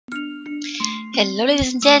Hello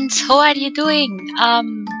ladies and gents, how are you doing? Let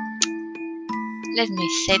me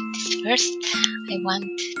say this first. I want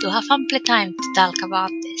to have ample time to talk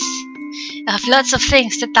about this. I have lots of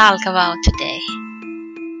things to talk about today.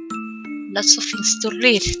 Lots of things to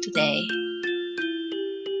read today.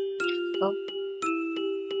 Oh.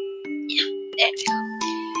 Yeah, there we go.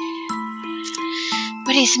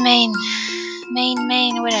 Where is Main?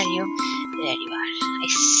 Main, where are you? There you are. I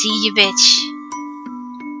see you, bitch.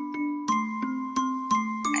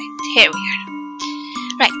 Here we are.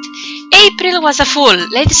 Right. April was a fool.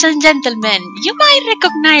 Ladies and gentlemen, you might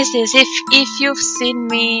recognize this if you've seen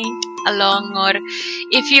me along or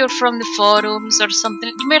if you're from the forums or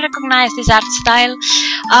something. You may recognize this art style.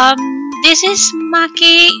 This is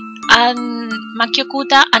Maki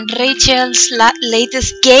Okuda and Rachel's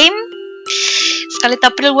latest game. Scarlet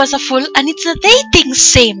April was a fool, and it's a dating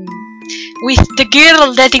sim with the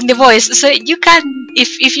girl dating the boys. So you can,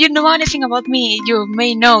 if you know anything about me, you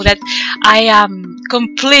may know that I am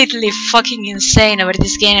completely fucking insane over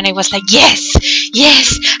this game, and I was like, yes,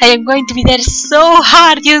 I am going to be there so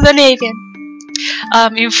hard, you don't even.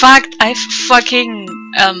 In fact, I've fucking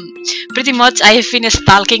pretty much I have been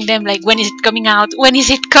stalking them, like, when is it coming out? When is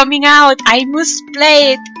it coming out? I must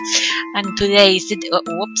play it. And today is it?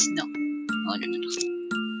 Whoops, no. Oh, no.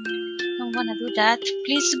 Don't wanna do that.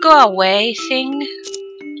 Please go away, thing.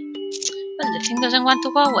 Well, the thing doesn't want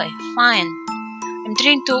to go away. Fine. I'm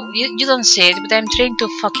trying to. You don't see it, but I'm trying to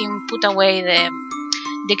fucking put away the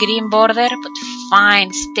green border. But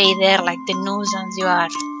fine, stay there like the nuisance you are.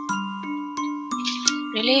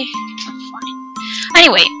 Really? Fine.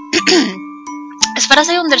 Anyway, as far as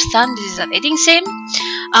I understand, this is a dating sim.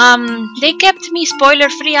 They kept me spoiler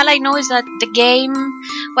free. All I know is that the game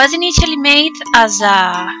was initially made as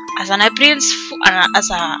a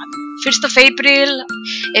 1st of April,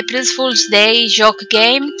 April's Fool's Day joke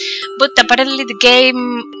game, but apparently the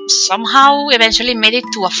game somehow eventually made it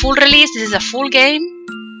to a full release. This is a full game.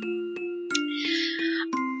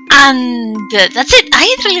 And that's it.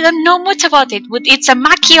 I really don't know much about it, but it's a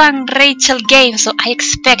Maki and Rachel game, so I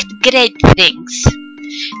expect great things.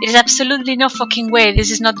 There is absolutely no fucking way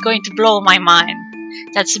this is not going to blow my mind.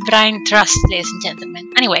 That's blind trust, ladies and gentlemen.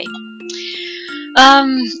 Anyway,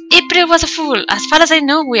 April was a fool. As far as I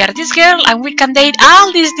know, we are this girl and we can date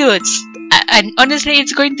all these dudes. And honestly,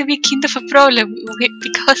 it's going to be kind of a problem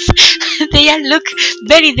because they all look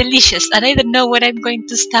very delicious and I don't know where I'm going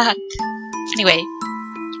to start. Anyway,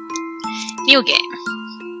 new game.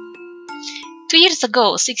 2 years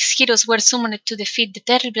ago, 6 heroes were summoned to defeat the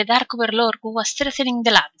terrible Dark Overlord who was threatening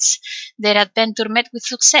the lands. Their adventure met with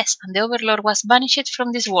success, and the Overlord was banished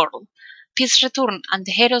from this world. Peace returned, and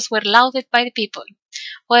the heroes were lauded by the people.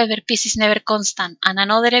 However, peace is never constant, and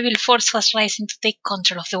another evil force was rising to take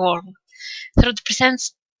control of the world. Through the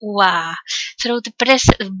presence...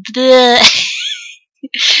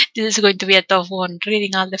 This is going to be a tough one,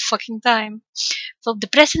 reading all the fucking time. Though the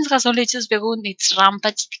presence has only just begun its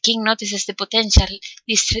rampage, the king notices the potential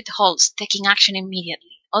this threat holds, taking action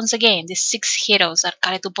immediately. Once again, these 6 heroes are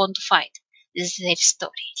called upon to fight. This is their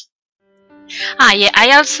story. Yeah,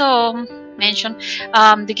 I also mentioned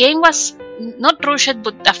the game was not rushed,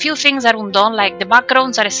 but a few things are undone, like the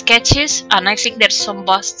backgrounds are sketches, and I think there's some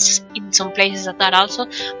busts in some places that are also,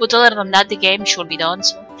 but other than that, the game should be done.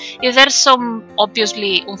 So if there's some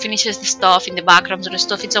obviously unfinished stuff in the backgrounds or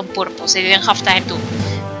stuff, it's on purpose. They didn't have time to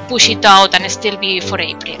push it out and still be for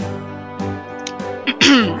April.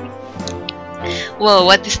 Whoa,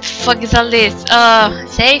 what the fuck is all this?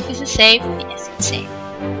 Safe? Is it safe? Yes, it's safe.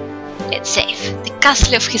 It's safe. The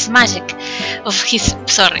castle of his majesty,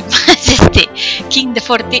 King the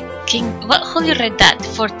 14th, how do you read that?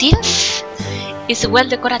 14th? Is well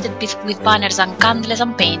decorated with banners and candles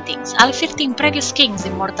and paintings. All 13 previous kings,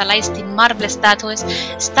 immortalized in marble statues,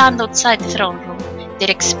 stand outside the throne room.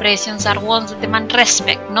 Their expressions are ones that demand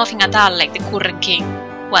respect, nothing at all like the current king.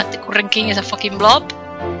 What, the current king is a fucking blob?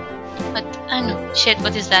 But, I know, shit,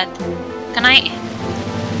 what is that? Can I...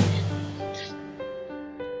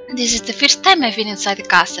 This is the first time I've been inside the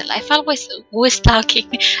castle. I've always tried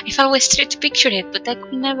to picture it, but I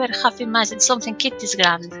could never have imagined something quite this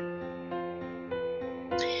grand.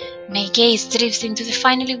 My gaze drifts into the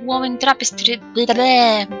finely woven tapestries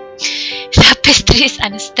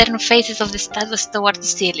and stern faces of the statues toward the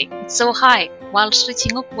ceiling. It's so high, walls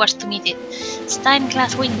reaching upwards to meet it. Stained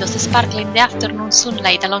glass windows sparkle in the afternoon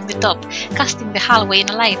sunlight along the top, casting the hallway in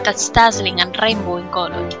a light that's dazzling and rainbow in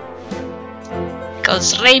color.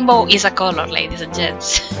 Because rainbow is a color, ladies and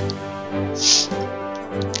gents.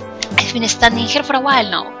 I I've been standing here for a while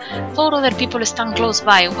now. 4 other people stand close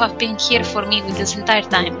by who have been here for me with this entire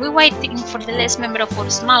time. We're waiting for the last member of our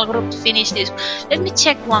small group to finish this. Let me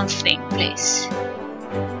check one thing, please.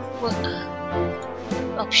 What?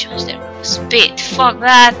 Options there. Speed. Fuck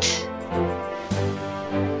that.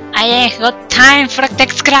 I ain't got time for a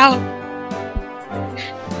text crowd.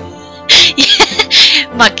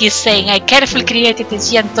 Maki is saying, I carefully created a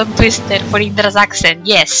giant tongue twister for Indra's accent.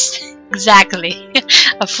 Yes, exactly.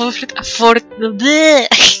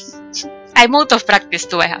 I'm out of practice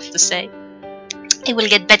too, I have to say. I will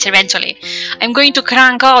get better eventually. I'm going to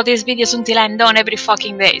crank out these videos until I'm done every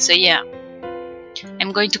fucking day, so yeah.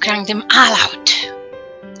 I'm going to crank them all out.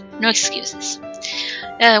 No excuses.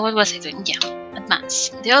 What was I doing? Yeah,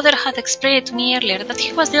 advance. The other had explained to me earlier that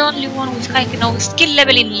he was the only one with high enough skill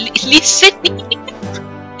level in listening.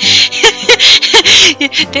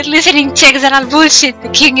 Their listening checks are all bullshit. The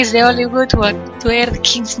king is the only good one to hear the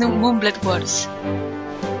king's new mumbled words.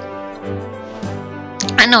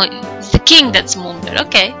 I know, it's the king that's mumbled,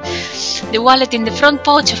 okay. The wallet in the front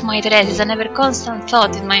pouch of my dress is an ever-constant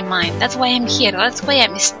thought in my mind. That's why I'm here, that's why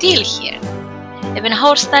I'm still here. Even a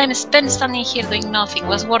horse time spent standing here doing nothing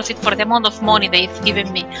was worth it for the amount of money they've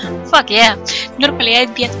given me. Fuck yeah. Normally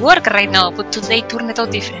I'd be at work right now, but today turned out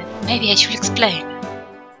different. Maybe I should explain.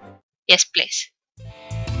 Yes, please.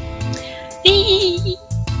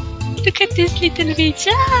 Look at this little bitch.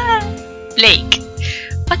 Ah! Blake,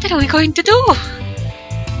 what are we going to do?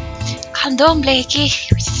 Calm down, Blakey.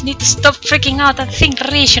 We just need to stop freaking out and think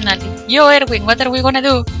rationally. Yo, Erwin, what are we gonna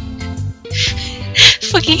do?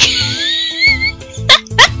 Fucking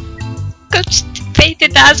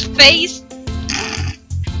constipated ass face.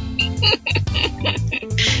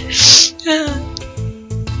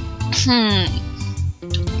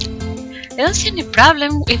 I don't see any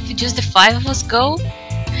problem if just the 5 of us go.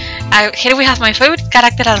 Here we have my favorite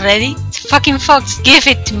character already. It's fucking Fox. Give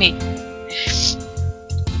it to me.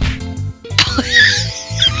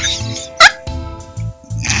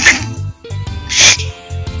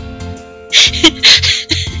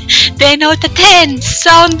 10 out of 10!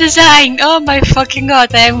 Sound design! Oh my fucking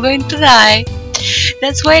god, I am going to die.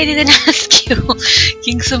 That's why I didn't ask you.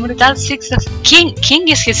 King summoned all 6 of... King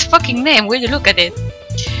is his fucking name, will you look at it?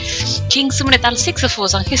 King summoned all 6 of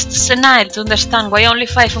us on his scenario to understand why only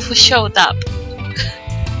 5 of us showed up.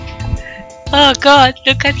 Oh god,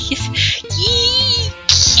 look at his...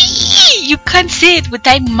 You can't see it, but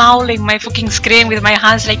I'm mauling my fucking screen with my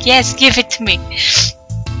hands like, yes, give it to me.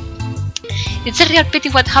 It's a real pity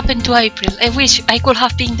what happened to April. I wish I could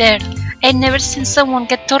have been there. I'd never seen someone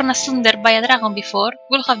get torn asunder by a dragon before.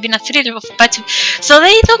 Would have been a thrill of patching. So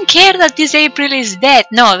they don't care that this April is dead.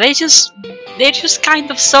 No, they're just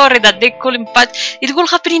kind of sorry that they couldn't patch. It would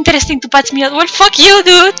have been interesting to patch me out. Well, fuck you,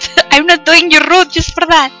 dude. I'm not doing your route just for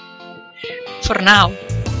that. For now.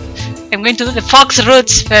 I'm going to do the fox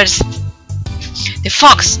routes first. The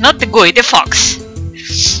fox, not the guy, the fox.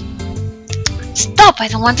 Stop, I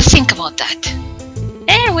don't want to think about that.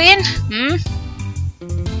 Erwin,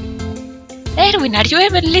 Erwin, are you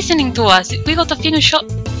even listening to us? We got to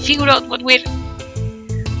figure out what we're...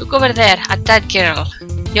 Look over there, at that girl.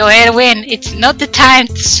 Yo, Erwin, it's not the time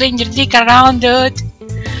to swing your dick around, dude.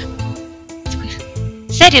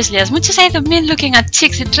 Seriously, as much as I don't mean looking at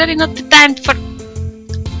chicks, it's really not the time for...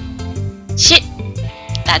 Shit.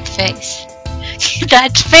 That face.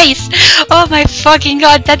 That face! Oh my fucking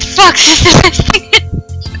god, that fox is the best thing!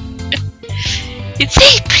 It's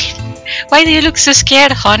April! Why do you look so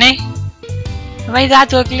scared, honey? Am I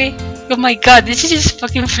that ugly? Oh my god, did you just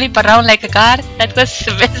fucking flip around like a car? That was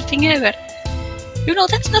the best thing ever. You know,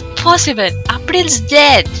 that's not possible. April's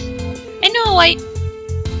dead. I know,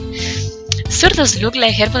 sure does look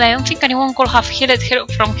like her, but I don't think anyone could have healed her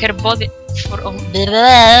from her body.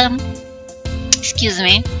 Excuse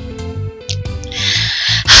me.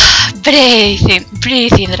 Breathe in,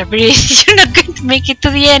 Indra, breathe. You're not going to make it to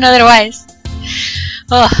the end otherwise.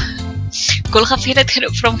 Oh, could have healed her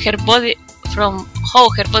from her body, from how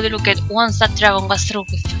her body looked once that dragon was through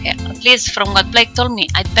with her. At least from what Blake told me,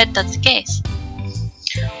 I bet that's the case.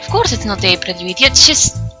 Of course it's not April, you idiot.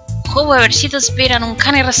 However, she does bear an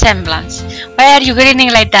uncanny resemblance. Why are you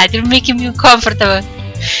grinning like that? You're making me uncomfortable.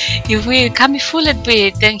 If we can be fooled by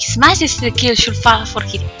it, then his majesty the kill should fall for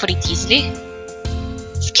it easily.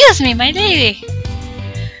 Excuse me, my lady.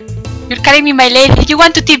 You're calling me my lady? You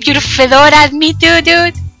want to tip your fedora at me too,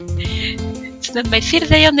 dude? It's not my first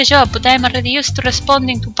day on the job, but I am already used to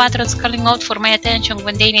responding to patrons calling out for my attention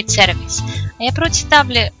when they need service. I approached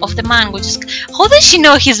the of the man, which is... How does she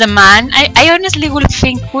know he's a man? I honestly would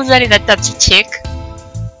think, who's that that's a chick?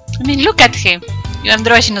 I mean, look at him, you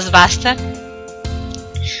androgynous bastard.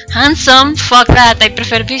 Handsome? Fuck that, I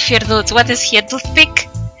prefer beefier dudes. What is he, a toothpick?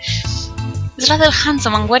 He's rather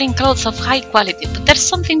handsome and wearing clothes of high quality, but there's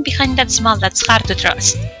something behind that smile that's hard to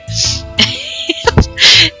trust.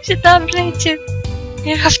 Shut up, Rachel.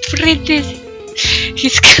 You have to read this.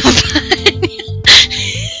 His companion.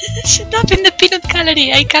 Shut up in the peanut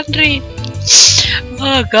gallery, I can't read.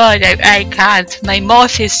 Oh god, I can't. My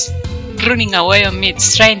mouth is running away on me.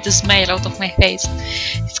 It's trying to smile out of my face.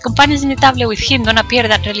 His companions in the tablet with him don't appear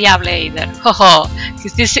that reliable either. Ho ho,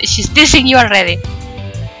 she's dissing you already.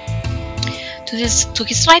 To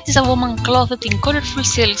his right is a woman clothed in colorful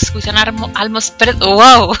silks with an arm almost spread.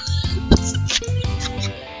 Whoa!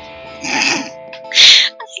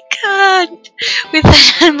 I can't! With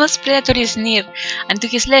an almost predatory sneer. And to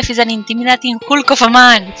his left is an intimidating hulk of a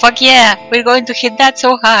man. Fuck yeah! We're going to hit that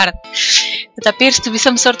so hard. It appears to be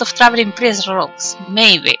some sort of traveling priest robes.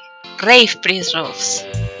 Maybe. Rave priest robes.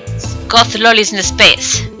 Goth lollies in the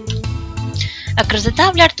space. Across the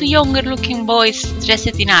table are two younger looking boys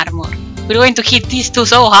dressed in armor. We're going to hit these two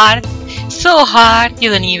so hard, you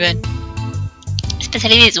don't even.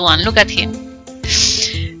 Especially this one, look at him.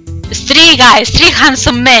 There's three guys, three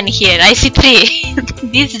handsome men here, I see three.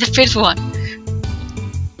 This is the first one.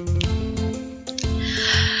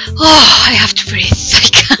 Oh, I have to breathe, I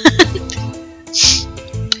can't.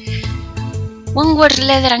 One wears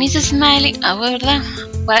leather and is smiling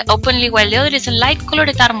openly, while the other is in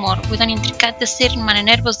light-colored armor with an intricate design and a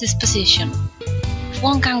nervous disposition.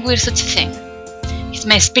 One can wear such a thing. He's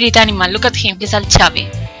my spirit animal, look at him, he's all chubby.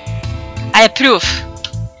 I approve.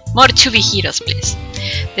 More chubby heroes, please.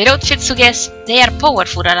 Their outfits suggest they are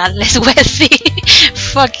powerful or at least wealthy.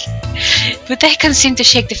 Fuck. But I can't seem to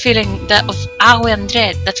shake the feeling of awe and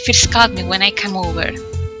dread that first caught me when I came over.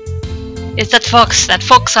 It's that fox. That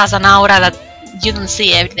fox has an aura that you don't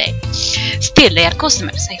see every day. Still, they are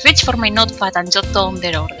customers. I reach for my notepad and jot down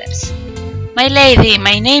their orders. My lady,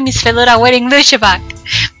 my name is Fedora wearing douchebag.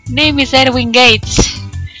 Name is Erwin Gates.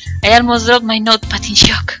 I almost dropped my notepad in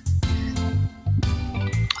shock.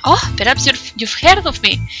 Oh, perhaps you've heard of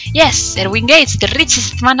me. Yes, Erwin Gates, the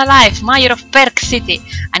richest man alive, mayor of Perk City,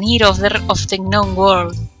 and hero of the known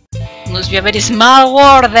world. Must be a very small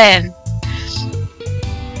world then.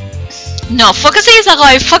 No, Foxy is a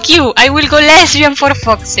guy, fuck you. I will go lesbian for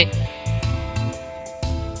Foxy.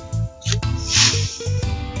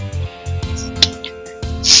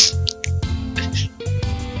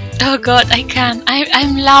 Oh god, I can't.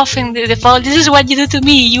 I'm laughing the fall. This is what you do to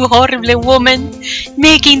me, you horrible woman.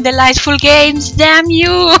 Making delightful games, damn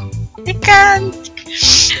you. I can't.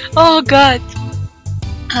 Oh god.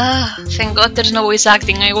 Ah, thank god there's no voice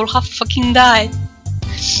acting. I will have fucking died.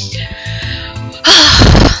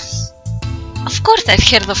 Of course I've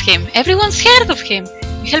heard of him. Everyone's heard of him.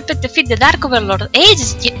 He helped defeat the Dark Overlord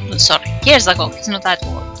years ago. He's not that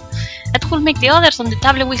old. That will make the others on the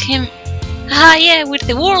tablet with him. Ah yeah, we're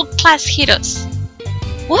the world-class heroes.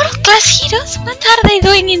 World-class heroes? What are they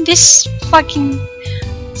doing in this fucking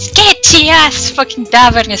sketchy-ass fucking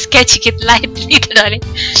tavern? Sketchy kid light, literally.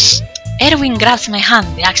 Erwin grabs my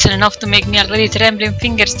hand, the action enough to make me already trembling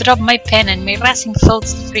fingers drop my pen and my racing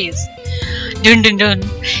thoughts to freeze. Dun dun dun.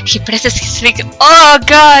 He presses his finger. Oh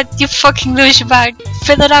god, you fucking douchebag.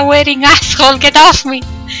 Fedora wearing asshole, get off me.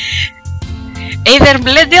 Either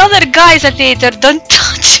let the other guys at later, don't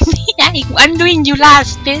touch me. I'm doing you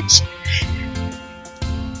last, bitch.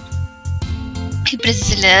 He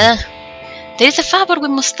presses There is a favor we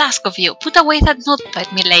must ask of you. Put away that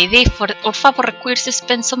notepad, milady, for our favor requires to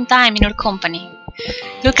spend some time in your company.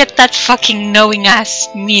 Look at that fucking knowing ass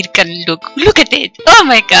Mir can look. Look at it. Oh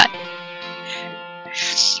my god.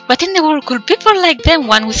 What in the world could people like them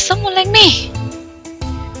want with someone like me?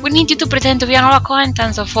 We need you to pretend to be an old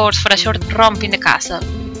acquaintance of ours for a short romp in the castle.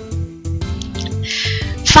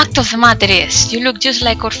 Fact of the matter is, you look just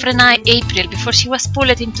like our friend April before she was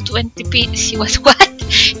pulled into 20 pieces. She was what?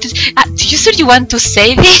 You sure you want to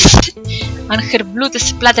say this? And her blood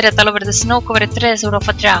splattered all over the snow-covered treasure of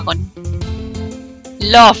a dragon.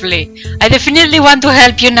 Lovely. I definitely want to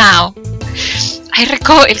help you now. I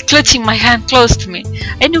recoil, clutching my hand close to me.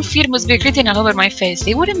 I knew fear must be written all over my face.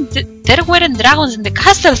 There weren't dragons in the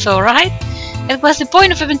castle though, right? That was the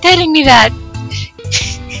point of even telling me that.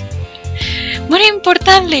 More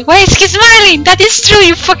importantly, why is he smiling? That is true,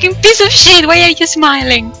 you fucking piece of shit. Why are you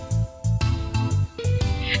smiling?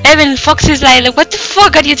 Even Fox is like, what the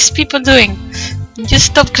fuck are you people doing? Just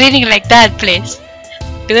stop grinning like that, please.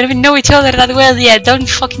 We don't even know each other that well yet. Don't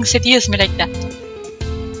fucking seduce me like that.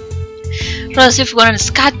 Rose, you've gone and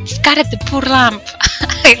scattered the poor lamp.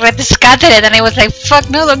 I read the scattered and I was like, fuck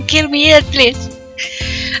no, don't kill me yet, please.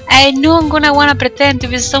 I know I'm gonna wanna pretend to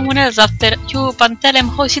be someone else after you up and tell him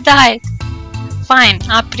how she died. Fine,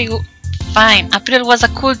 April. Fine, April was a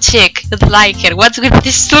cool chick. You'd like her. What's with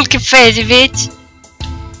this sulky face, bitch?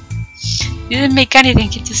 You didn't make anything.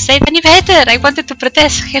 Can you say it any better? I wanted to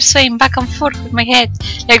protest her swaying back and forth with my head.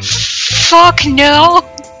 Like, fuck no!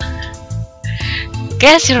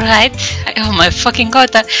 Guess you're right. Oh my fucking god.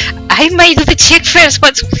 I might do the chick first,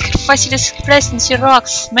 but with her facial expression, she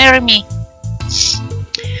rocks. Marry me.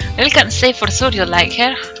 I can't say for sure you like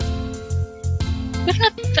her. We're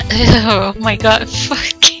not. Oh my god.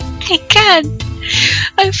 Fucking. I can't.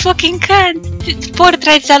 I fucking can't. The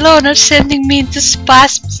portraits alone are sending me into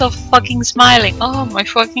spasms of fucking smiling. Oh my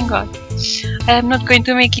fucking god. I am not going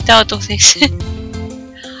to make it out of this.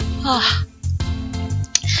 Oh.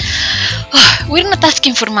 Oh, we're not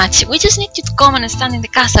asking for much. We just need you to come and stand in the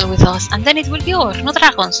castle with us, and then it will be over. No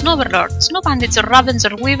dragons, no overlords, no bandits or ravens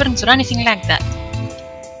or wyverns or anything like that.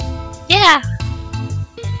 Yeah.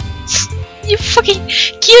 You fucking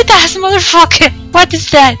cute ass motherfucker. What is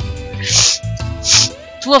that?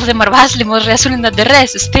 Two of them are vastly more resolute than the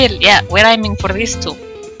rest. Still, yeah, we're aiming for these two.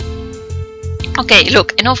 Okay,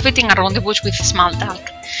 look, enough beating around the bush with small talk.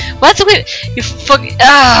 What's with you fucking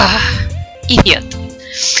idiot?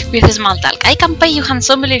 With small talk. I can pay you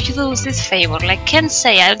handsomely if you do us this favor. Like Ken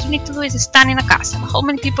say, all you need to do is stand in a castle. How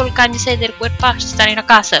many people can you say there were past to stand in a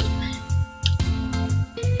castle?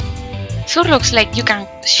 Sure looks like you can.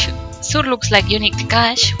 Sure looks like you need the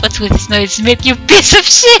cash. What's with this noise, Smith? You piece of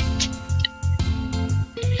shit!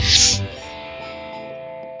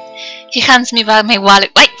 He hands me back my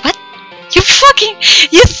wallet. Wait, what? You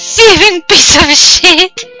thieving piece of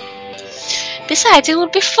shit! Besides, it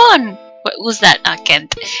would be fun. What was that? I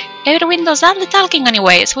can't. Everyone does all the talking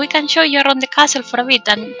anyway, so we can show you around the castle for a bit,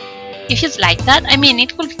 and if you'd like that, I mean,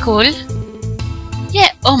 it would be cool.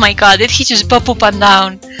 Yeah, oh my god, did he just pop up and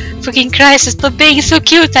down? Fucking Christ, stop being so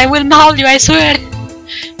cute, I will maul you, I swear!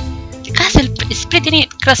 The castle is pretty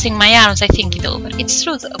neat. Crossing my arms, I think it over. It's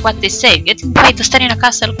true what they say, getting paid to stand in a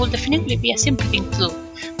castle would definitely be a simple thing to do.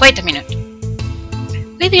 Wait a minute.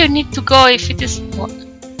 Where do you need to go if it is... What?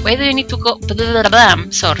 Where do you need to go...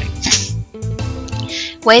 Sorry.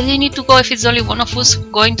 Why do you need to go if it's only one of us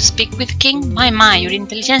going to speak with the king? My, your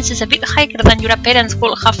intelligence is a bit higher than your appearance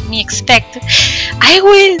will have me expect. I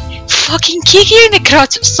will fucking kick you in the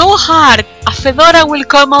crotch so hard, a fedora will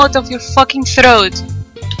come out of your fucking throat.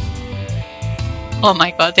 Oh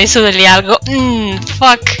my god, I suddenly I'll go,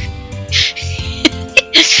 fuck.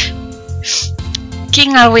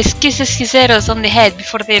 King always kisses his arrows on the head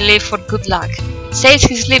before they leave for good luck. Says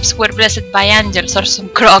his lips were blessed by angels or some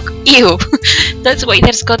crock. Ew! That's why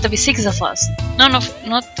there's got to be 6 of us. Not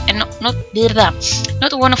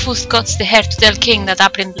one of us got the hair to tell King that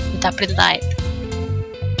April died.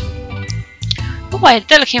 Oh, I'll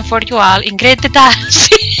tell him for you all in great detail.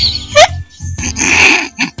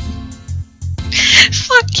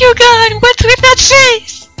 Fuck you, God! What's with that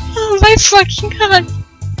face? Oh my fucking god!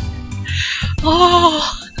 Oh,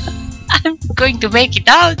 I'm going to make it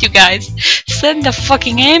out, you guys. Send a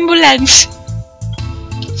fucking ambulance.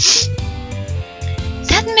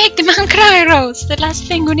 That make the man cry, Rose. The last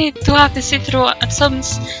thing we need to have is sit through some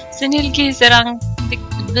senile geezer and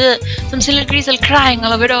some silly grizzle crying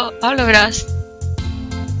all over us.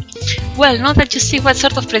 Well, now that you see what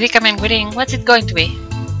sort of predicament we're in, what's it going to be?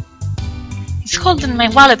 He's holding my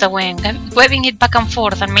wallet away and waving it back and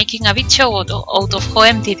forth and making a big show out of how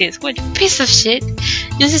empty it is. What a piece of shit!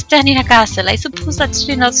 Just stand in a castle. I suppose that's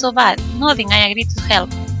really not so bad. Nothing, I agreed to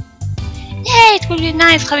help. Yeah, it will be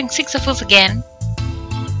nice having 6 of us again.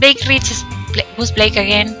 Blake reaches... Who's Blake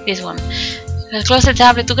again? This one. Closes the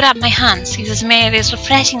tablet to grab my hands. His smell is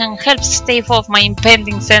refreshing and helps stave off my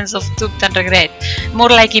impending sense of doubt and regret. More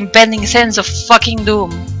like impending sense of fucking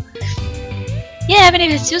doom. Yeah, even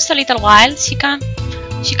if it's just a little while, she can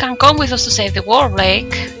come with us to save the world,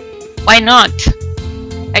 Blake. Why not?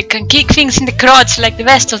 I can kick things in the crotch like the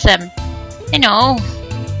best of them. I know.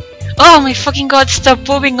 Oh my fucking god, stop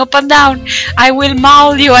moving up and down. I will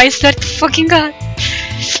maul you, I swear to fucking god.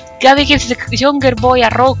 Gabby gives the younger boy a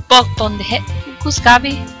rogue bump on the head. Who's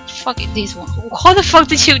Gabby? Fuck it, this one. How the fuck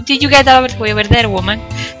did you get over there, woman?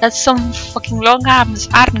 That's some fucking long arms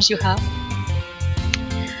you have.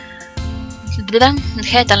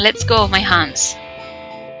 Head and let's go of my hands.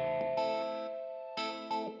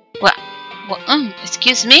 What?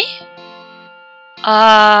 Excuse me?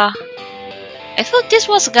 I thought this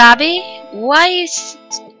was Gabby. Why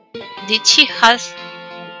did she has...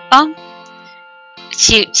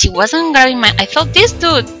 She wasn't grabbing my... I thought this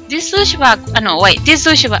douchebag... no, wait, this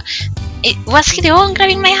douchebag... Was he the one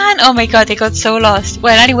grabbing my hand? Oh my god, I got so lost.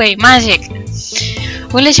 Well, anyway, magic.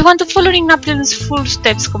 Unless you want to follow in Napoleon's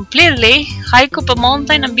footsteps completely, hike up a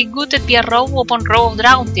mountain and be good at a row upon row of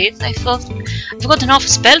dragon teeth, I thought I've got enough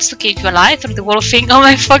spells to keep you alive through the whole thing. Oh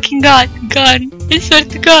my fucking god, God, I swear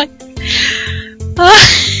to god.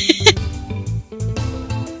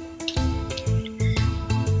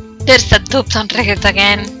 There's that dope sound record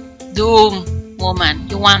again. Doom, woman,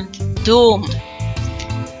 you want doom.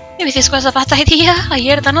 Maybe this was a bad idea. I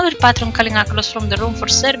heard another patron calling across from the room for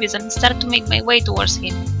service and started to make my way towards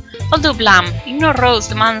him. I'll do Blam. Ignore Rose,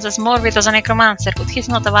 the man's as morbid as a necromancer, but he's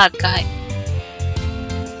not a bad guy.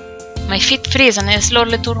 My feet freeze and I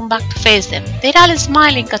slowly turn back to face them. They're all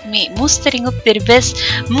smiling at me, mustering up their best,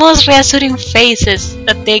 most reassuring faces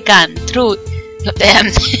that they can. True.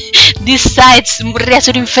 These sides,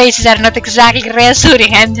 reassuring faces are not exactly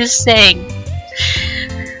reassuring, I'm just saying.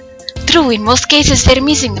 True, in most cases they're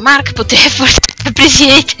missing the mark, but the effort is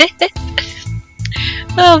appreciated.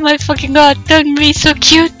 Oh my fucking god, don't be so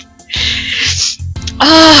cute.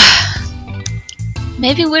 Oh,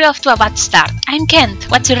 maybe we're off to a bad start. I'm Kent,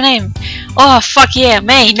 what's your name? Oh fuck yeah,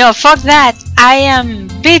 May, no fuck that. I am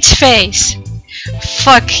Bitch Face.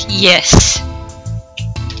 Fuck yes.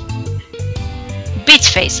 Bitch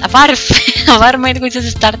Face, a varmint which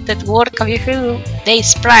has started work a few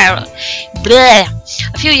days prior. Bleh.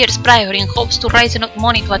 A few years prior in hopes to raise enough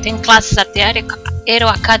money to attend classes at the Aero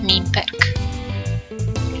Academy in Perk.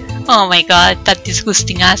 Oh my god, that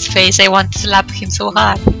disgusting ass face, I want to slap him so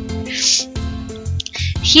hard.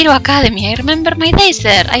 Hero Academy, I remember my days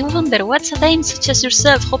there. I wonder, what's a dame such as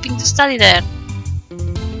yourself hoping to study there?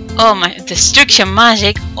 Oh my, destruction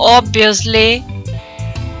magic, obviously.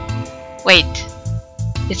 Wait,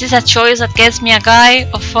 is this a choice that gets me a guy?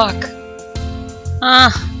 Oh fuck.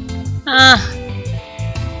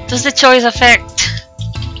 Does the choice affect?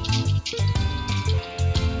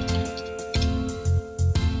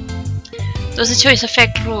 Does the choice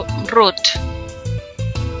affect route?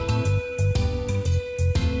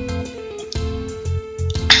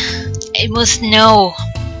 I must know.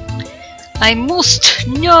 I must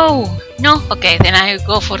know. No? Okay, then I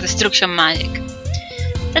go for destruction magic.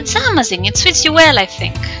 That's amazing. It suits you well, I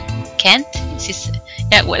think. Kent? This is...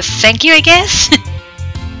 Yeah, well, thank you, I guess.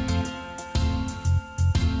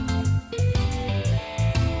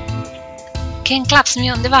 Ken claps me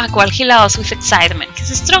on the back while he laughs with excitement.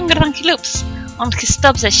 He's stronger than he looks. On his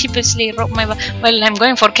stops, I sheepishly rub my back. Well, I'm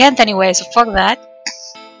going for Kent anyway, so fuck that.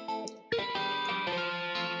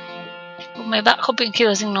 Rub my back, hoping he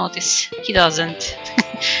doesn't notice. He doesn't.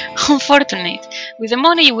 Unfortunate. With the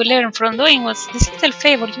money you will earn from doing what's this little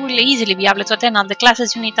favor, you will easily be able to attend all the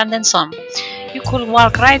classes you need and then some. You could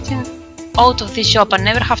walk right in out of this shop and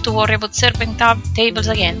never have to worry about serving tables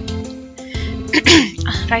again.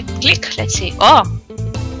 Right click, let's see. Oh,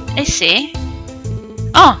 I see.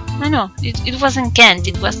 Oh, I know, it wasn't Kent,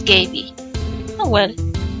 it was Gaby. Oh well.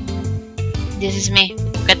 This is me.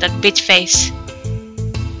 Look at that bitch face.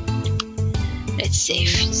 Let's save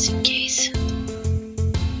just in case.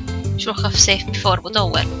 Should have saved before, but oh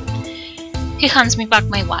well. He hands me back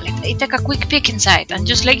my wallet. I take a quick peek inside, and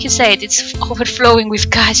just like he said, it's overflowing with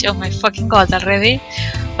cash. Oh my fucking god, already?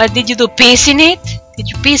 What did you do? Piss in it? Did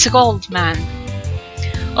you piss gold, man?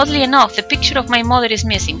 Oddly enough, the picture of my mother is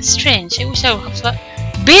missing. Strange. I wish I would have...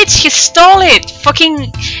 Bitch, he stole it!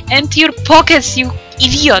 Fucking empty your pockets, you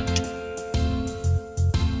idiot!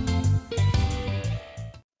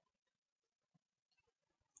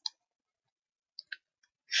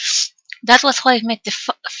 That was how I met the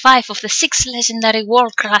 5 of the 6 legendary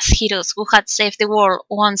world-class heroes who had saved the world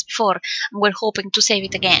once before and were hoping to save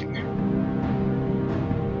it again.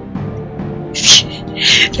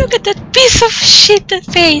 Look at that piece of shit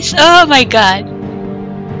face! Oh my god!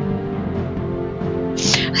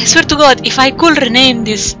 I swear to god, if I could rename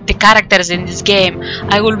the characters in this game,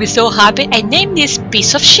 I would be so happy. I named this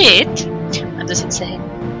piece of shit. What does it say?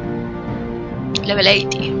 Level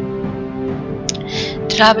 80.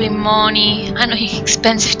 Traveling money. I know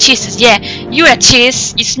expensive cheeses. Yeah, you're a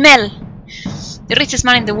cheese. You smell. The richest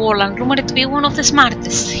man in the world and rumored to be one of the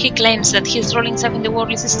smartest. He claims that his rollings up in the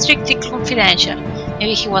world is strictly confidential.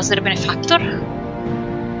 Maybe he was their benefactor?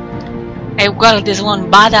 I got this one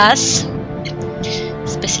badass.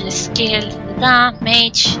 Special skill.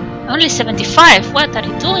 Mage. Only 75. What are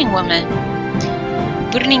you doing, woman?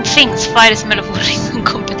 Burning things. Fire smell of burning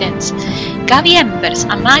incompetence. Gaby Embers,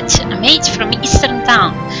 a mage from Eastern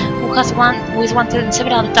Town, who is wanted in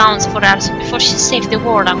several towns for arson before she saved the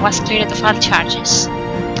world and was cleared of all charges.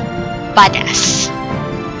 Badass.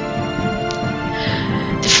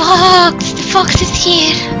 The fox is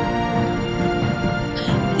here.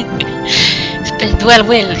 Well,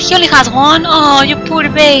 he only has one. Oh, you poor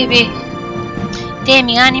baby.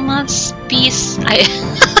 taming animals, peace.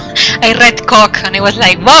 I read cock and I was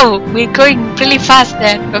like, wow, we're going really fast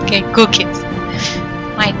there. Okay, cookies.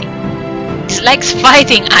 Mighty. He likes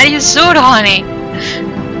fighting. Are you sure, honey?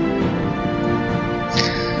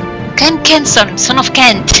 Kentson, son of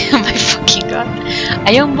Kent. Oh my fucking god.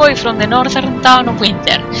 A young boy from the northern town of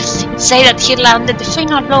Winter. It say that he landed the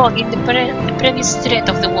final blow in the previous threat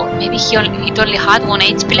of the war. Maybe it only had 1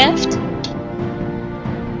 HP left?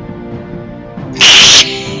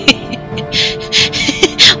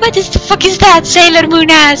 What the fuck is that? Sailor Moon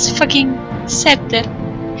ass fucking scepter.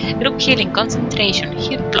 Group healing, concentration,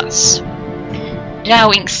 heal plus.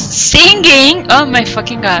 Drawings, singing! Oh my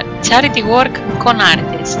fucking god. Charity work, con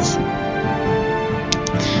artists.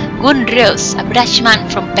 Gun Rose, a brash man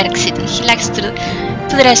from Perk City. He likes to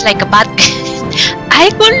dress like a bad guy.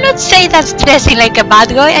 I will not say that's dressing like a bad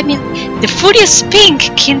guy. I mean, the Furious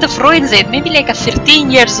Pink kind of ruins it. Maybe like a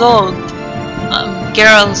 13 years old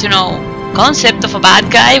girl's, you know, concept of a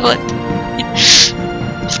bad guy, but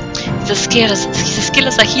his skill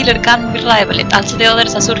as a healer can't be rivaled. Also, the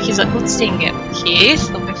others assure he's a good singer. He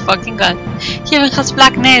is? Oh my fucking god. He even has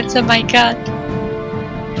black nails, oh my god.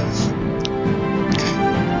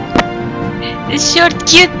 This short,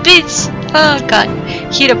 cute bitch! Oh god.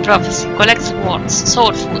 Hero prophecy. Collects words,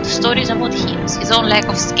 soul food, stories about heroes, his own lack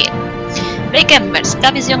of skill. Break embers.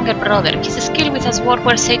 Davi's younger brother. His skill with his work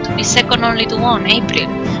were said to be second only to one, April.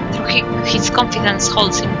 Through his confidence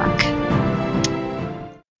holds him back.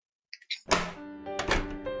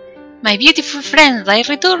 My beautiful friends, I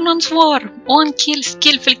return once more. One kill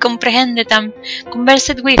skillfully comprehended and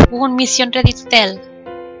conversed with, one mission ready to tell.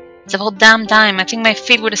 It's about damn time. I think my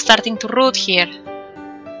feet were starting to root here.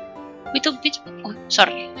 We took bitch. Oh,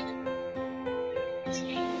 sorry.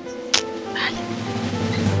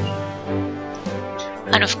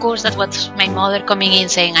 And of course, that was my mother coming in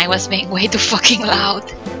saying I was being way too fucking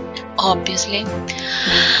loud. Obviously.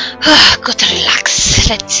 Gotta relax.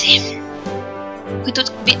 Let's see. We took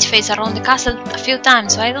bitch face around the castle a few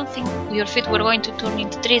times, so I don't think your feet were going to turn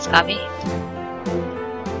into trees, Gabby.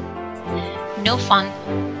 No fun.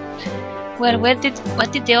 Well, what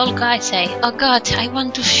did the old guy say? Oh god, I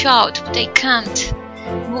want to shout, but I can't.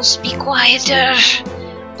 Must be quieter.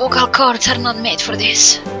 Vocal cords are not made for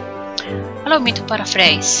this. Allow me to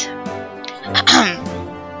paraphrase.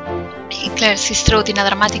 He clears his throat in a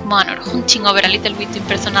dramatic manner, hunching over a little bit to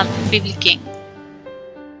impersonate the Bible King.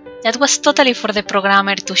 That was totally for the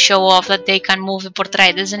programmer to show off that they can move the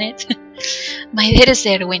portrait, isn't it? My dearest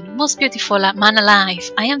Erwin, most beautiful man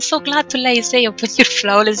alive, I am so glad to lay say upon your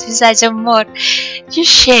flawless visage and more. You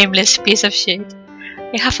shameless piece of shit.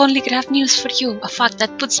 I have only grave news for you, a fact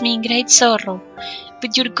that puts me in great sorrow.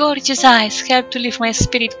 But your gorgeous eyes help to lift my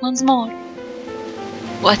spirit once more.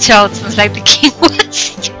 Watch out, sounds like the king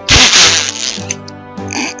was.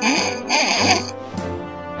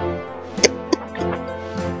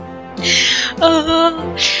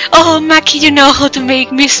 Oh, Mackie, you know how to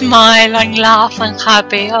make me smile and laugh and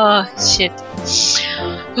happy. Oh, shit.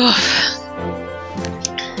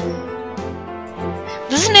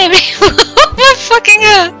 Doesn't everyone... Oh my fucking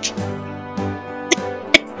god!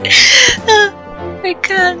 I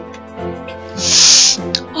can't.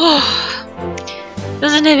 Oh.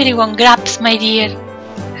 Doesn't everyone grasp, my dear?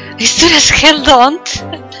 I stood as hell don't.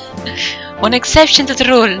 One exception to the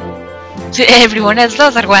rule. Everyone else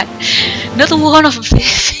does or what? Not one of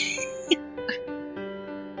this.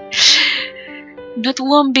 Not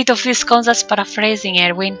one bit of this counts as paraphrasing,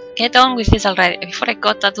 Erwin. Get on with this already, before I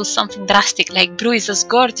gotta do something drastic like bruise those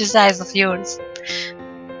gorgeous eyes of yours.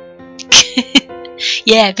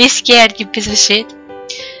 Yeah, be scared, you piece of shit.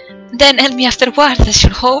 Then help me afterwards, I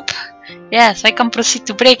should hope. Yes, I can proceed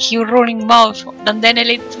to break your rolling mouth, and then a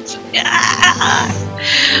little...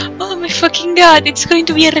 Oh my fucking god, it's going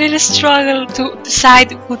to be a real struggle to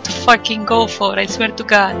decide who to fucking go for, I swear to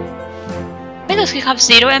god. Why does he have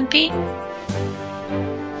 0 MP?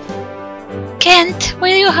 Kent, why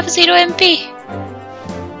do you have 0 MP?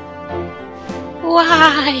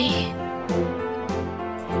 Why?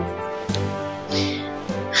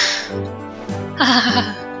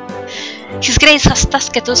 His Grace has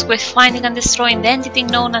tasked us with finding and destroying the entity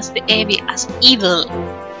known as the evil.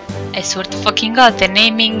 I swear to fucking god, the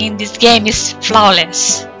naming in this game is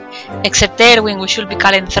flawless. Except Erwin, we should be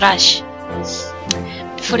calling Thrash.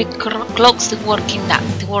 Before it cloaks the world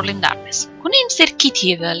in darkness. Who names their kid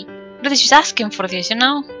evil? But she's asking for this, you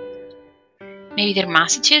know? Maybe they're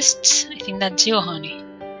masochists? I think that's you, honey.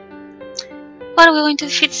 Why are we going to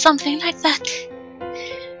defeat something like that?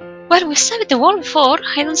 Well, we saved the world before.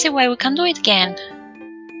 I don't see why we can't do it again.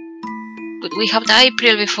 But we have the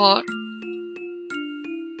April before.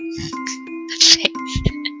 That's it.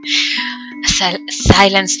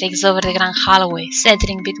 Silence takes over the grand hallway,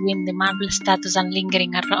 settling between the marble statues and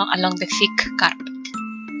lingering along the thick carpet.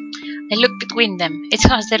 I look between them. Each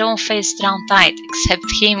has their own face drawn tight, except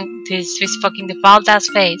him, this fucking default-ass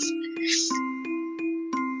face.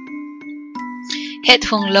 Head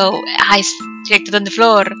hung low, eyes directed on the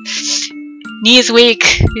floor. Knees weak.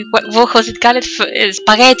 What was it called?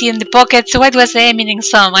 Spaghetti in the pockets. What was the Eminem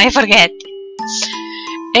song? I forget.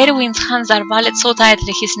 Erwin's hands are balled so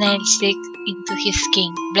tightly his nails stick into his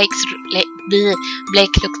skin. Blake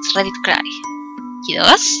looks ready to cry. He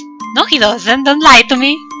does? No, he doesn't. Don't lie to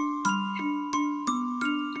me.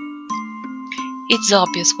 It's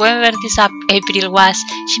obvious. Whoever this April was,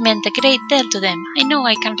 she meant a great deal to them. I know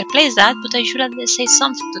I can't replace that, but I should at least say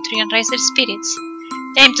something to try and raise their spirits.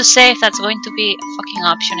 Time to say if that's going to be a fucking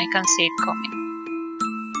option. I can see it coming.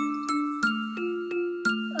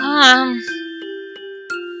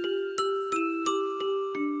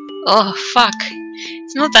 Oh, fuck.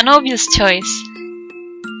 It's not an obvious choice.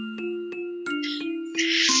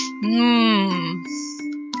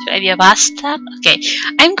 Should I be a bastard? Okay,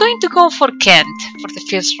 I'm going to go for Kent for the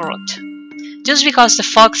first route. Just because the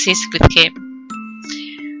fox is with him.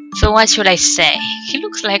 So what should I say? He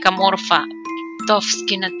looks like a more of a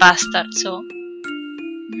tough-skinned bastard, so...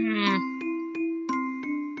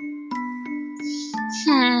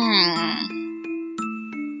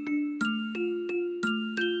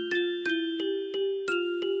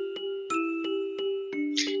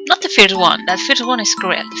 Not the first one. That first one is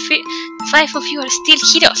cruel. The 5 of you are still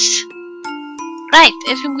heroes. Right,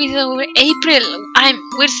 even with April,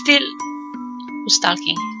 we're still... Who's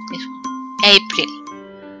talking? This one. April.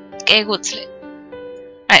 Okay, good sleep.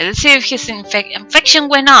 Right, let's see if his infection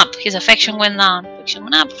went up. His affection went down. Affection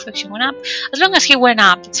went up, affection went up. As long as he went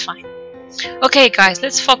up, it's fine. Okay, guys,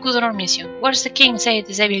 let's focus on our mission. Where's the king say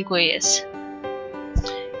this evil guy is?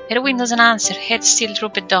 Erwin doesn't answer, head still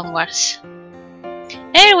drooped downwards.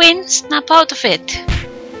 Erwin, snap out of it!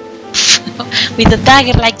 With a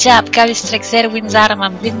dagger-like jab, Gabby strikes Erwin's arm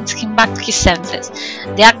and brings him back to his senses.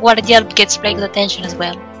 The awkward yelp gets Blake's attention as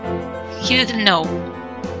well. He didn't know.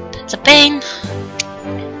 That's a pain.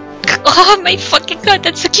 Oh my fucking god,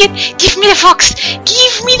 that's so cute! Give me the fox!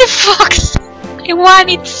 Give me the fox! I want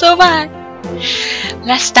it so bad!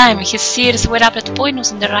 Last time his ears were up at point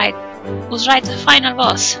who's right the final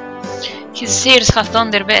boss. His ears have done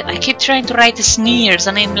their bed. I keep trying to write sneers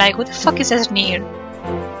and I'm like, what the fuck is a sneer?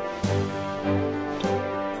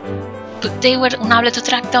 But they were unable to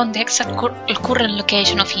track down the exact current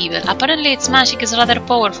location of evil. Apparently its magic is rather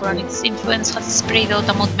powerful and its influence has spread out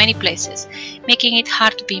among many places, making it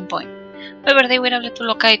hard to pinpoint. However, they were able to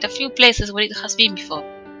locate a few places where it has been before.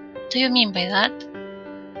 What do you mean by that?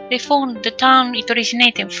 They found the town it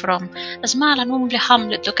originated from, a small and humble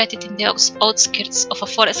hamlet located in the outskirts of a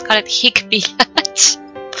forest called Hick Village.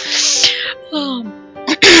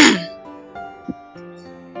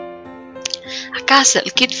 A castle,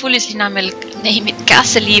 Kid foolishly named it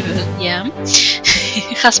Castle Evil, yeah,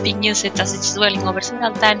 has been used as its dwelling over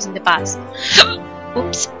several times in the past.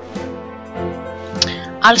 Oops.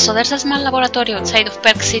 Also, there's a small laboratory outside of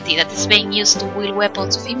Perk City that is being used to wield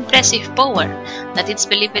weapons of impressive power that it's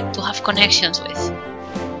believed to have connections with.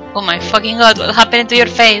 Oh my fucking god, what happened to your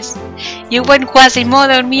face? You went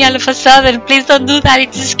Quasimodo on me all of a sudden. Please don't do that,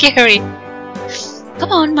 it's scary.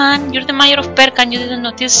 Come on, man, you're the mayor of Perk and you didn't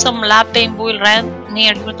notice some lab pain boil red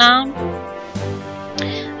near your town?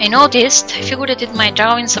 I noticed. I figured it might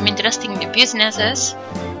draw in some interesting new businesses.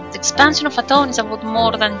 The expansion of a town is about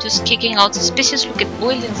more than just kicking out suspicious looking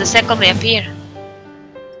buildings the second they appear.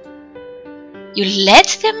 You let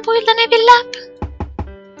them build an evil lab?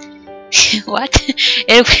 What?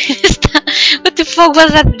 What the fuck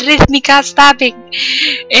was that rhythmic stabbing?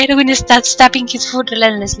 Erwin starts stabbing his foot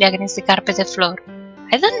relentlessly against the carpeted floor.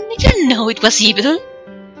 I didn't know it was evil.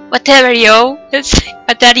 Whatever, yo.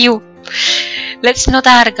 What are you? Let's not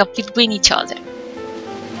argue between each other.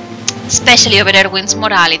 Especially over Erwin's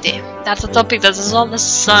morality. That's a topic that's as old as the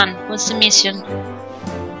sun. What's the mission?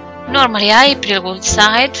 Normally April would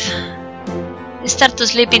decide. We start to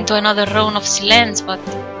slip into another round of silence, but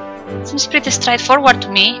it seems pretty straightforward to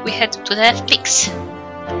me. We head to the F-Pigs.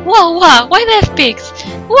 Whoa, why the F-Pigs?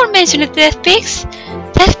 Who mentioned the F-Pigs?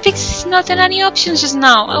 The F-Pigs is not any option just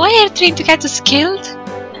now. Why are you trying to get us killed?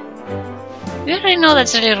 You already know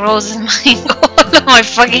that's really Rose's mind. Oh my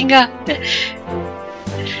fucking god.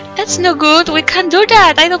 That's no good, we can't do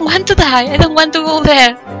that. I don't want to die, I don't want to go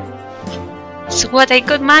there. It's what I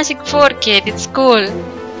got magic for, kid, it's cool.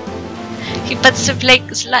 He pats Blake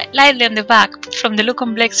lightly on the back, but from the look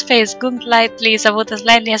on Blake's face, good lightly is about as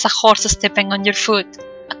lightly as a horse stepping on your foot.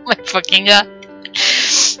 Oh my fucking god.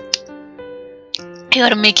 You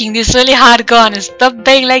are making this really hard, Gone. Stop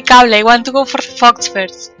being like Cable. I want to go for Fox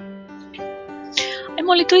first. I'm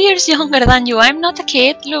only 2 years younger than you. I'm not a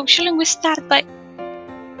kid. Look, shouldn't we start by...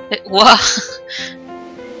 Wow.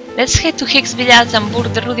 Let's head to Hicks Villas and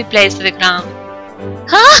burn the Rudy place to the ground.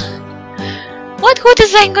 Huh? What good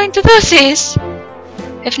is I'm going to do this?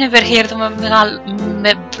 I've never heard of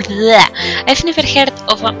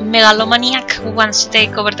a megalomaniac who wants to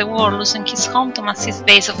take over the world, losing his hometown as his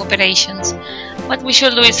base of operations. What we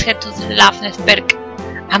should do is head to the Lafnefberg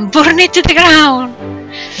and burn it to the ground.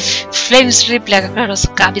 Flames ripple across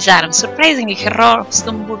Gabby's arms. Surprisingly, her robes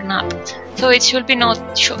don't burn up, so it should be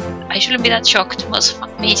I shouldn't be that shocked. Most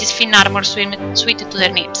mages' thin armor suited to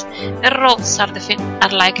their needs. Their robes are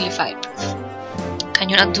likely fireproof. Can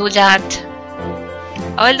you not do that?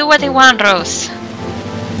 I will do what I want, Rose.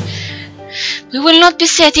 We will not be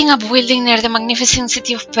setting up building near the magnificent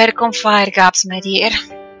city of Perk on fire, Gabs, my dear.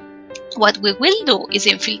 What we will do is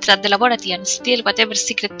infiltrate the laboratory and steal whatever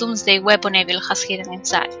secret doomsday weapon Evil has hidden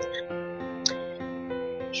inside.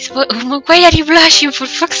 Why are you blushing, for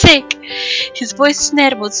fuck's sake? His voice is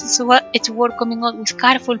nervous, so it's worth coming out with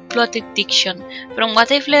careful plotted diction. From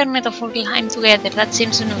what I've learned of our time together, that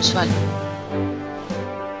seems unusual.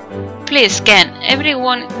 Please, Ken,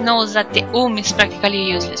 everyone knows that the is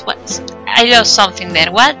practically useless. What? I lost something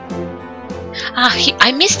there, what?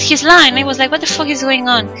 I missed his line. I was like, what the fuck is going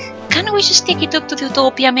on? Can't we just take it up to the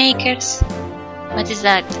Utopia makers? What is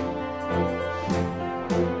that?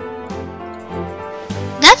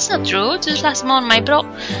 That's not true. Just last month my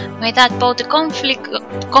dad bought the conflict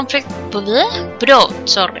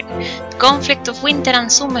of winter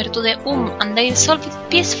and summer to the and they solved it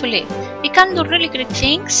peacefully. We can do really great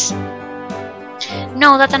things.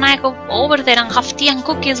 No, that and I go over there and have tea and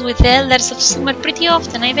cookies with the elders of summer pretty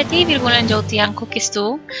often. I bet Evil will enjoy tea and cookies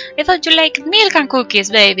too. I thought you liked milk and cookies,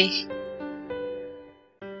 baby.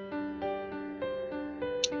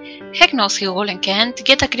 Heck knows he will and can't.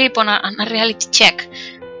 Get a grip on a reality check.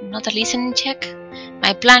 Not a listening check.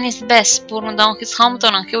 My plan is the best. Burn down his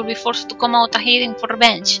hometown and he will be forced to come out a hearing for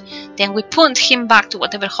revenge. Then we punt him back to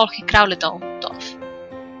whatever hole he crawled out of.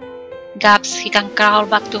 Gaps, he can crawl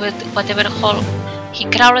back to whatever hole he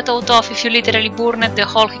crawled out of if you literally burned the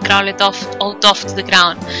hole he crawled out of to the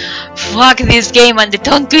ground. Fuck this game and the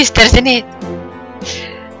tongue twisters in it.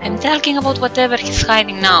 I'm talking about whatever he's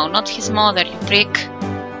hiding now, not his mother, you prick.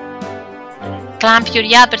 Clamp your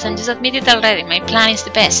yappers and just admit it already. My plan is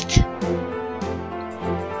the best.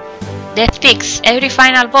 Death Picks. Every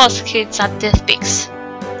final boss hits at Death Picks.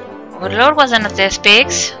 Overlord wasn't at Death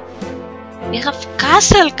Picks. We have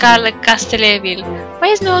Castle Evil. Why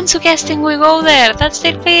is no one suggesting we go there? That's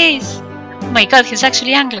their place. Oh my god, he's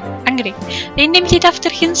actually angry. They named it after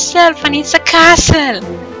himself and it's a castle.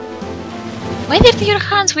 Why dirty your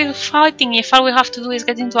hands with fighting if all we have to do is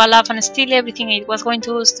get into a lab and steal everything it was going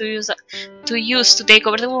to use to take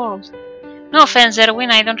over the world? No offense,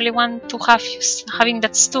 Erwin, I don't really want to have you having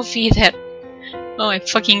that stuff either. Oh my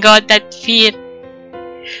fucking god, that fear.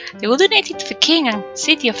 They will donate it to the king and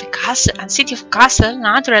city of Castle,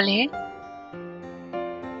 naturally.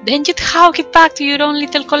 Then you'd hawk it back to your own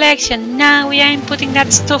little collection. Nah, we ain't putting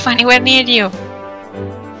that stuff anywhere near you.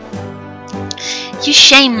 You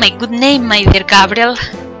shame my good name, my dear Gabriel.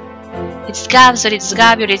 It's Gabs or it's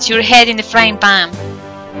Gabby or it's your head in the frying pan.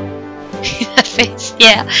 That face,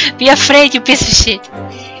 yeah. Be afraid, you piece of shit.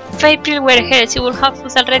 If April were here, she would have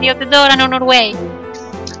us already at the door and on our way.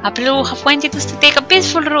 April would have wanted us to take a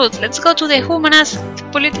peaceful route. Let's go to the home and ask to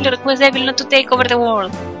politely request Evil not to take over the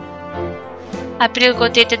world. April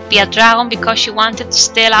got dated by a dragon because she wanted to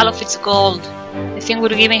steal all of its gold. I think we're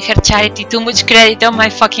giving her charity too much credit. Oh my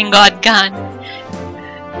fucking god, Gun.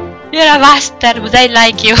 You're a bastard, but I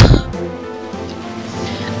like you.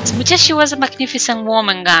 As much as she was a magnificent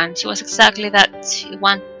woman, Gun, she was exactly that she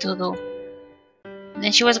wanted to do. And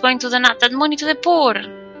then she was going to donate that money to the poor.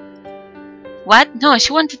 What? No,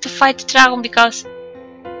 she wanted to fight the dragon because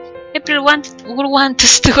April would want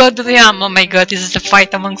us to go to the Oh my god, this is a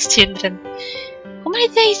fight amongst children. How many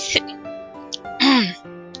days?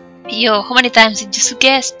 Yo, how many times did you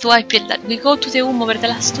suggest to April that we go to the over the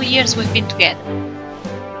last 2 years we've been together?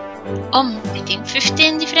 I think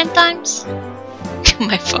 15 different times?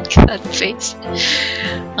 My fucking that face.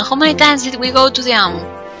 And how many times did we go to the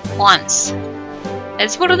Once.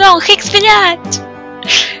 Let's put it down, Hicks Village!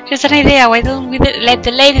 Here's an idea, why don't we let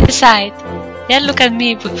the lady decide? Yeah, look at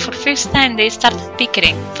me, for the first time they started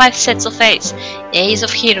pickering. 5 sets of A's. The A's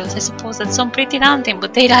of heroes, I suppose that's some pretty daunting,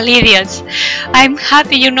 but they're all idiots. I'm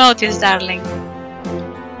happy you noticed, darling.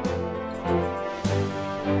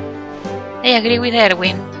 I agree with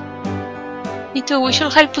Erwin. Me too, we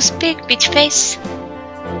should help us pick, bitch face.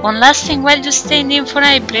 One last thing while you stand in for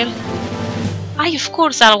April. I, of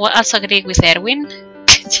course, I'll also agree with Erwin.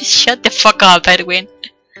 Just shut the fuck up, Erwin.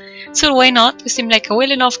 So why not? You seem like a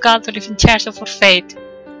well-enough girl to live in charge of our fate.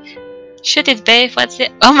 Shut it, babe. What's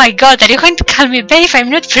it? Oh my god, are you going to call me babe? I'm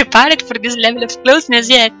not prepared for this level of closeness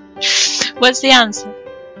yet. What's the answer?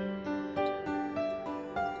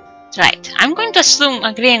 Right, I'm going to assume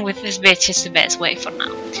agreeing with this bitch is the best way for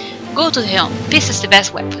now. Go to the home. Peace is the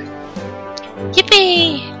best weapon.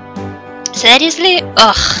 Yippee! Seriously?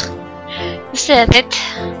 Ugh. You said it.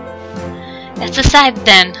 Let's decide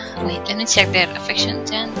then. Wait, let me check their affection.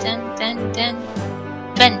 10, 10, 10, 10,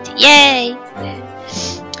 20. Yay!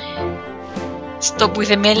 Stop with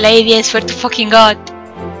the mail, lady, I swear to fucking god.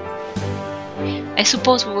 I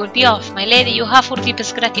suppose we will be off. My lady, you have our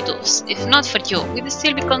deepest gratitude. If not for you, we would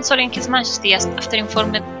still be consoling His Majesty after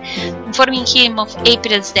informing him of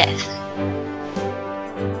April's death.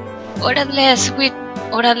 Or at less,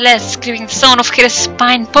 screaming the sound of her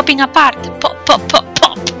spine popping apart. Pop, pop, pop,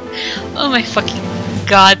 pop. Oh my fucking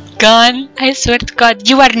god, gone. I swear to god,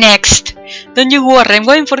 you are next. Don't you worry, I'm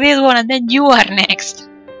going for this one and then you are next.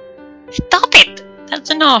 Stop it! That's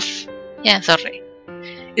enough. Yeah, sorry.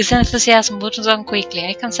 His enthusiasm burns on quickly.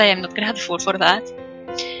 I can say I'm not grateful for that.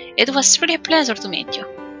 It was truly a pleasure to meet you.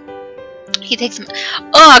 He takes me.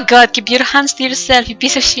 Oh god, keep your hands to yourself, you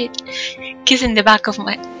piece of shit. Kissing the back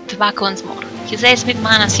once more. His eyes meet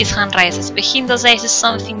mine as his hand rises. Behind those eyes is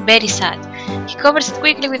something very sad. He covers it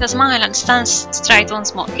quickly with a smile and stands straight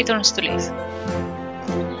once more. He turns to leave.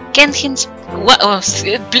 Kentson. What? Oh,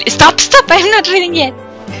 stop! I'm not reading yet.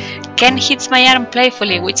 Ken hits my arm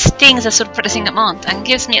playfully, which stings a surprising amount, and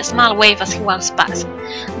gives me a small wave as he walks past.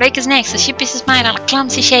 Break his neck, a sheepish smile and a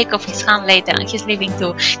clumsy shake of his hand later, and he's leaving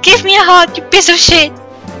too. Give me a hug, you piece of shit!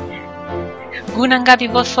 Gun and Gabby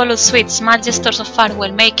both follow suit, small gestures of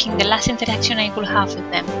farewell, making the last interaction I will have with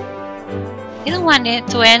them. I don't want it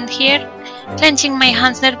to end here. Clenching my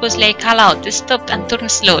hands nervously, I call out. They stop and turn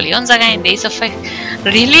slowly. Once again, there is a fight.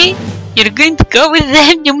 Really? You're going to go with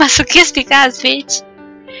them, you masochistic ass bitch?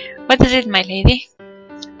 What is it, my lady?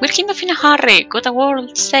 We're kind of in a hurry, got a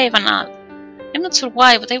world to save and all. I'm not sure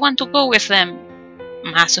why, but I want to go with them.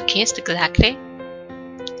 Masochist, exactly.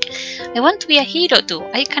 I want to be a hero too.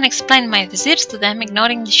 I can explain my desires to them,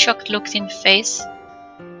 ignoring the shocked look in the face.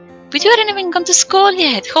 But you haven't even gone to school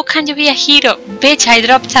yet. How can you be a hero? Bitch, I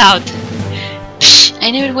dropped out. Psh,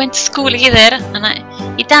 I never went to school either, and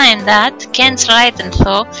it ain't that. Ken's right and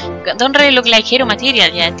so. Don't really look like hero material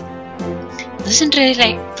yet. Doesn't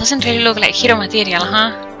really look like hero material,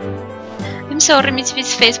 huh? I'm sorry, Miss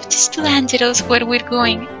Face, but it's too dangerous where we're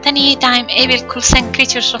going. At any time, Evil could send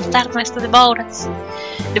creatures of darkness to devour us.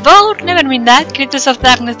 Devour? Never mean that. Creatures of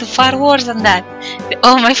darkness do far worse than that.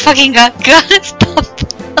 Oh my fucking god, god, stop!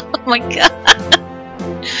 Oh my god!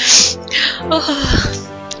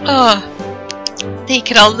 Oh. They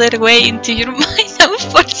crawl their way into your mind and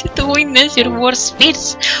force you to witness your worst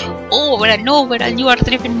fears over and over, and you are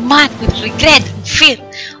driven mad with regret and fear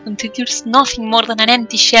until there's nothing more than an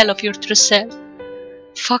empty shell of your true self.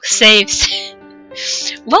 Fuck saves.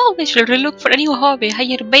 Well, I should really look for a new hobby.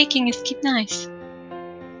 Higher baking is keep nice.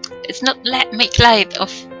 Let's not make light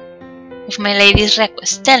of my lady's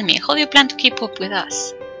request. Tell me, how do you plan to keep up with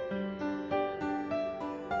us?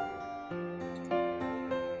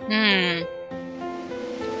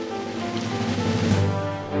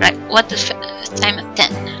 Right, what is time at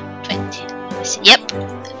 10? 20. Yep,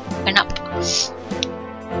 went up.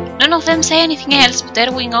 None of them say anything else, but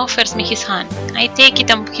Erwin offers me his hand. I take it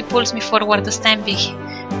and he pulls me forward to stand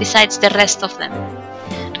besides the rest of them.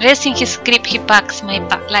 Resting his grip, he pats my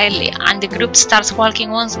back lightly, and the group starts walking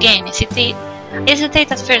once again. I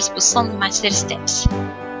hesitate at first, but some match their steps.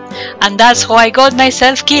 And that's how I got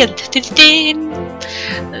myself killed.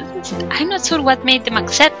 I'm not sure what made them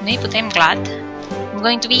accept me, but I'm glad. I'm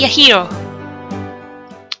going to be a hero.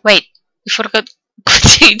 Wait, we forgot.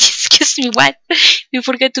 Excuse me, what? We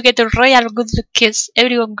forgot to get a royal good look kiss.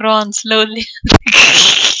 Everyone groans slowly.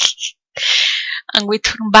 And we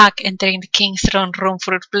turn back, entering the king's throne room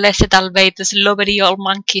for blessed Albedo's slobbery old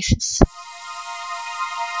man kisses.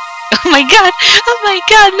 Oh my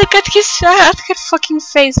god, look at her fucking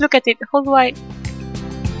face, look at it, how do I...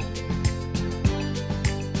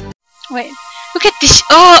 Wait, look at this,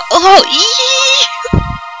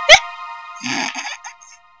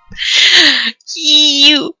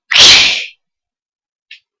 ew.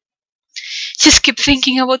 Just keep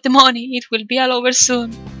thinking about the money, it will be all over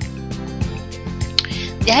soon.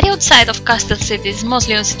 The area outside of Castle City is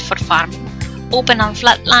mostly used for farming. Open and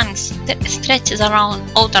flat lands that stretches out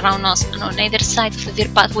around us, and on either side of the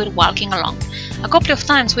dirt path we're walking along. A couple of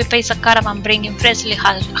times we passed a caravan bringing freshly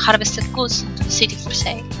harvested goods into the city for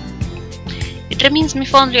sale. It reminds me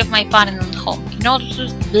fondly of my parents' home.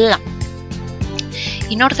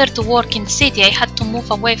 In order to work in the city, I had to move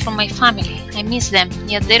away from my family. I miss them,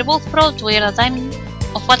 yet they're both proud to hear of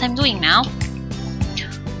what I'm doing now.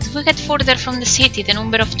 As we get further from the city, the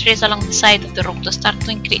number of trees along the side of the road will start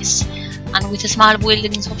to increase, and with the small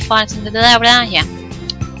buildings of flats in the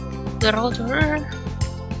road.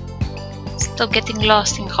 Stop getting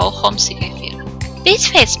lost in how homesick I feel. Beach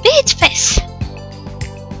face! Beach face!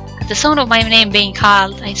 At the sound of my name being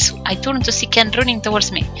called, I turn to see Ken running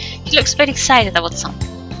towards me. He looks very excited about something.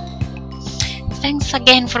 Thanks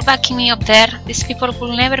again for backing me up there. These people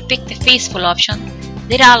will never pick the peaceful option.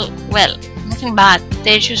 They're all, well, nothing bad.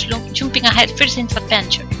 They're just jumping ahead first into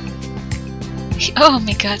adventure. Oh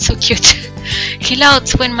my god, so cute. He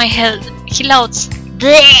laughs when my head... He laughs...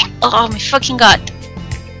 Oh my fucking god.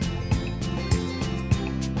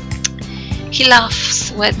 He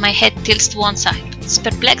laughs when my head tilts to one side. It's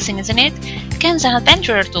perplexing, isn't it? Ken's an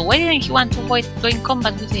adventurer too. Why didn't he want to avoid doing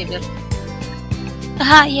combat with evil?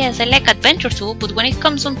 Aha, yes, I like adventure too, but when it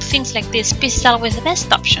comes on to things like this, peace is always the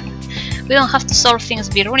best option. We don't have to solve things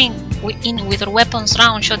by running in with our weapons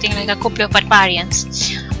round, shooting like a couple of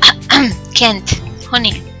barbarians. Kent,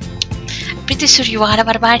 honey, pretty sure you are a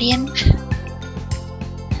barbarian?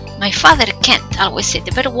 My father, Kent, always said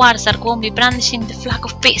the better wars are going to be brandishing the flag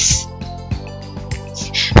of peace.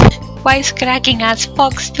 Wisecracking as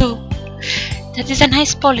fox too. That is a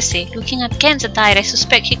nice policy. Looking at Kent's attire, I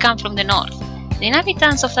suspect he comes from the north. The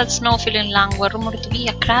inhabitants of that snow-filled land were rumored to be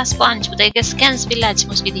a crass bunch, but I guess Kent's village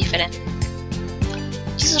must be different.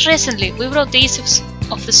 Just recently, we brought the issues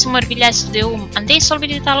of the summer village to the and they solved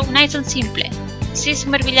it all nice and simple. The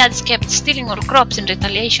summer village kept stealing our crops in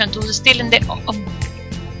retaliation to stealing the...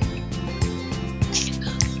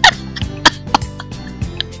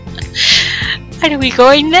 Are we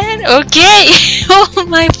going there? Okay! Oh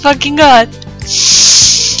my fucking god!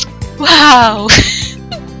 Wow!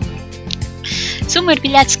 Summer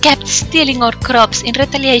village kept stealing our crops in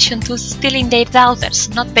retaliation to stealing their daughters.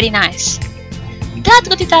 Not very nice. That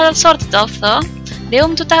got it all sorted of though.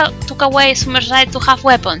 The took away Summer's right to have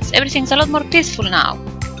weapons. Everything's a lot more peaceful now.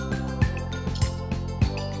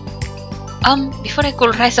 Before I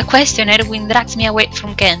could raise a question, Erwin drags me away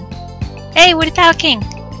from Ken. Hey, we're talking!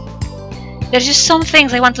 There's just some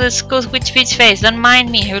things I want to discuss with Peach Face. Don't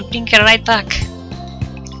mind me, I will bring her right back.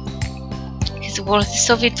 His words is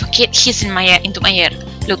so big to get hissing into my ear.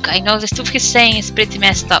 Look, I know the stuff he's saying is pretty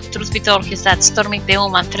messed up. Truth be told, his dad storming the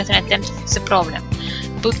and threatening them to fix the problem.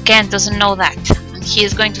 But Ken doesn't know that, and he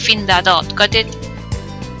is going to find that out. Got it?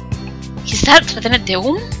 His dad threatened the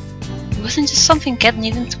It wasn't just something Ken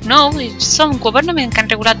needed to know. It's just some government can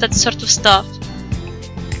regulate that sort of stuff.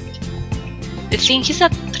 The thing is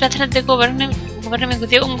that threatened the government with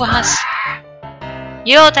the was...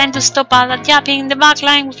 Yo, time to stop all that yapping in the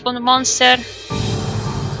backline with the monster.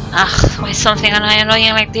 Why is something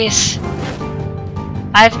annoying like this?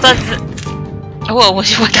 I thought... Whoa,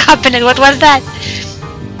 what happened? What was that?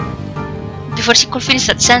 Before she could finish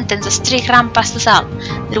that sentence, a streak ran past us all.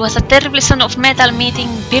 There was a terrible sound of metal meeting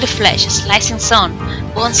bird flesh, a slicing sound,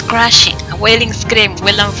 bones crashing, a wailing scream,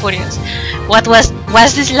 well and furious. What was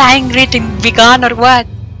this lying written begun or what?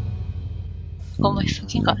 Oh my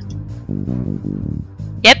fucking god.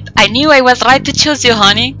 Yep, I knew I was right to choose you,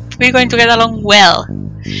 honey. We're going to get along well.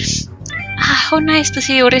 How nice to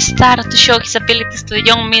see you restart to show his abilities to the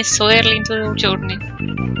young miss so early into your journey.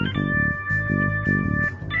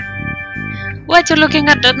 What you're looking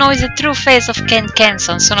at now is the true face of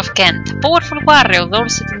Kentson, son of Kent, a powerful warrior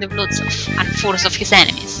dorsed in the bloods and furs of his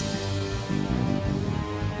enemies.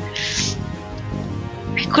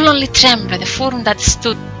 I could only tremble. The form that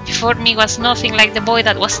stood before me was nothing like the boy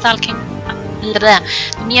that was talking to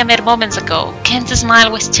me a mere moments ago. Kent's smile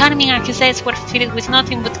was charming and his eyes were filled with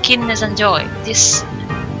nothing but keenness and joy. This...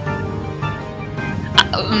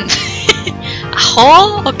 a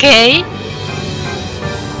hole? Okay.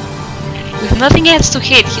 With nothing else to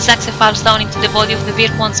hit, his axe falls down into the body of the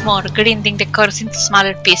bear once more, grinding the corpse into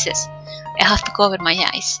smaller pieces. I have to cover my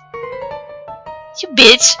eyes. You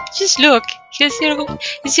bitch! Just look! Here's your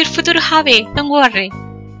future hobby, don't worry.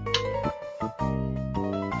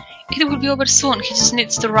 It will be over soon, he just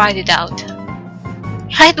needs to ride it out.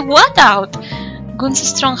 Ride what out? Gun's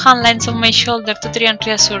strong hand lands on my shoulder to try and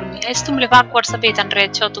reassure me. I stumble backwards a bit and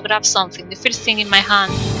reach out to grab something. The first thing in my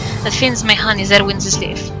hand that finds my hand is Erwin's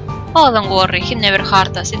sleeve. Oh, don't worry, he never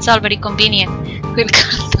hurt us. It's all very convenient. We'll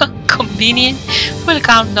calm down. Convenient? We'll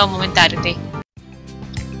calm down momentarily.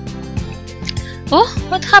 Oh,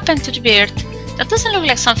 what happened to the beard? That doesn't look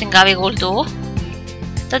like something Gabby will do.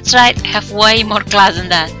 That's right, I have way more class than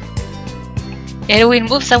that. Erwin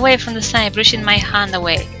moves away from the side, brushing my hand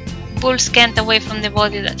away. Pulls Kent away from the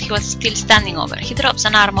body that he was still standing over. He drops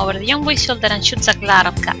an arm over the young boy's shoulder and shoots a glare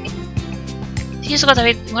at Gabby. She's got a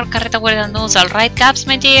bit more carreta away than usual, right, Gabs,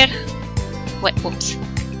 my dear? Wait, whoops.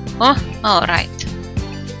 Oh, alright.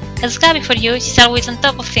 That's Gabby for you, she's always on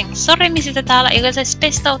top of things. Sorry, Mrs. Atala, I guess I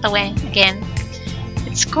spaced out away again.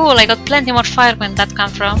 It's cool, I got plenty more fire when that came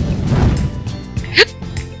from.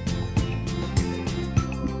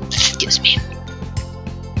 Excuse me.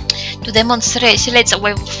 To demonstrate, she lets a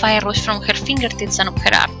wave of fire rush from her fingertips and up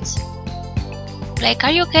her arms. Blake,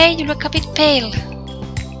 are you okay? You look a bit pale.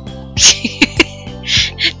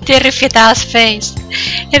 Terrified ass face.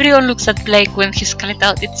 Everyone looks at Blake when he's called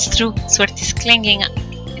out. It's true, sweat is clinging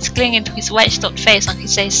to his white-stopped face and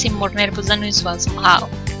his eyes seem more nervous than usual somehow.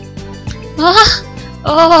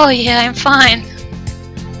 Oh yeah, I'm fine.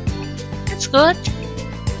 That's good.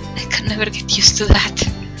 I can never get used to that.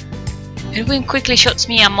 Erwin quickly shuts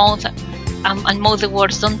me and mouth the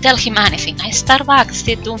words, don't tell him anything. I start back,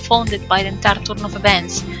 still dumbfounded by the entire turn of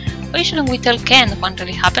events. Why shouldn't we tell Ken what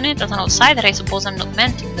really happened? As an outsider, I suppose I'm not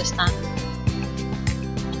meant to understand.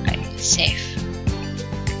 Right, safe.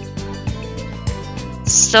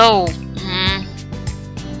 So,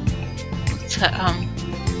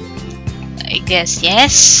 I guess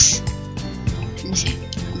yes. Let me see.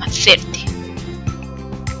 I'm at 30.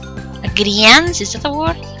 Agreeance? Is that a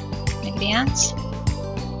word? Agreeance?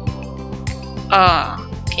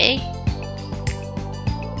 Okay.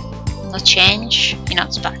 No change.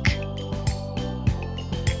 It's back.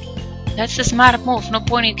 That's a smart move. No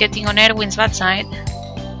point in getting on Erwin's bad side.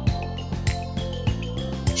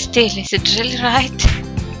 Still, is it really right?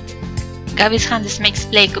 Gabby's hand makes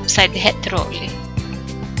Blake upside the head thoroughly.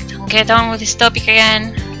 Don't get on with this topic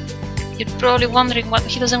again. You're probably wondering what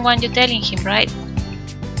he doesn't want you telling him, right?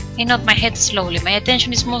 I nod my head slowly. My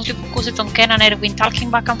attention is mostly focused on Ken and Erwin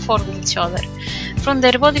talking back and forth with each other. From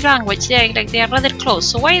their body language, they act like they are rather close,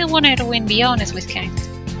 so why won't Erwin be honest with Ken?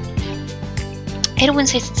 Erwin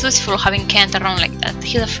says it's useful having Kent around like that.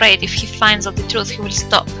 He's afraid if he finds out the truth, he will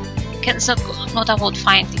stop. Kent's not about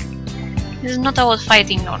fighting. This is not about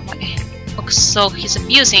fighting normally. So he's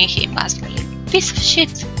abusing him, basically. Piece of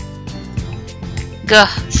shit. Gah,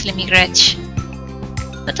 Slimmy Gretch.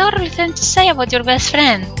 But I don't really think to say about your best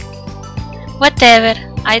friend. Whatever,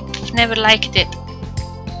 I've never liked it.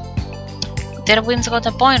 Erwin's got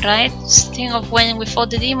a point, right? Just think of when we fought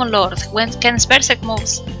the Demon Lord, when Ken's berserker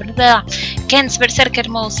moves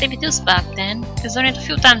saved us back then. He's done it a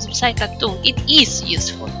few times besides that too. It is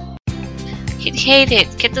useful. He'd hate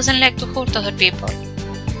it. Ken doesn't like to hurt other people.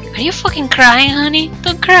 Are you fucking crying, honey?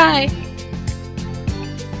 Don't cry.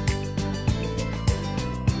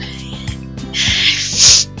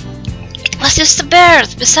 It was just a bird.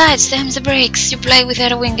 Besides, them's the breaks. You play with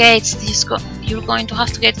Erwin Gates. You're going to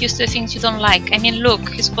have to get used to the things you don't like. I mean, look,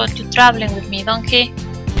 he's got you traveling with me, don't he?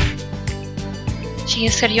 She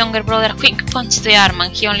gives her younger brother a quick punch to the arm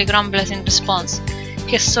and he only grumbles in response,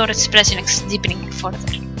 his sore expression deepening further.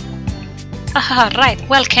 Haha, right,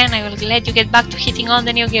 well Ken, I will let you get back to hitting on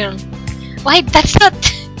the new girl. Why, that's not...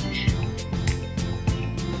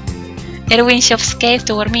 Erwin shoves Cave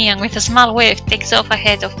toward me and with a small wave takes off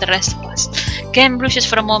ahead of the rest of us. Ken blushes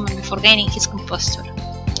for a moment before gaining his composure.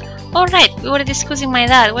 Alright, we were discussing my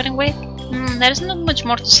dad, weren't we? There's not much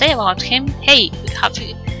more to say about him. Hey, have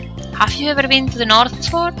you ever been to the north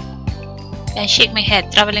before? I shake my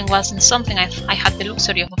head. Traveling wasn't something I had the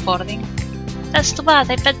luxury of affording. That's too bad,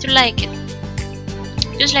 I bet you like it.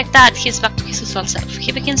 Just like that, he's back to his usual self.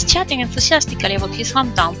 He begins chatting enthusiastically about his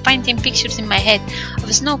hometown, painting pictures in my head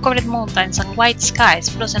of snow-covered mountains and white skies,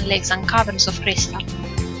 frozen lakes and caverns of crystal.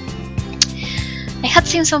 I had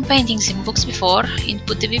seen some paintings in books before. It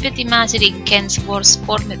put the vivid imagery in Ken's words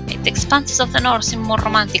made the expanses of the north seem more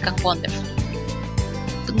romantic and wonderful,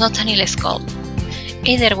 but not any less cold.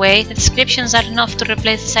 Either way, the descriptions are enough to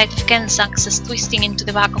replace the sight of Ken's axes twisting into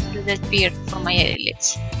the back of the dead beard from my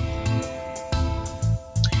eyelids.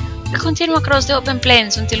 We continue across the open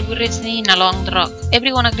plains until we reach the inn along the rock.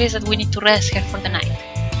 Everyone agrees that we need to rest here for the night.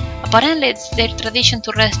 Apparently it's their tradition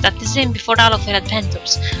to rest at this inn before all of their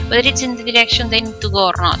adventures, whether it's in the direction they need to go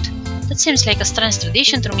or not. That seems like a strange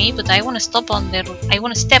tradition to me, but I want to step on their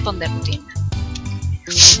routine.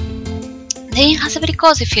 The inn has a very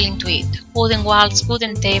cozy feeling to it. Wooden walls,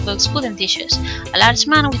 wooden tables, wooden dishes. A large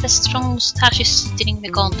man with a strong moustache is sitting in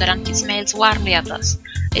the counter and he smiles warmly at us.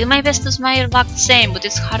 I do my best to smile back the same, but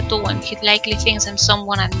it's hard to when he likely thinks I'm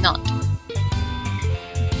someone I'm not.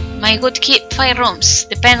 My good keep 5 rooms,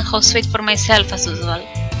 the penthouse suite for myself as usual.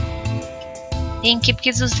 The innkeep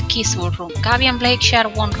gives us the keys to our room. Gabby and Blake share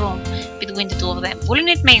one room between the two of them. Wouldn't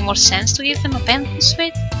it make more sense to give them a penthouse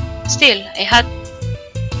suite? Still, I had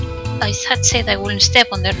said I wouldn't step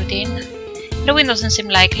on their routine. Halloween doesn't seem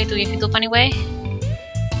likely to give it up anyway.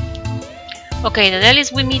 Okay, the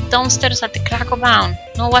delis we meet downstairs at the crack of dawn.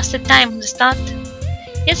 No, what's the time on the start?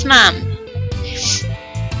 Yes, ma'am.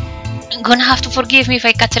 I'm gonna have to forgive me if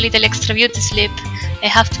I catch a little extra beauty sleep. I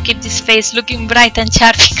have to keep this face looking bright and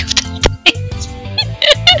charming after times.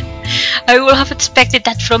 I would have expected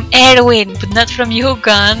that from Erwin, but not from you,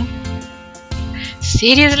 Gun.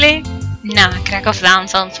 Seriously? Nah, crack of dawn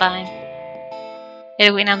sounds fine.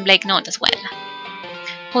 Erwin and Blake nod as well.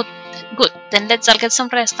 Good, then let's all get some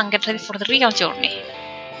rest and get ready for the real journey.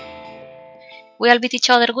 We all bid each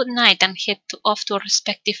other good night and head off to our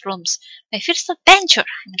respective rooms. My first adventure!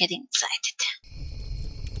 I'm getting excited.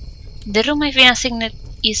 The room I've been assigned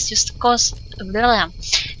is just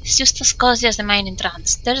as cozy as the main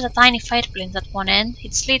entrance. There's a tiny fireplace at one end.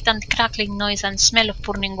 It's lit and the crackling noise and smell of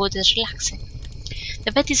burning wood is relaxing.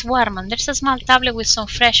 The bed is warm and there's a small table with some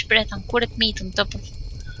fresh bread and cured meat on top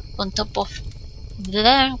of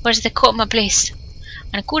there. Where's the coma, please?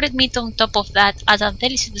 And cured meat on top of that adds a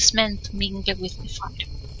delicious smell to mingle with the fire.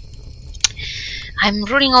 I'm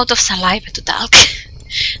running out of saliva to talk.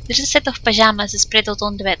 There's a set of pajamas spread out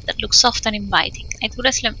on the bed that look soft and inviting. I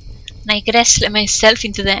wrestle myself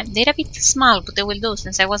into them. They're a bit small, but they will do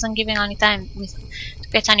since I wasn't given any time to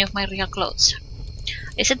get any of my real clothes.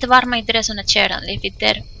 I set the warm dress on a chair and leave it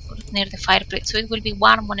there near the fireplace so it will be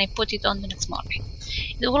warm when I put it on the next morning.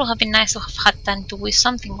 It would have been nice to have had time to wear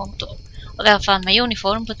something on top. Or I have found my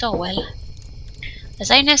uniform, but oh well.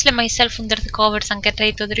 As I nestle myself under the covers and get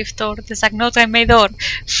ready to drift toward the knock on my door.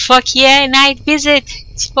 Fuck yeah, night visit!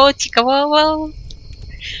 Spotica, whoa whoa!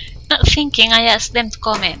 Not thinking, I asked them to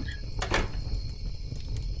come in.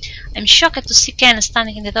 I'm shocked to see Ken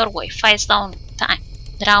standing in the doorway, face down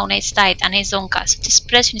eyes tight and eyes downcast, with his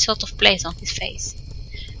expression is out of place on his face.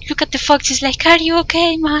 Look at the fox, he's like, are you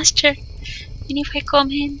okay, master? And if I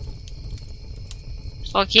come in?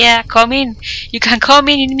 Fuck yeah, come in! You can come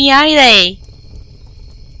in me any day!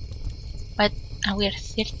 But are we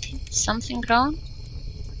 30? Something wrong?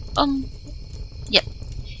 Yep.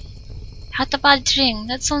 Had a bad dream.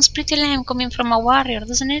 That sounds pretty lame coming from a warrior,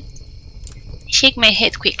 doesn't it? I shake my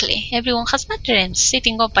head quickly. Everyone has bad dreams.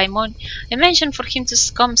 Sitting up by morning, I mentioned for him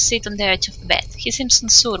to come sit on the edge of the bed. He seems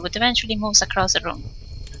unsure, but eventually moves across the room.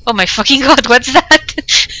 Oh my fucking god, what's that?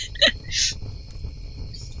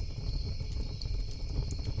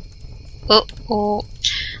 Oh,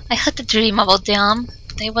 I had a dream about the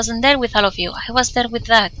but I wasn't there with all of you. I was there with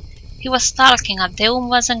that. He was talking, and the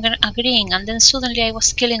wasn't agreeing, and then suddenly I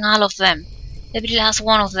was killing all of them. Every last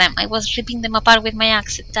one of them. I was ripping them apart with my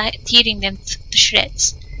axe, tearing them to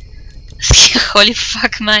shreds. Holy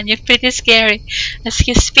fuck, man, you're pretty scary. As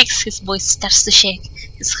he speaks, his voice starts to shake.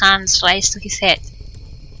 His hands rise to his head.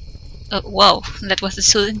 Whoa, that was a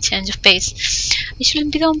sudden change of pace. I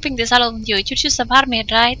shouldn't be dumping this all on you. You're just a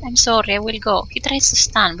barmaid, right? I'm sorry, I will go. He tries to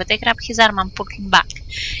stand, but I grab his arm and pull him back.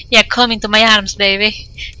 Yeah, come into my arms, baby.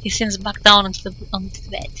 He sinks back down onto the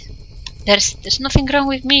bed. There's nothing wrong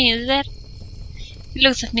with me, is there? He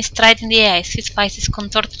looks at me straight in the eyes. His face is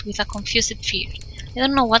contorted with a confused fear. I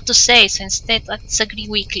don't know what to say, so instead I disagree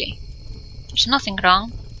weakly. There's nothing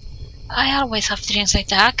wrong. I always have dreams like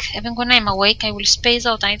that. Even when I'm awake, I will space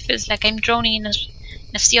out and it feels like I'm drowning in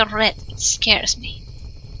a sea of red. It scares me.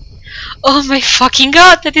 Oh my fucking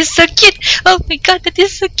god, that is so cute! Oh my god, that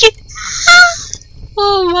is so cute!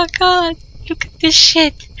 Oh my god, look at this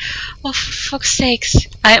shit! Oh, for fuck's sakes.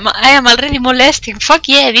 I am already molesting. Fuck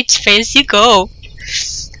yeah, bitch face, you go!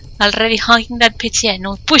 Already hugging that bitch, yeah,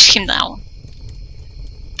 no, push him down.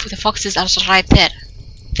 The fox is also right there.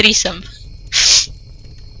 Threesome.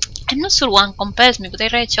 I'm not sure one compels me, but I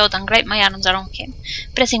reach out and grab my arms around him,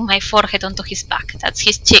 pressing my forehead onto his back. That's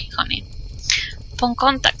his cheek, honey. Upon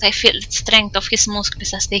contact, I feel the strength of his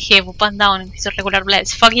muscles as they heave up and down in his irregular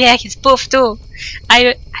blades. Fuck yeah, he's buff too!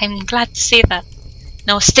 I'm glad to see that.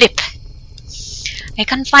 Now strip! I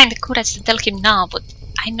can't find the courage to tell him now, but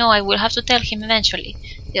I know I will have to tell him eventually.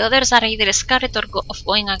 The others are either scared of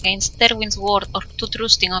going against Derwin's word or too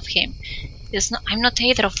trusting of him. I'm not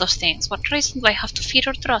either of those things. What reason do I have to fear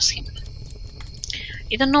or trust him?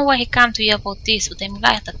 I don't know why he came to you about this, but I'm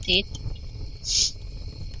glad that it.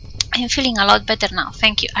 I'm feeling a lot better now,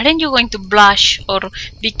 thank you. Aren't you going to blush or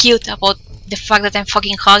be cute about the fact that I'm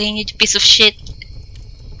fucking hugging you, you piece of shit?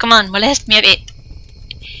 Come on, molest me a bit.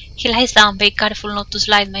 He lies down, be careful not to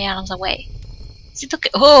slide my arms away. Is it okay?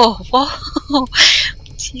 Oh, whoa!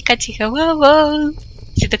 Chica, chica, whoa, whoa!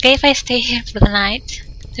 Is it okay if I stay here for the night?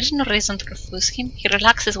 There's no reason to refuse him. He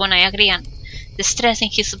relaxes when I agree and the stress in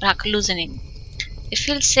his back loosening. I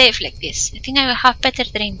feel safe like this. I think I will have better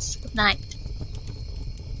dreams. Good night.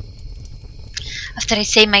 After I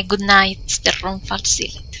say my good nights, the room falls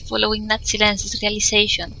silent. Following that silence is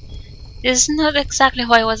realization. This is not exactly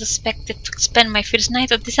how I was expected to spend my first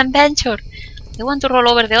night of this adventure. I want to roll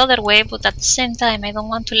over the other way, but at the same time I don't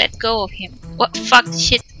want to let go of him. What fuck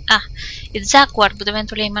shit? Ah, it's awkward, but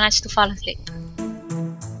eventually I managed to fall asleep.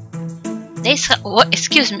 What?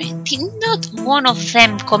 Excuse me, did not one of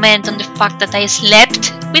them comment on the fact that I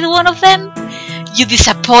slept with one of them? You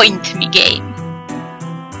disappoint me, game.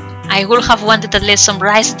 I would have wanted at least some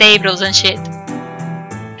rice tables and shit.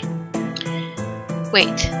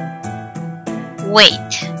 Wait.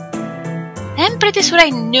 I'm pretty sure I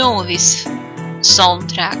know this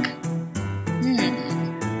soundtrack.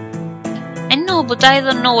 I know, but I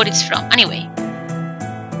don't know what it's from. Anyway.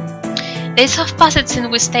 Days have passed since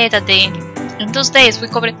we stayed at the inn. In those days we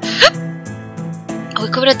covered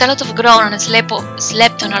a lot of ground and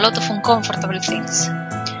slept on a lot of uncomfortable things.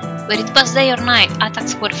 Whether it was day or night,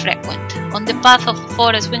 attacks were frequent. On the path of the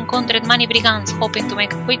forest we encountered many brigands hoping to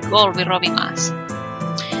make a quick goal with robbing us.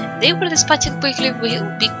 They were dispatched quickly with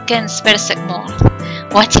Kent's berserk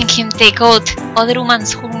mode, watching him take out other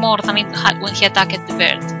humans who more than it had when he attacked the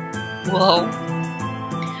bird. Whoa.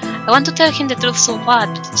 I want to tell him the truth so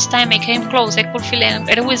bad, but each time I came close I could feel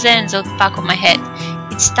Erwin's ends out the back of my head.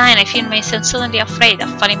 Each time I feel myself suddenly afraid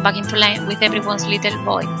of falling back into line with everyone's little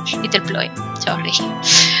ploy. Sorry.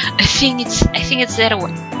 I think it's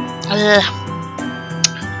Erwin.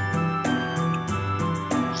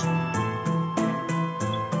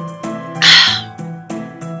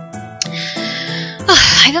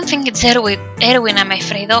 I don't think it's Erwin I'm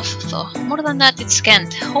afraid of, though. More than that, it's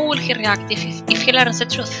Kent. How will he react if he learns the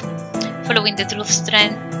truth? Following the group's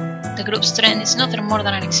trend is nothing more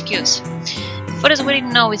than an excuse. The forest we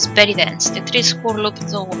know is very dense. The trees curl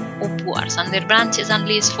upwards, and their branches and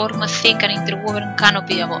leaves form a thick and interwoven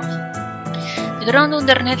canopy above. The ground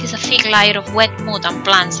underneath is a thick layer of wet mud and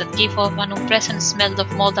plants that give off an unpleasant smell of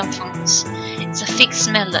mold and fungus. It's a thick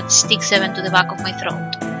smell that sticks even to the back of my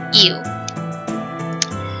throat. Ew.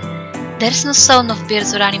 There's no sound of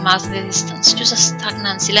birds or animals in the distance, just a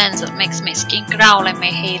stagnant silence that makes my skin crawl and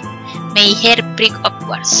my hair prick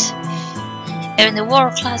upwards. Even the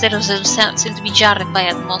warm clusters themselves seem to be jarred by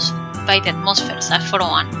the atmosphere, aside for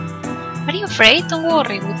one. Are you afraid? Don't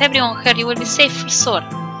worry, with everyone here you will be safe for sure.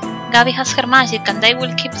 Gabby has her magic and I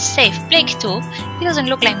will keep us safe. Blake too. He doesn't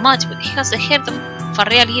look like much, but he has the heart of a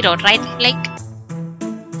real hero, right, Blake?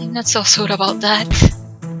 I'm not so sure about that.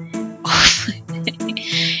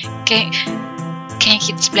 Ken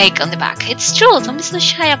hits Blake on the back. It's true, don't be so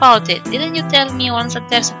shy about it. Didn't you tell me once that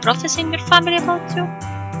there's a prophecy in your family about you?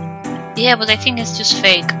 Yeah, but I think it's just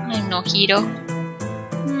fake. I'm no hero.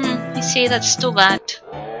 I see, that's too bad.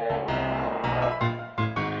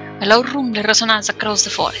 A loud rumble resonates across the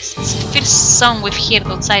forest. It's the first sound we've heard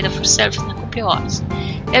outside of ourselves in a couple of hours.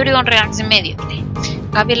 Everyone reacts immediately.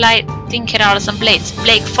 Gabby lighting her arrows and blades,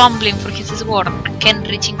 Blake fumbling for his sword, and Ken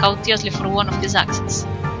reaching cautiously for one of his axes.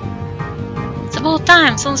 It's about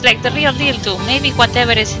time, sounds like the real deal too. Maybe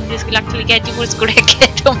whatever is in this will actually get you what's gonna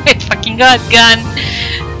get on my fucking gun.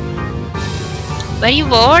 Were you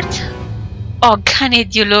bored? Oh, can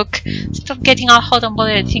it you look? Stop getting all hot and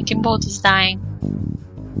bothered thinking Boat is dying.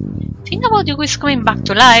 Think about you is coming back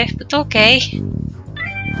to life, but okay.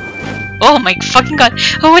 Oh my fucking god.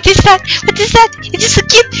 Oh, what is that? What is that? It is so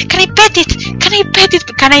cute. Can I pet it? Can I pet it?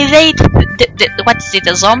 Can I date what is it?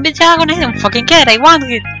 A zombie dragon? I don't fucking care. I want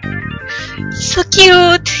it. So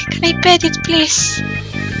cute. Can I pet it, please?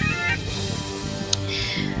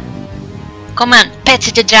 Come on, pet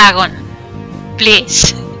the dragon.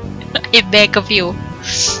 Please. I beg of you.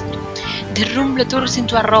 The rumble turns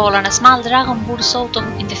into a roll and a small dragon bursts out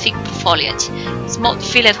in the thick foliage. Its mouth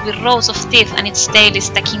filled with rows of teeth and its tail is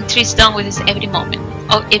taking trees down with its every movement.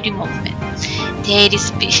 The air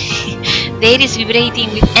is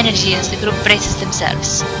vibrating with energy as the group braces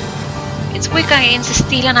themselves. It's weak against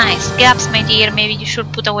steel and ice. Gaps, my dear, maybe you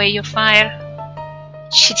should put away your fire.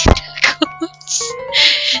 Shitty dragons.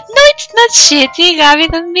 No, it's not shitty, Gabby,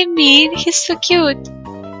 don't be mean. He's so cute.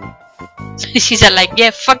 She's like,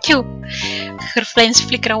 yeah, fuck you. Her flames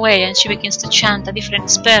flicker away and she begins to chant a different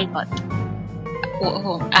spell, but...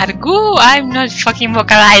 Whoa, Argu? I'm not fucking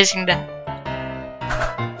vocalizing that.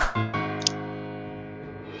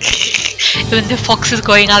 Even the fox is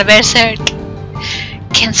going all berserk.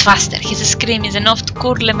 Ken's faster. His scream is enough to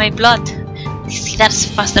curdle my blood. He darts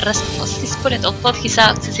past the rest of us. He spread out both his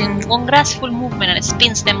axes in one graceful movement and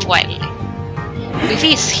spins them wildly. With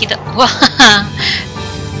this, he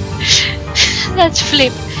Let's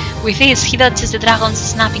flip. With this, he dodges the dragon's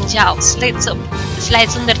snapping jaws, slides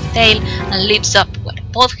under the tail, and leaps upward.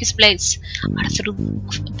 Both his blades are through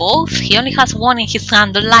both. He only has one in his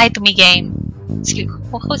hand. Don't lie to me, game.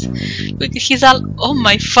 Look, he's all. Oh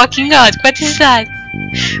my fucking god! What is that?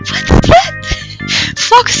 What is that?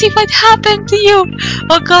 Foxy, what happened to you?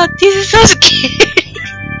 Oh god, this is so scary.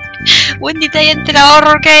 When did I enter a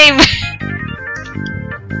horror game?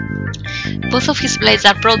 Both of his blades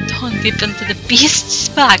are brought down deep into the beast's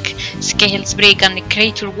back. Scales break and the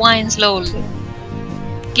creature whines slowly.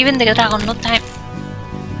 Giving the dragon no time.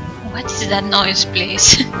 What is that noise,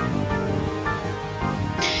 please?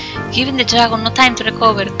 Giving the dragon no time to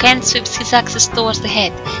recover, Kent sweeps his axes towards the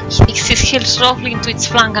head. He digs his heels roughly into its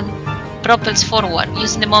flank and propels forward,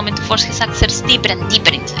 using the moment to force his axes deeper and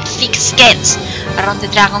deeper into the thick scales around the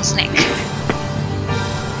dragon's neck.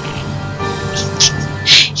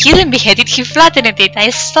 He didn't behead it, he flattened it, I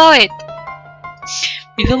saw it!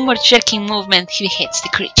 With one more jerking movement, he beheads the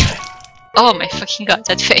creature. Oh my fucking god,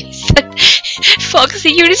 that face!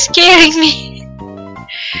 Foxy, you're scaring me!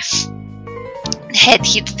 The head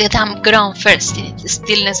hits the damp ground first in the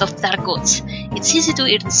stillness of the dark woods. It's easy to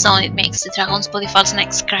hear the sound it makes. The dragon's body falls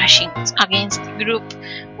next, crashing against the group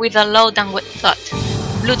with a loud and wet thud.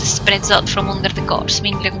 Blood spreads out from under the corpse,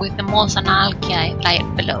 mingling with the moss and algae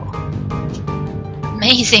lying below.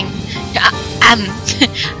 Amazing!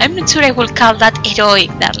 I'm not sure I will call that heroic,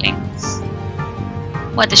 darling.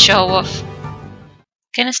 What a show-off.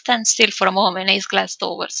 Ken stands still for a moment, eyes glassed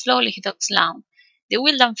over. Slowly he talks loud. The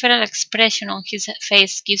wild and feral expression on his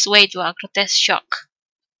face gives way to a grotesque shock.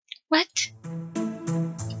 What?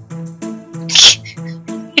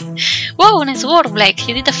 Whoa, nice work, Blake.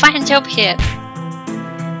 You did a fine job here.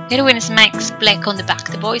 Erwin smacks Blake on the back.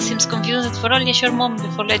 The boy seems confused for only a short moment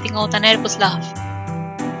before letting out a nervous laugh.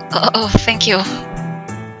 Oh, thank you.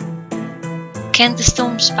 Kent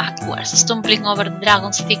stumbles backwards, stumbling over the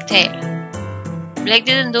dragon's thick tail. Blake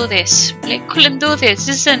didn't do this. Blake couldn't do this.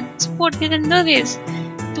 Listen, Sport didn't do this.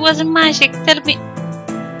 It wasn't magic. Tell me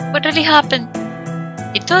what really happened.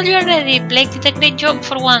 I told you already. Blake did a great job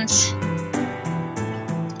for once.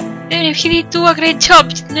 Even if he did do a great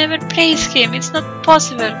job, you'd never praise him. It's not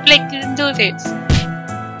possible. Blake didn't do this.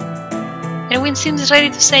 Erwin seems ready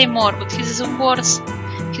to say more, but his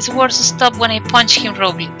words stop when I punch him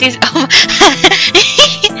roughly.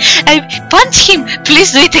 I punch him!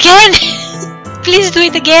 Please do it again! Please do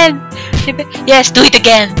it again! Yes, do it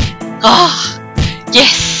again! Oh!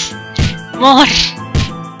 Yes! More!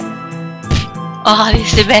 Oh,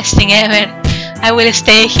 this is the best thing ever! I will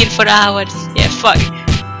stay here for hours. Yeah, fuck.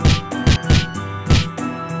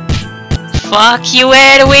 Fuck you,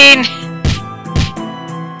 Erwin!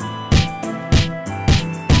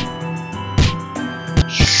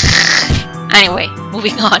 Anyway,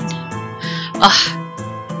 moving on.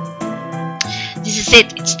 This is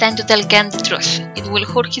it. It's time to tell Ken the truth. It will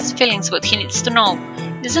hurt his feelings, but he needs to know.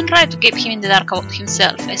 It isn't right to keep him in the dark about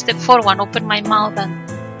himself. I step forward, open my mouth, and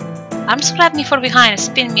arms grab me from behind,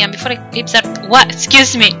 spin me, and before I lips are what?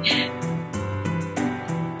 Excuse me.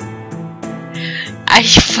 Are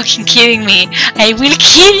you fucking kidding me? I will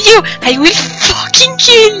kill you! I will fucking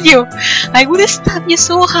kill you! I will stab you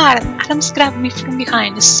so hard. Arms grab me from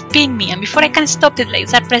behind, spin me, and before I can stop it,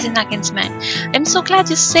 legs are pressing against me. I'm so glad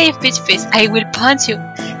you're safe, bitch face. I will punch you.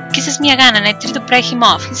 Kisses me again, and I try to break him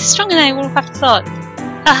off. He's stronger than I would have thought.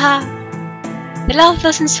 Haha. The laugh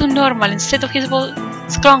doesn't sound normal. Instead of his voice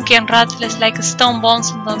clunky and rattles like a stone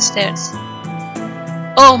bouncing downstairs.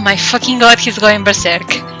 Oh my fucking god, he's going berserk.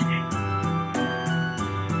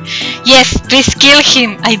 Yes, please kill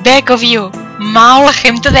him, I beg of you. Maul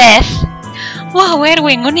him to death. Wow,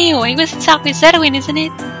 Erwin, on you. I was exactly Erwin, isn't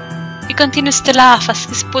it? He continues to laugh as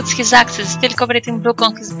he puts his axes, still covered in blood,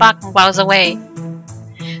 on his back and walks away.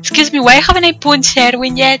 Excuse me, why haven't I punched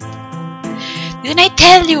Erwin yet? Didn't I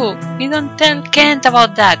tell you? You don't tell Kent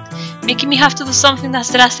about that. Making me have to do something as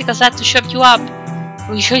drastic as that to shove you up.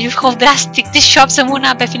 Will you show you how drastic this shoves someone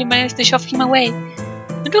up if he manages to shove him away?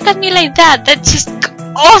 Don't look at me like that, that just...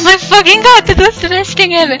 Oh my fucking god, that was the best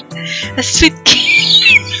thing ever! A sweet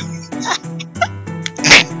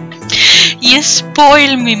You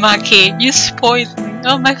spoil me, Maki. You spoiled me.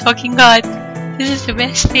 Oh my fucking god. This is the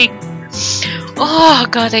best thing. Oh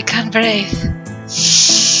god, I can't breathe.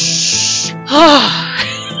 Oh.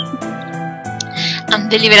 And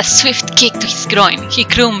deliver a swift kick to his groin. He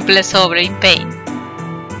crumbles over in pain.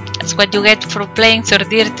 That's what you get for playing so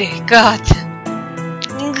dirty. God.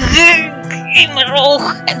 I'm wrong.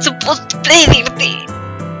 I'm supposed to play dirty.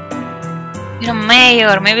 You're a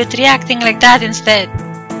mayor. Maybe it's reacting like that instead.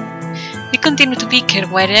 We continued to bicker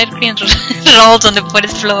while Erwin rolled on the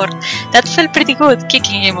forest floor. That felt pretty good,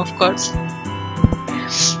 kicking him, of course.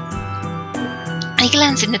 I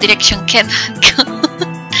glanced in the direction Ken had gone.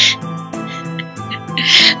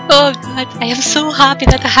 Oh god, I am so happy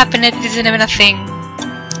that happened. It isn't even a thing.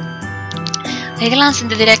 I glanced in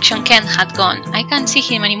the direction Ken had gone. I can't see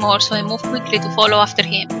him anymore, so I moved quickly to follow after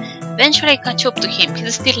him. Eventually I catch up to him.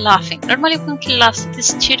 He's still laughing. Normally when he laughs, it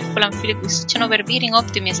is cheerful and filled with such an overbearing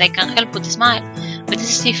optimism I can't help but smile. But this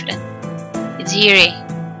is different. It's eerie.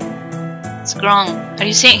 It's grown. Are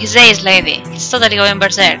you seeing his eyes, lady? He's totally going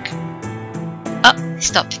berserk. Oh, he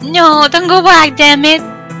stopped. No, don't go back, damn it!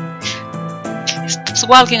 He stops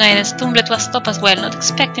walking and I stumbled to a stop as well, not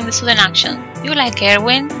expecting the sudden action. You like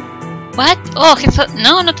Erwin? What? Oh, he thought.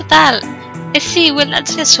 No, not at all. I see, well,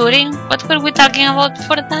 that's reassuring. What were we talking about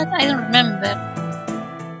before that? I don't remember.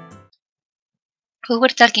 We were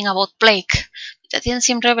talking about Blake, but that didn't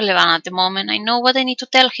seem relevant at the moment. I know what I need to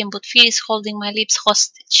tell him, but fear is holding my lips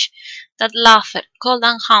hostage. That laughter, cold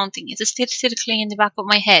and haunting, is still circling in the back of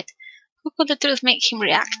my head. How could the truth make him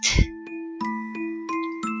react?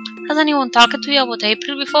 Has anyone talked to you about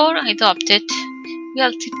April before? I doubt it. We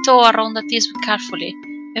all tiptoe around that issue carefully.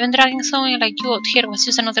 Even dragging someone like you out here was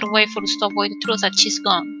just another way for us to avoid the truth that she's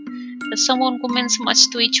gone. That someone who meant so much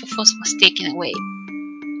to each of us was taken away.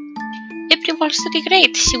 April was really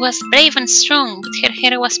great. She was brave and strong, but her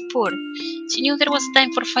hair was poor. She knew there was a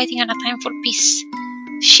time for fighting and a time for peace.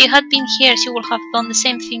 If she had been here, she would have done the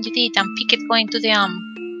same thing you did and picked it going to the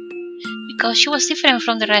Because she was different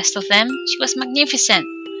from the rest of them. She was magnificent.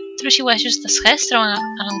 True, she was just as headstrong and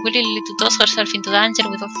unwillingly to toss herself into danger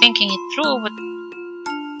without thinking it through, but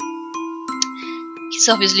he's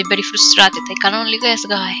obviously very frustrated. I can only guess,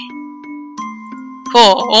 guy.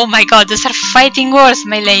 Oh my god, those are fighting words,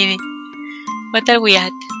 my lady. What are we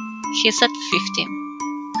at? He's at 15.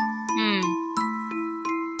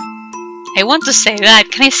 I want to say that.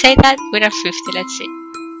 Can I say that? We're at 50, let's see.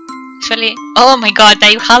 Actually, oh my god,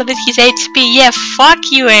 I halved his HP. Yeah, fuck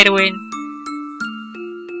you, Erwin.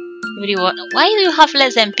 Everyone, why do you have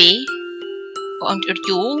less MP? On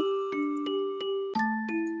you?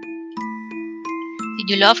 Did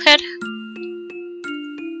you love her?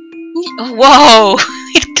 Whoa!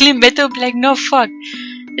 It climbed up like no fuck.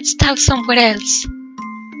 Let's talk somewhere else.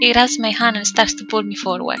 He grabs my hand and starts to pull me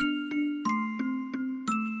forward.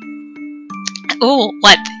 Oh,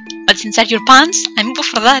 what? What's inside your pants? I'm good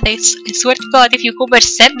for that. I swear to God, if you go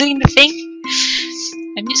berserk doing the thing.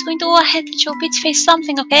 I'm just going to go ahead and show bitch face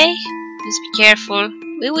something, okay? Just be careful.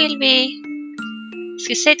 We will be. As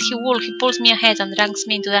he said he would, he pulls me ahead and drags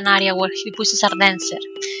me into an area where his bushes are denser.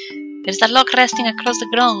 There's a log resting across the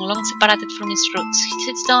ground, long separated from its roots. He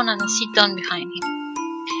sits down and I sit down behind him.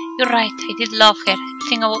 You're right, I did love her.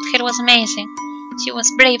 Everything about her was amazing. She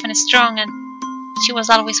was brave and strong, and she was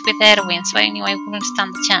always with Erwin, so I knew I wouldn't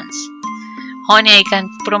stand a chance. Honey, I can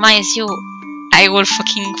promise you, I will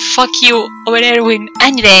fucking fuck you over Erwin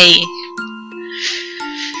any day.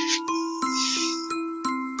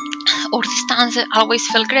 Our distance always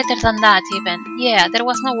felt greater than that, even. Yeah, there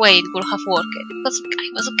was no way it would have worked, because I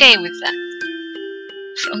was okay with that.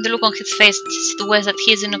 From the look on his face, it suggests that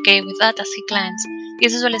he isn't okay with that as he glanced.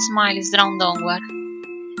 His usual smile is drawn downward.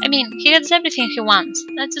 I mean, he gets everything he wants.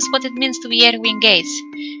 That's just what it means to be Erwin Gates.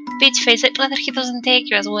 Bitch face, I'd rather he doesn't take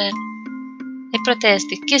you as well. I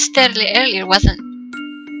protested. Kissed earlier, wasn't?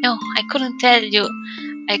 No, I couldn't tell you.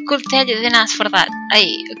 I could tell you, didn't ask for that.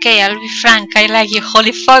 Okay, I'll be frank, I like you.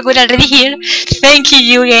 Holy fuck, we're already here. Thank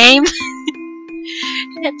you, game.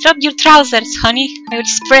 Yeah, drop your trousers, honey. I will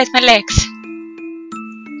spread my legs.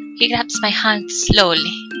 He grabs my hand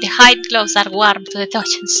slowly. The hide gloves are warm to the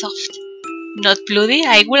touch and soft. Not bloody?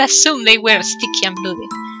 I would assume they were sticky and bloody.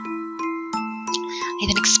 I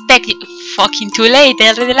didn't expect you. Fucking too late,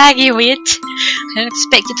 I already like you, bitch. I don't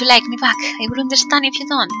expect you to like me back. I would understand if you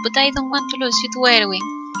don't, but I don't want to lose you to Erwin.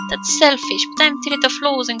 That's selfish, but I'm tired of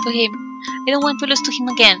losing to him. I don't want to lose to him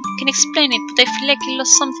again. I can explain it, but I feel like I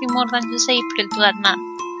lost something more than just April to that man.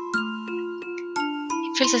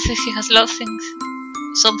 He feels as if he has lost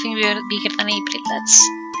something bigger than April. That's...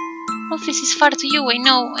 All this is far to you, I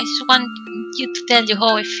know. I just want you to tell you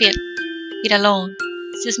how I feel. We're alone.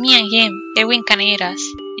 It's just me and him. Erwin can hear us.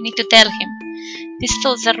 I need to tell him. These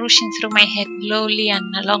thoughts are rushing through my head, slowly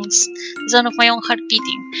and along the sound of my own heart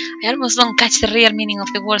beating. I almost don't catch the real meaning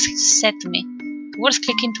of the words he said to me. The words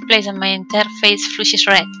click into place and my entire face flushes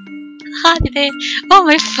red. How did I? Oh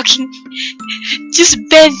my fucking... Just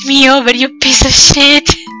bend me over, you piece of shit!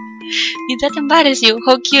 Did that embarrass you?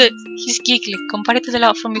 How cute! He's giggling. Compared to the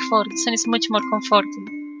laugh from before, this one is much more comforting.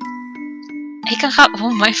 I can have.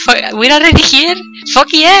 Oh my fuck. We're already here?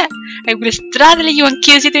 Fuck yeah! I will straddle you and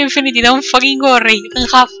kiss you to infinity. Don't fucking worry. You can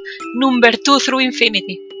have number 2 through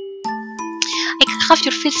infinity. I can have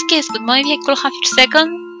your first kiss, but maybe I could have your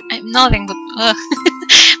second? I'm nothing but.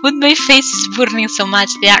 But my face is burning so much.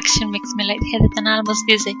 The action makes me lightheaded and almost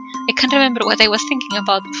dizzy. I can't remember what I was thinking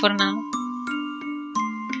about before now.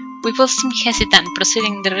 We both seemed hesitant,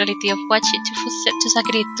 proceeding the reality of what she just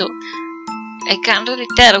agreed to. I can't really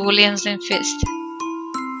tell William's in fist.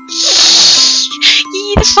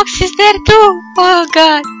 The fox is there too! Oh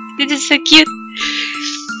god, this is so cute.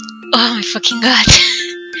 Oh my fucking god.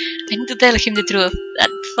 I need to tell him the truth. That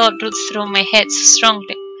thought roots through my head so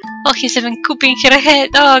strongly. Oh, he's even cupping her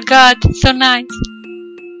head. Oh god, so nice.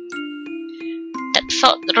 That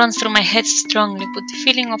thought runs through my head strongly, but the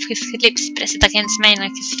feeling of his lips pressed against mine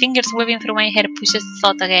and his fingers weaving through my hair pushes the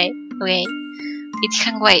thought away. It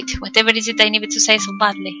can wait. Whatever is it I needed to say so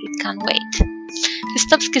badly, it can wait. He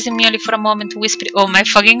stops kissing me only for a moment to whisper, oh my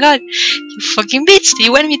fucking god, you fucking bitch, do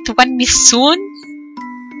you want me soon?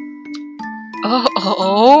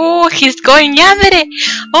 Oh, he's going yandere!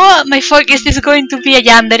 Oh, my fuck, is this going to be a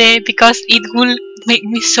yandere? Because it will make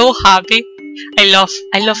me so happy. I love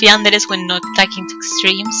yanderes when not taken to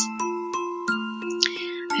extremes.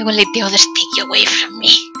 I will let the others take you away from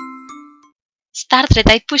me. Startled,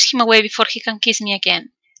 I push him away before he can kiss me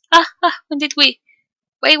again. When did we?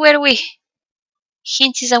 Where were we? He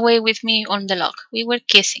inches away with me on the log. We were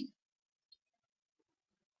kissing.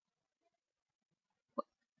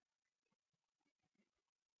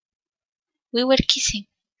 We were kissing.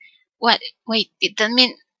 What? Wait, did that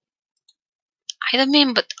mean? I don't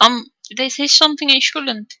mean, but did I say something I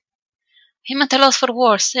shouldn't? I'm at a loss for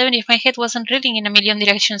words. Even if my head wasn't reeling in a million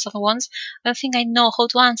directions at once, I don't think I know how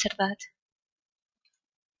to answer that.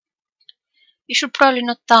 You should probably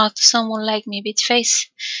not talk to someone like me, bitch face.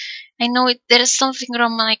 I know it. There is something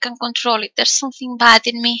wrong and I can't control it. There's something bad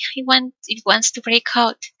in me. It wants to break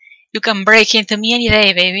out. You can break into me any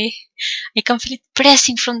day, baby. I can feel it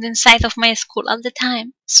pressing from the inside of my skull all the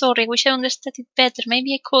time. Sorry, I wish I understood it better.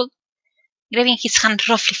 Maybe I could. Grabbing his hand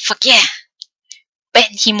roughly, fuck yeah.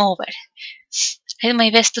 Bend him over. I do my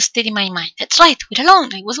best to steady my mind. That's right, we're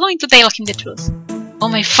alone. I was going to tell him the truth. Oh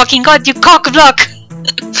my fucking god, you cockblock!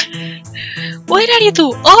 Where are you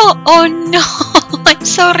two? Oh no! I'm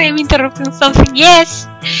sorry, I'm interrupting something. Yes!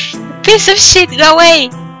 You piece of shit, go away!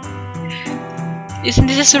 Isn't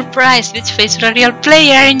this a surprise, bitch face? You're a real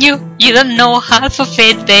player, aren't you? You don't know half of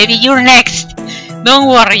it, baby. You're next. Don't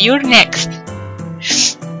worry, you're next.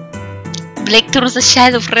 Blake turns a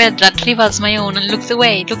shade of red that rivals my own and looks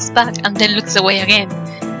away, looks back, and then looks away again.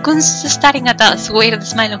 Kunz staring at us, with a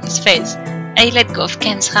smile on his face. I let go of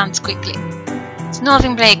Ken's hands quickly. It's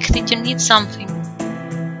nothing, Blake. Did you need something?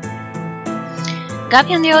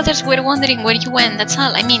 Gabby and the others were wondering where you went, that's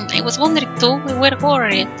all. I mean, I was wondering too. We were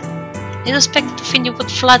worried. I suspected to think you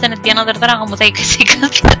would flatten and be another dragon, but I guess I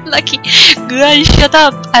got that lucky. Girl, shut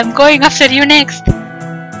up! I'm going after you next!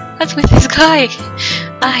 What's with this guy?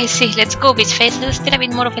 I see. Let's go, bitch face. There's still a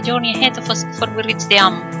bit more of a journey ahead of us before we reach the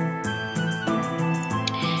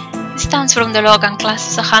He stands from the log and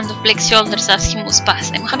clasps a hand of Blake's shoulders as he moves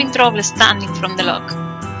past. I'm having trouble standing from the log.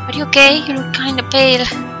 Are you okay? You look kinda pale.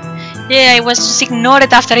 Yeah, I was just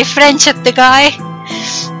ignored after I Frenched the guy.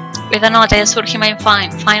 With a nod, I assure him I'm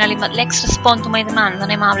fine. Finally, my legs respond to my demand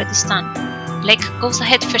and I'm able to stand. Blake goes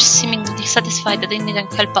ahead first, seemingly satisfied that I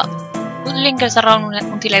needn't help up. Wood lingers around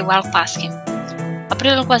until I walk past him.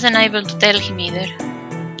 April wasn't able to tell him either.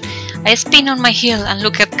 I spin on my heel and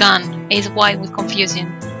look at Gunn, eyes wide with confusion.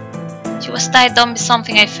 She was tied down by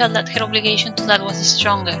something. I felt that her obligation to that was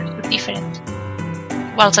stronger, or different.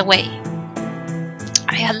 Walks away.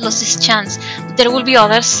 I had lost this chance, but there will be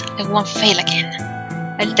others. I won't fail again.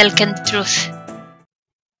 I'll tell Ken the truth.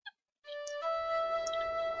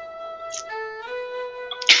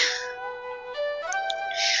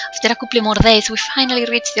 After a couple more days, we finally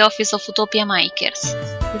reached the office of Utopia Makers.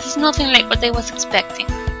 This is nothing like what I was expecting.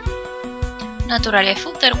 Naturally, I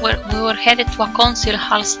thought that we were headed to a council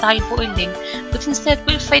hall-style building, but instead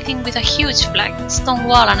we're fighting with a huge flag, stone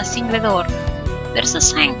wall and a single door. There's a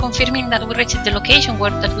sign confirming that we reached the location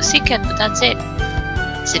that we seek it, but that's it.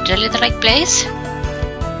 Is it really the right place?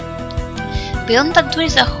 Beyond that door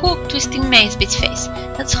is a hook-twisting maze, bitch face.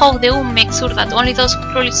 That's how the makes sure that only those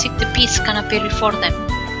who truly seek the peace can appear before them.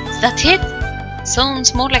 Is that it?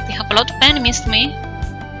 Sounds more like they have a lot of enemies to me.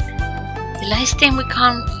 The last time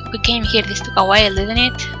we came here, this took a while, didn't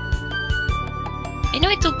it? I know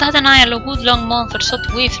it took Dad and I a good long month or so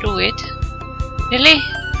to weave through it. Really?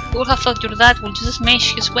 Who would have thought your dad would just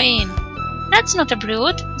smash his way in? That's not a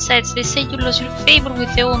brood. Besides, they say you lose your favor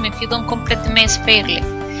with the if you don't complete the maze fairly.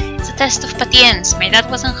 It's a test of patience. My dad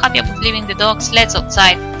wasn't happy about leaving the dog sleds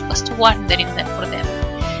outside. It was too warm there in there for them.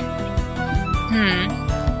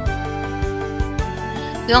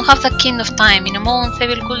 We don't have that kind of time. In a month, they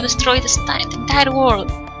will destroy the entire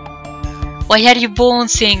world. Why are you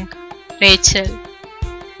bouncing, Rachel?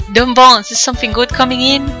 Don't bounce. Is something good coming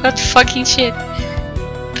in? What fucking shit?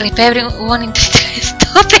 Rip everyone in 3.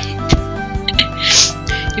 Stop it!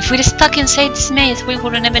 If we're stuck inside this maze, we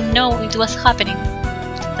would never know it was happening.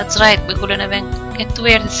 That's right, we wouldn't even get to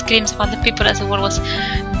hear the screams of other people as the world was,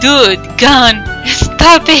 dude, gone,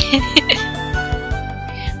 stop it!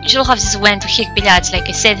 We should have just went to Hick Village like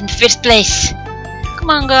I said in the first place. Come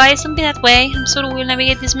on guys, don't be that way. I'm sure we'll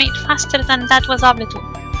navigate this maze faster than that was able to.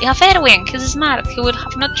 We have Erwin, he's smart, he will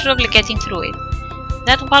have no trouble getting through it.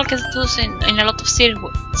 That walks us in a lot of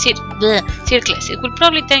circles. It will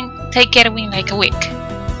probably take Erwin like a week.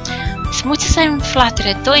 As much as I'm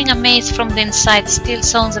flattered, doing a maze from the inside still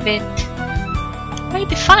sounds a bit... We'll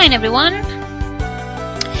be fine, everyone.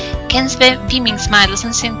 Ken's beaming smile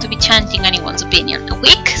doesn't seem to be changing anyone's opinion. A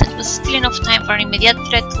week? That was still enough time for an immediate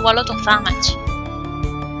threat to do a lot of damage.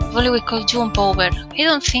 If only we could jump over. I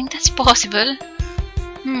don't think that's possible.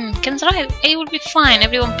 Ken's right. I will be fine.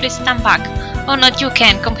 Everyone please stand back. Oh, not you,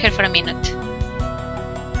 Ken. Come here for a minute.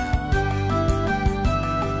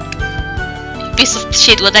 Piece of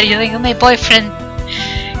shit, what are you doing with my boyfriend?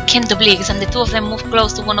 Ken obliges and the two of them move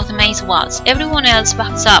close to one of the maze walls. Everyone else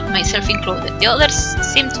backs up, myself included. The others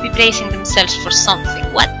seem to be bracing themselves for something.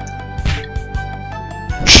 What?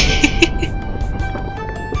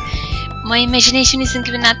 My imagination isn't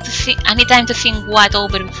given any time to think what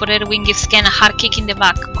over before Erwin gives Ken a hard kick in the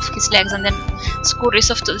back of his legs and then scurries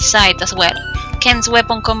off to the side as well. Ken's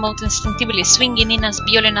weapon comes out instinctively, swinging in as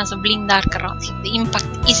violent as a blind arc around him. The impact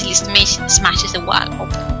easily smashes the wall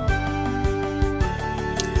open.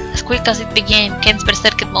 As quick as it began, Ken's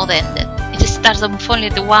berserker mode ended. It starts off only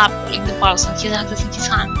the wall in the walls and his axe in his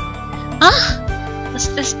hand. Ah! Was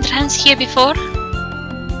this trance here before?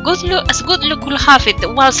 As good luck will have it,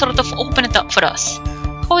 the wall sort of opened up for us.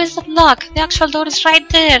 How is that lock? The actual door is right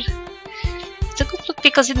there. It's a good look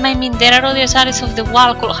because it might mean there are other areas of the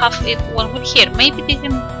wall could have it while we're here. Maybe they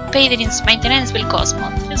can pay their maintenance will cost more.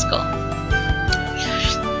 Let's go.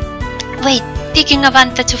 Wait, taking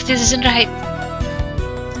advantage of this isn't right.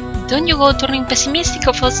 Don't you go turning pessimistic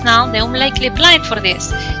of us now, the unlikely planet for this.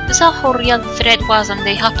 You saw how real the threat was and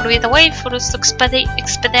they have provided a way for us to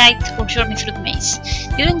expedite our journey through the maze.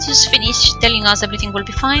 You didn't just finish telling us everything will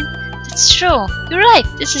be fine? That's true. You're right.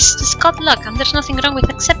 This is just good luck and there's nothing wrong with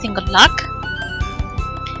accepting good luck.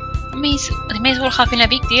 The maze will have been a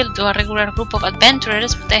big deal to a regular group of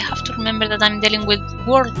adventurers, but I have to remember that I'm dealing with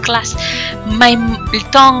world-class... My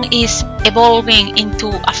tongue is evolving into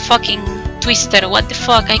a fucking twister. What the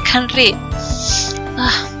fuck? I can't read.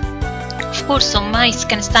 Of course, some mice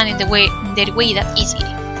can stand in their way that easily.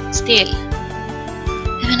 Still,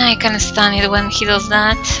 even I can stand it when he does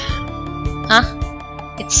that. Huh?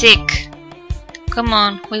 It's sick. Come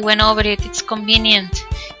on, we went over it. It's convenient.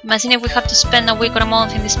 Imagine if we have to spend a week or a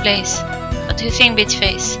month in this place. What do you think, bitch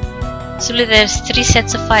face? Suddenly there's 3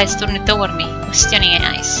 sets of eyes turning toward me, questioning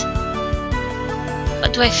eyes.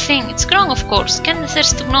 What do I think? It's wrong, of course. Ken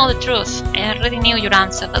deserves to know the truth. I already knew your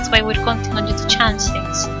answer. That's why we're counting on you to change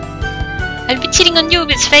things. I'll be cheating on you,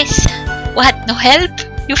 bitch face. What? No help?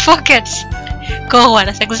 You fuckers.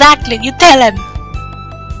 Cowards, exactly. You tell him.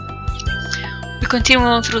 We continue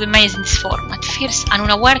on through the maze in this form. At first, an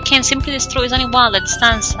unaware Ken simply destroys any wall that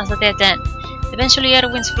stands as a dead end. Eventually,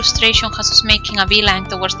 Erwin's frustration has us making a beeline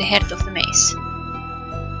towards the heart of the maze.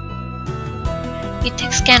 It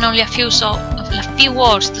takes Ken only a few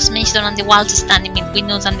words to smash down on the walls standing between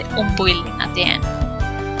us and the building at the end.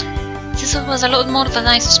 This was a lot more than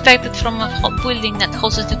I suspected from a hot building that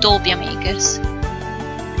houses Utopia makers.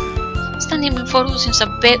 Standing before us is a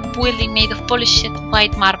building made of polished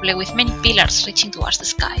white marble with many pillars reaching towards the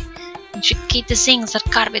sky. Intricate designs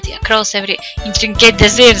are carved across every... Intricate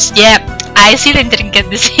designs, yeah, I see the intricate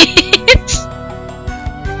designs.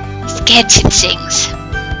 Sketchy things.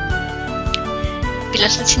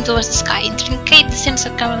 Pillars reaching towards the sky. Intricate designs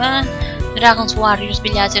are carved. Dragons, warriors,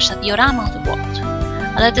 villagers, a diorama of the world.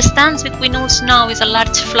 At the distance between us now is a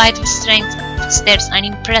large flight of strength stairs, an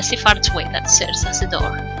impressive archway that serves as a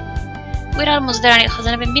door. We're almost there and it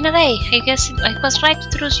hasn't even been a day. I guess I was right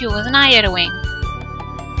to trust you, wasn't I, Erwin?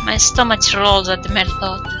 My stomach rolls at the mere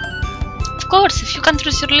thought. Of course, if you can't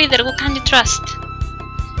trust your leader, who can you trust?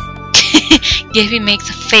 Gabby makes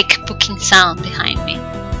a fake booking sound behind me.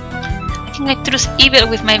 I think I trust evil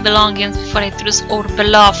with my belongings before I trust our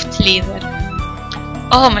beloved leader.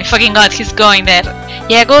 Oh my fucking god, he's going there.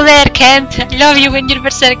 Yeah, go there, Kent. I love you when you're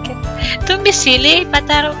berserker. Don't be silly,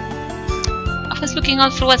 Pataro. I was looking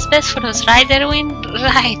out for what's best for us, right, Erwin?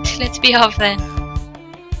 Right, let's be off then.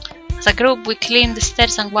 As a group, we climb the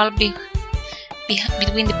stairs and walk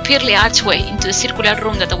between the pearly archway into the circular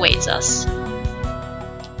room that awaits us.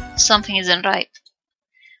 Something isn't right.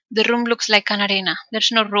 The room looks like an arena.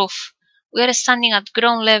 There's no roof. We are standing at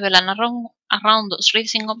ground level, and around us,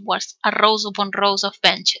 raising upwards, are rows upon rows of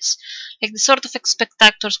benches, like the sort of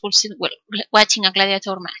spectators would sit watching a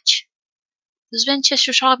gladiator match. Those benches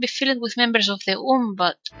should all be filled with members of the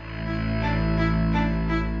but...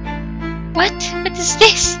 What? What is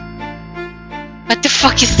this? What the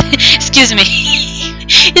fuck is this? Excuse me.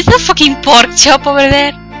 Is that fucking pork chop over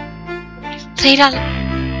there? They're all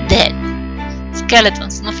dead.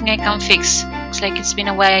 Skeletons, nothing I can fix. Looks like it's been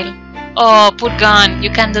a while. Oh, poor gun,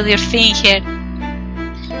 you can't do your thing here.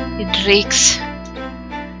 It reeks.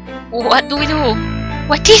 What do we do?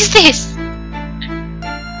 What is this?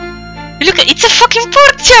 Look, it's a fucking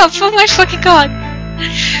pork chop! Oh my fucking god!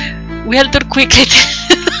 We all turn quickly.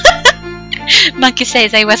 Monkey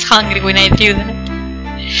says I was hungry when I drew that.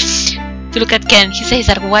 To look at Ken, his eyes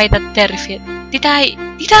are wide and terrified. Did I?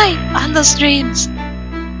 All those dreams,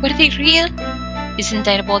 were they real? His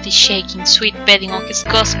entire body shaking, sweat bedding on his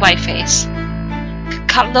ghost white face.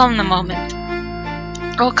 Calm down a moment.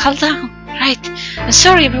 Oh, calm down. Right. I'm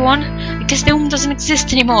sorry, everyone. I guess the doesn't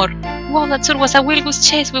exist anymore. Wow, that sure was a wild goose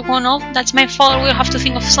chase we won off. That's my fault. We'll have to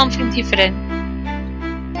think of something different.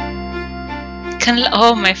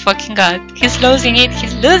 Oh my fucking god. He's losing it.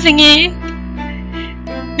 He's losing it.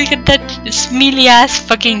 Look at that smeely ass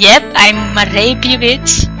fucking yep. I'm a rape you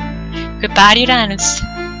bitch. Prepare your anus.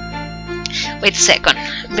 Wait a second.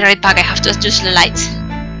 I'll be right back. I have to adjust the lights.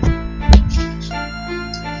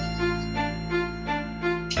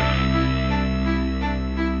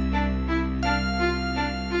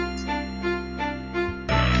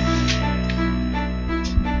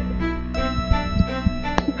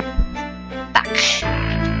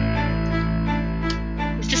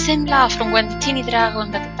 Same laugh from when the teeny dragon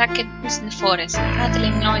that attacked us in the forest, a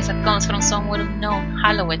rattling noise that comes from somewhere unknown,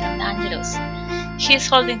 hallowed and dangerous. He is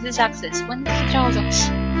holding his axes. When did he draw those?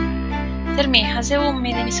 Tell me, has the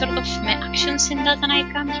made any sort of action since that and I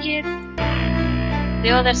come here? The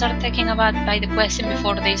others are taken aback by the question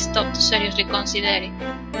before they stop to seriously consider it.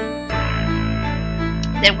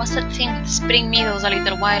 There was that thing with the Spring Meadows a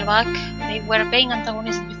little while back. They were being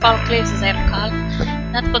antagonistic with Fall Cliffs, as I recall.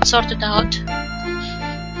 That got sorted out.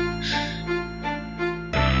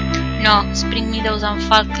 No, Spring Meadows and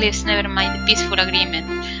Fall Cliffs never mind the peaceful agreement.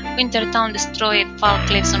 Wintertown destroyed Fall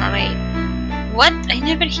Cliffs on a raid. What? I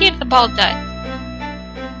never heard about that.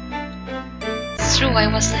 It's true, I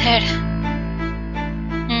was there.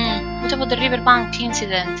 What about the riverbank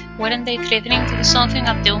incident? Weren't they threatening to do something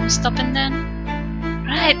at the stopping then?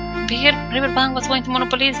 Right, we heard riverbank was going to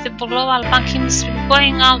monopolize the global bank industry,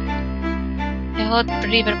 going out. The hot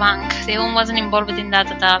riverbank. The wasn't involved in that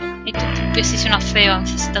at all. I took the position of Theo and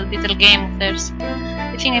this little game of theirs.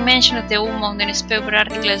 I think I mentioned the on the newspaper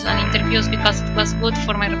articles and interviews because it was good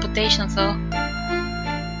for my reputation, though.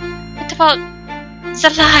 What about... It's a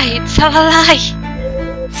lie! It's all a lie!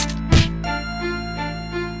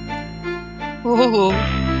 Ooh.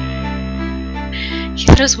 He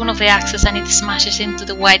throws one of the axes and it smashes into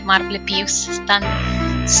the white marble pews,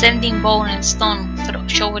 sending bone and stone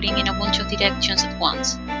showering in a bunch of directions at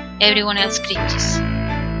once. Everyone else cringes.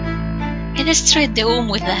 I destroyed the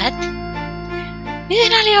with that.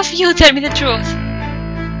 Didn't any of you tell me the truth?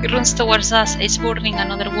 He runs towards us, eyes burning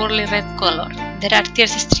another worldly red color. There are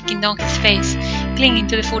tears streaking down his face, clinging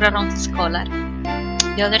to the fur around his collar.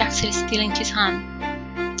 The other axe is still in his hand.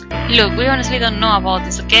 Look, we honestly don't know about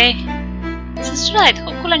this, okay? This is right,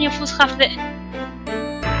 how could any of us have the...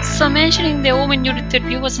 So mentioning the woman in your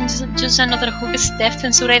interview wasn't just another hook step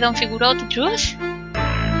and so I don't figure out the truth?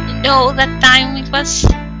 No, that time it was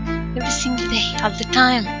every single day, all the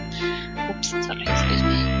time. Oops, sorry, excuse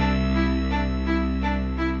me.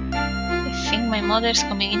 I think my mother's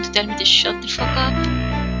coming in to tell me to shut the fuck up.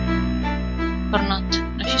 Or not.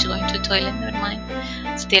 No, she's going to the toilet, never mind.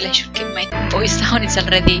 Still, I should keep my voice down, it's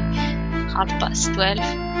already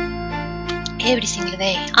 12:30. Every single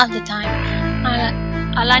day, all the time.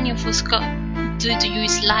 All any of us got do to you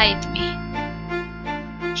is lie to me.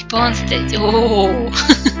 He points at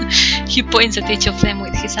he points at each of them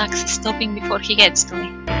with his axe, stopping before he gets to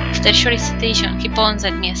me. After a short hesitation, he points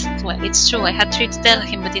at me as well. It's true, I had tried to tell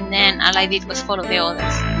him, but in the end, all I did was follow the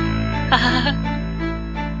others.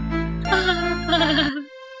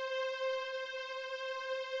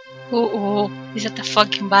 Is that a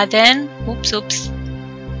fucking bad end? Oops.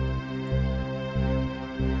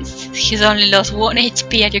 He's only lost 1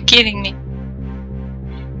 HP, are you kidding me?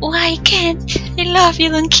 Why can't? I love you,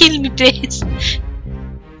 don't kill me, please.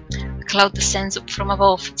 A cloud descends up from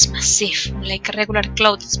above. It's massive, like a regular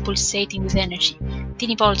cloud. It's pulsating with energy.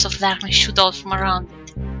 Tiny bolts of darkness shoot out from around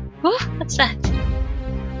it. Ooh, what's that?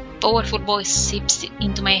 A powerful voice seeps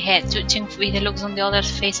into my head, judging with the looks on the other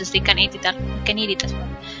faces. They can eat it as well.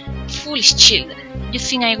 Foolish children. You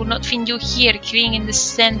think I would not find you here, crying in the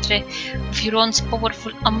center of your own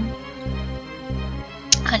powerful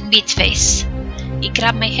unbeat face? He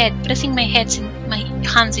grabbed my head, pressing my hands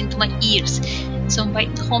into my ears. So I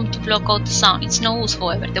went home to block out the sound. It's no use,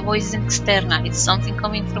 however. The voice isn't external. It's something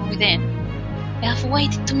coming from within. I have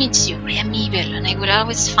waited to meet you. I am evil, and I will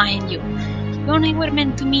always find you. You and I were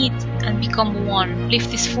meant to meet and become one. Leave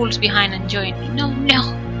these fools behind and join me. No, no.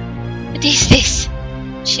 What is this?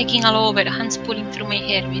 Shaking all over, hands pulling through my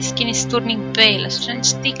hair. My skin is turning pale, a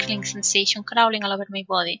strange tickling sensation crawling all over my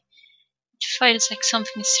body. It feels like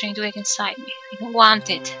something is trying to get inside me. I don't want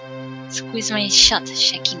it. Squeeze my eyes shut,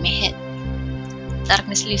 shaking my head.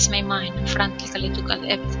 Darkness leaves my mind and frantically took out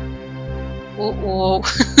everything. Oh,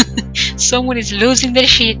 someone is losing their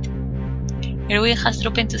shit. Erwin has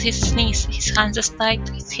dropped into his knees, his hands as tight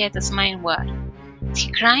to his head as mine were. Is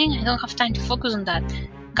he crying? I don't have time to focus on that.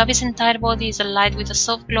 Gabby's entire body is alight with a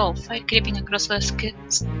soft glow, fire creeping across her skin.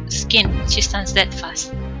 She stands dead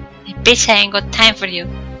fast. Hey, bitch, I ain't got time for you.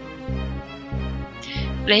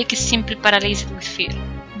 Blake is simply paralyzed with fear.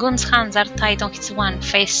 Gunn's hands are tied on his one,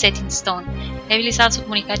 face set in stone. Evil is also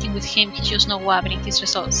communicating with him, he shows no wavering his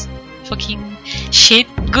results. Fucking shit,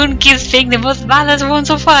 Gunn keeps being the most badass one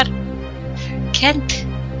so far. Kent.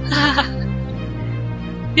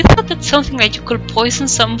 You thought that something like you could poison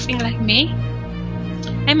something like me?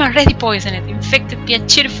 I'm already poisoned, infected by a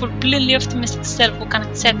cheerful, blindly optimistic self who can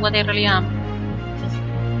accept what I really am.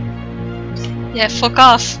 Yeah, fuck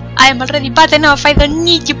off. I am already bad enough, I don't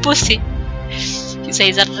need you, pussy. His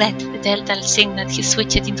eyes are red, the telltale sign that he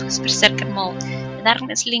switched into his berserker mode. The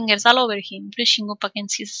darkness lingers all over him, brushing up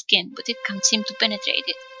against his skin, but it can't seem to penetrate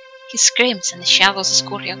it. He screams and the shadows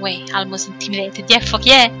scurry away, almost intimidated. Yeah, fuck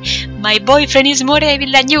yeah! My boyfriend is more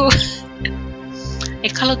evil than you! I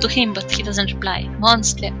call out to him, but he doesn't reply.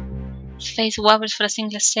 Monster! His face wavers for a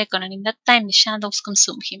single second, and in that time the shadows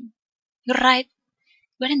consume him. You're right.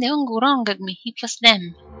 You weren't the one who wronged me, it was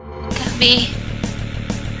them. Gabby...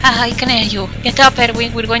 I can hear you. Get up,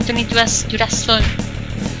 Erwin, we're going to need your soul.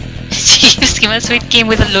 She gives him a sweet game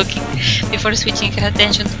without looking, before switching her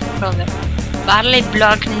attention to her brother. Barley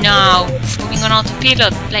block now. Moving on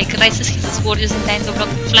autopilot, like raises his sword using time to block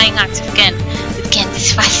the flying axe if Ken. But Kent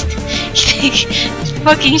is fast.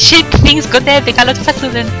 Fucking shit, things got epic a lot faster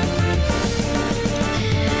than...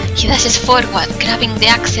 He dashes forward, grabbing the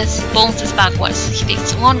axe as it bounces backwards. He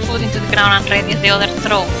takes one foot into the ground and readies the other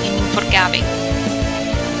throw, aiming for Gabby.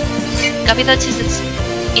 Gabby dodges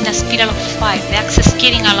in a spiral of fire, the axe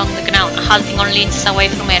skidding along the ground, halting only inches away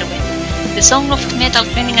from Erwin. The sound of metal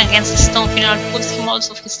grinding against the stone funeral pulls him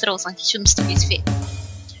also off his throat and he jumps to his feet.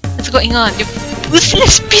 What's going on, you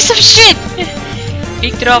useless piece of shit!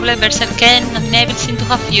 Big Trouble, Berserk Ken, and Neville seem to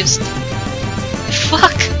have fused.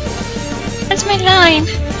 Fuck! That's my line!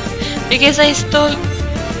 I guess I stole...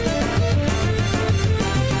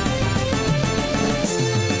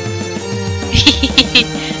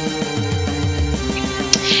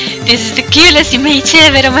 This is the coolest image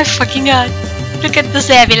ever, oh my fucking god! Look at those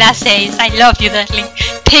evil assays, I love you, darling.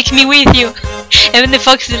 Take me with you! Even the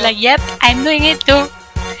fox is like, yep, I'm doing it too.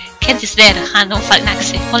 Kent is there, hand on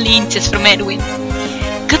Falnaxe, only inches from Erwin.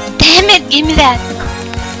 God damn it, give me that!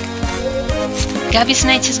 Gabby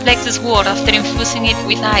snatches Blake's sword after infusing it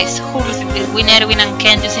with ice, hurls it between Erwin and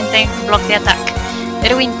Kent using time to block the attack.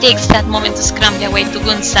 Erwin takes that moment to scramble away to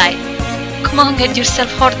Gunn's side. Come on, get yourself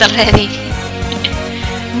hurt already.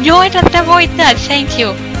 No, I'd rather avoid that, thank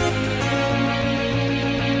you.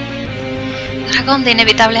 Dragon, the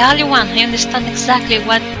inevitable only one. I understand exactly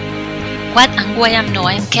what and who I am now.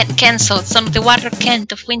 I am Kentson, son of the warrior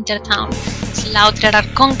Kent of Wintertown, slaughterer,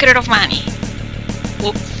 conqueror of money.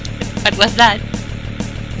 Oops, what was that?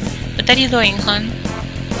 What are you doing, hon?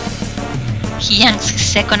 He yanks his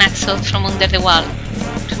second axe out from under the wall.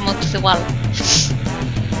 From out the wall.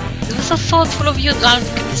 It was so thoughtful of you to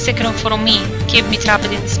allocate the second for me, keep me trapped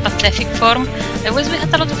in this pathetic form. I wish we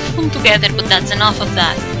had a lot of fun together, but that's enough of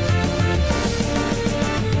that.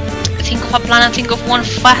 Think of a plan and think of one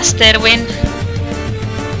fast, Erwin.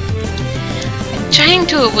 I'm trying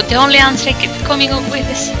to, but the only answer I keep coming up with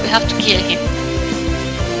is we have to kill him.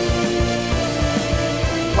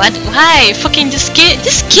 What? Why? Fucking just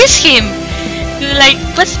kiss him! Like,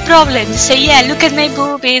 what's the problem? Just say, yeah, look at my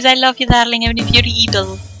boobies, I love you, darling, even if you're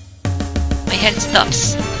evil. My heart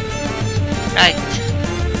stops. Right.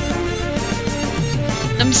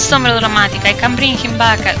 Don't be so melodramatic. I can bring him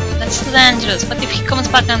back. That's too dangerous. What if he comes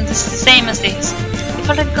back and is the same as this? We've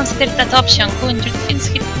already considered that option. Going to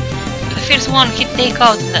the first one he'd take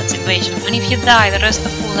out in that situation. And if you die, the rest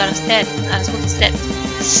of fools are as good as dead.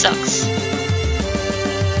 This sucks.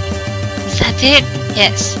 Is that it?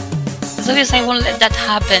 Yes. It's obvious I won't let that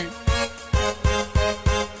happen.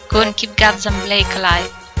 Go and keep Gads and Blake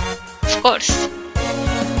alive. Of course.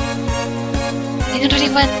 I don't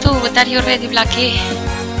really want to, but are you ready, Blackie?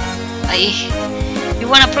 You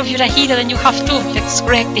wanna prove you're a hero, then you have to. Let's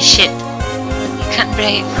wreck this shit. You can't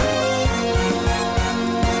brave.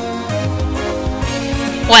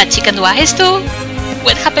 What, she can do eyes too?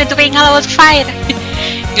 What happened to being allowed fire?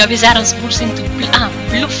 Gabby's arms burst into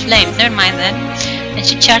blue flames, never mind then. And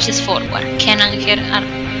she charges forward. Ken and her are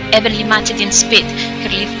evenly matched in speed, her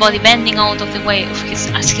lithe body bending out of the way of his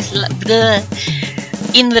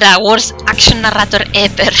Indra, worst action narrator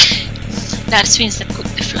ever. Lars swings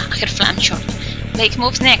her flam short. Blake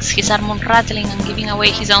moves next, his arm rattling and giving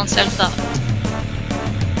away his own self-doubt.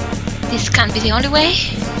 This can't be the only way.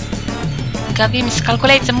 Gabby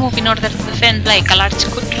miscalculates a move in order to defend Blake, a large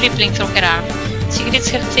cut rippling through her arm. She grits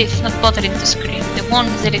her teeth, not bothering to scream. The wound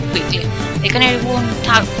is dead quickly. The canary wound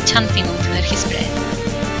chanting under his breath.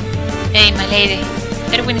 Hey, my lady.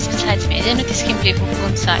 Erwin is beside me. I didn't notice him leave from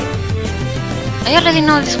one side. I already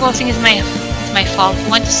know this whole thing is my fault. You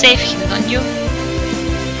want to save him, don't you?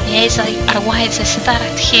 The eyes are wide, so I stare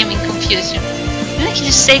at him in confusion. Didn't you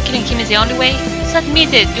just say killing him is the only way? Just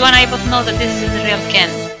admit it. You and I both know that this is the real Ken.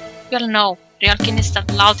 We all know. Real Ken is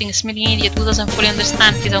that louting, smiling idiot who doesn't fully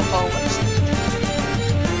understand his own powers.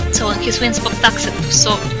 So when his winds pop tax it,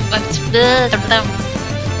 so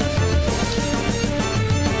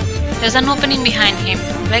there's an opening behind him.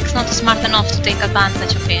 Blake's not smart enough to take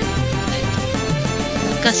advantage of it.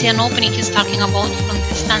 You can see an opening he's talking about from the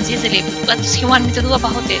distance easily, but what does he want me to do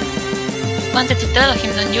about it? You wanted to tell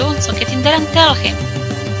him, don't you? So get in there and tell him.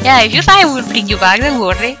 Yeah, if you die, we'll bring you back, don't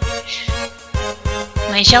worry.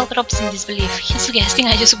 My jaw drops in disbelief. He's suggesting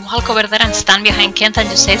I just walk over there and stand behind Kent and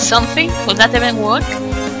just say something? Will that even work?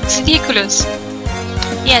 It's ridiculous.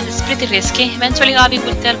 Yes, it's pretty risky. Eventually Abby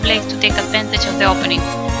will tell Blake to take advantage of the opening.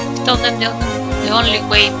 He told them the only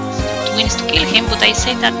way to win is to kill him, but I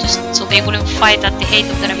say that just so they wouldn't fight at the height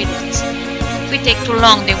of their abilities. If we take too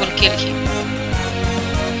long, they will kill him.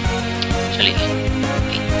 Actually, wait.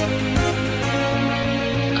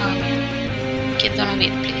 Get down a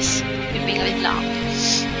bit, please. You're being a bit loud.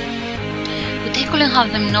 But they couldn't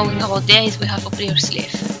have them knowing about the ace we have up your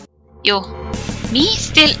sleeve. You. Me?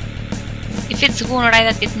 Still? If it's Gun or I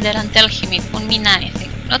that get in there and tell him, it won't mean anything.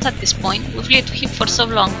 Not at this point. We've lived to him for so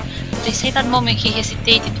long. But they say that moment he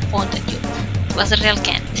hesitated to point at you. It was a real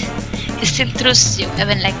Kent. He still trusts you,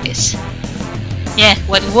 even like this. Yeah,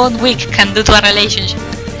 what 1 week can do to a relationship.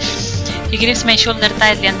 He grips my shoulder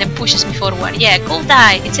tightly and then pushes me forward. Yeah, go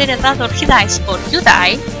die. It's either that or he dies, or you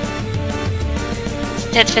die.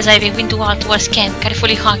 Steadfast, I begin to walk towards Kent,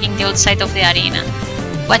 carefully hugging the outside of the arena.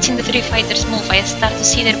 Watching the 3 fighters move, I start to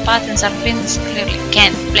see their patterns and rings clearly.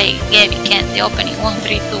 Kent, Blake, Gabby, Kent, the opening. 1,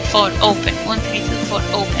 3, 2, 4, open. 1, 3, 2, 4,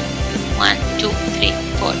 open. 1, 2, 3,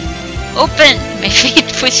 4. Open! My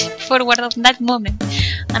feet push forward at that moment,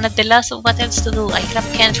 and at the last of what else to do, I grab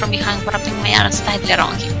Kent from behind, wrapping my arms tightly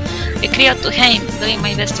around him. I cry out to him, doing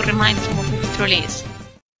my best to remind him of who it truly is.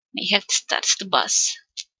 My heart starts to buzz.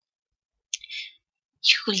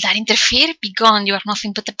 You will dare interfere? Be gone, you are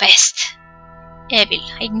nothing but the best. Evil,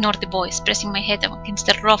 I ignore the voice, pressing my head against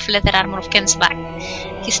the rough leather armor of Ken's back.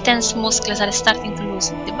 His tense muscles are starting to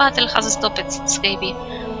loosen. The battle has stopped since Gabby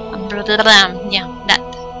and yeah, that.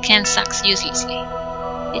 Ken sucks uselessly.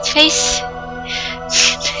 Its face.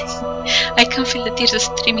 I can feel the tears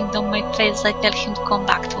streaming down my face as I tell him to come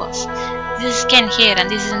back to us. This is Ken here, and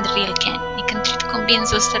this isn't the real Ken. He can try to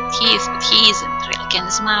convince us that he is, but he isn't. The real Ken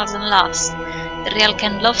smiles and laughs. The real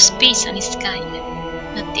Ken loves peace and is kind.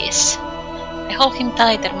 Not this. I hold him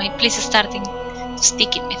tighter, my pleas starting to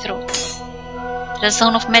stick in my throat. There's a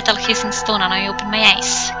sound of metal hissing stone and I open my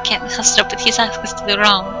eyes. Ken has dropped his axe to the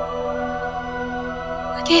ground.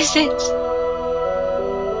 What is it?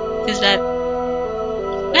 Is that?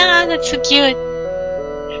 Ah, that's so cute.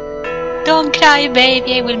 Don't cry,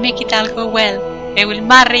 baby, I will make it all go well. I will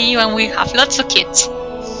marry you and we'll have lots of kids.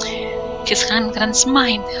 His hand grabs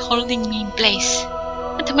mine, holding me in place.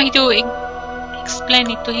 What am I doing?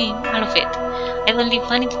 Explain it to him, all of it. I don't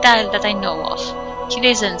leave any detail that I know of. He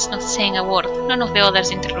listens, not saying a word. None of the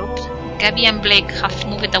others interrupt. Gabby and Blake have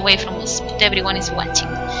moved away from us, but everyone is watching.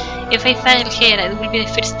 If I fail here, it will be the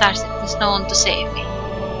first target. There's no one to save me.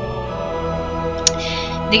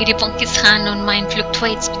 The grip on his hand on mine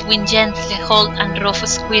fluctuates between gently hold and rough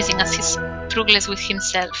squeezing as he struggles with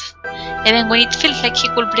himself. Even when it feels like he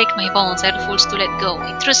could break my bones, I refuse to let go.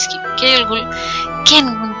 I trust him.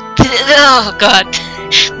 Oh God,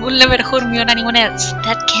 will never hurt me or anyone else.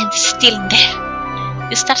 That Kent is still in there.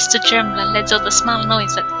 He starts to tremble and lets out a small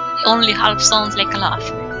noise that only half sounds like a laugh.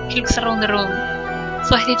 He looks around the room.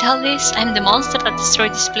 So I did all this? I'm the monster that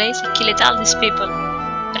destroyed this place? I killed all these people?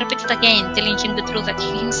 I repeated again, telling him the truth that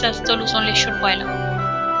he himself told us only a short while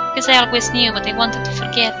ago. Because I always knew, but I wanted to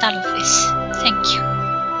forget all of this. Thank you.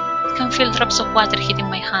 I can feel drops of water hitting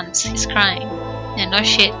my hands. He's crying. And no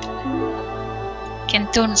shit. Ken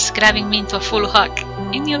turns, grabbing me into a full hug.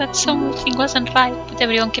 I knew that something wasn't right, but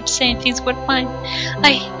everyone kept saying things were fine.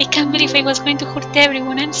 I can't believe I was going to hurt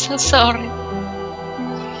everyone. I'm so sorry.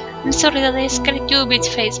 I'm sorry that I scared you, bitch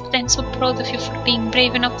face, but I'm so proud of you for being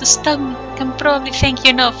brave enough to stop me. I can probably thank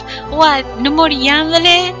you enough. What? No more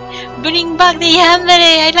yandere? Bring back the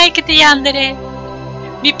yandere! I like it, the yandere!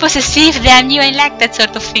 Be possessive, damn you! I like that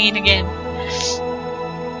sort of thing again.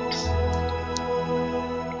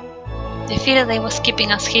 The fear that I was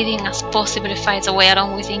keeping as hidden as possible fights away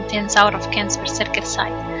along with the intense aura of Kent's berserker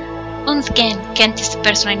side. Once again, Kent is the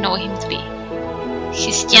person I know him to be.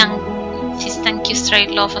 He's young, his thank you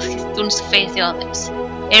straight love as he turns to face the others.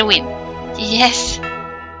 Erwin. Yes.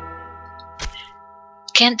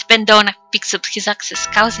 Kent bends down and picks up his axe,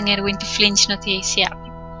 causing Erwin to flinch not easy up.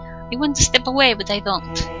 I want to step away, but I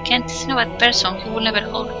don't. Kent is a bad person, he will never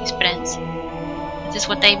hurt his friends. That is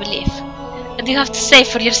what I believe. What do you have to say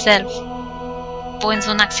for yourself? Points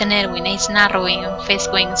on axe and Erwin, eyes narrowing and face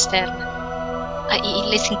going stern.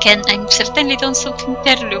 Listen, Kent, I've certainly done something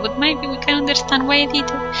terrible, but maybe we can understand why I did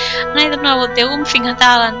it. And I don't know about the thing at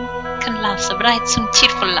all, and can laugh, so bright, some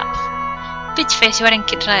cheerful laugh. Bitch face, you aren't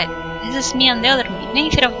kid right. This is me and the other me.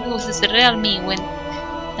 Neither of us is the real me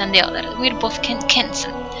than the other. We're both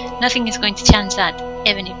Kentson. Nothing is going to change that,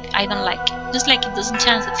 even if I don't like it. Just like it doesn't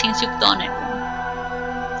change the things you've done, Erwin.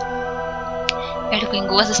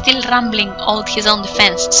 Erwin was still rambling out his own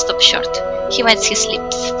defense, stopped short. He bites his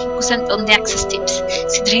lips, focusing on the axe's tips.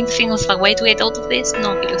 Is he trying to think of a way to get out of this?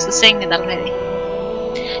 No, he looks saying it already.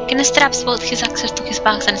 Ken straps both his axes to his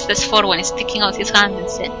back and steps forward, sticking out his hand and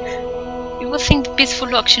said, "We would think the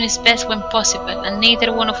peaceful action is best when possible, and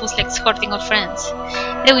neither one of us likes hurting our friends."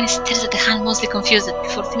 Erwin stares at the hand, mostly confused,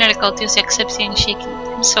 before finally courteously accepting and shaking it.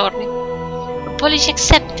 "I'm sorry." Apology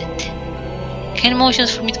accepted. Ken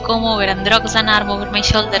motions for me to come over and drags an arm over my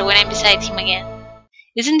shoulder when I'm beside him again.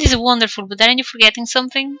 "Isn't this wonderful, but aren't you forgetting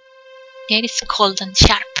something?" The air is cold and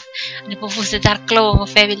sharp, and above us the dark glow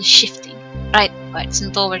of evil is shifting. Right, but it's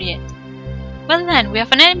not over yet. Well then, we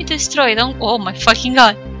have an enemy to destroy, don't— Oh my fucking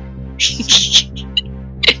god!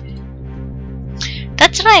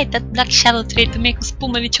 That's right, that black shadow tried to make us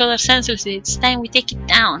pummel each other senselessly. It's time we take it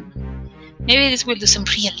down. Maybe this will do some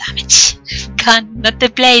real damage. Gun, not the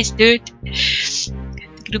place, dude.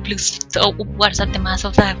 The group looks upwards at the mass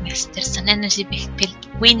of darkness. There's an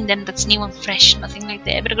energy-filled wind, and that's new and fresh, nothing like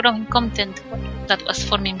the ever-growing content that was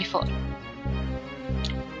forming before.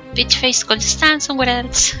 Bitch face could stand somewhere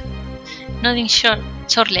else. Nodding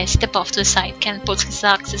shortly, I step off to the side. Ken pulls his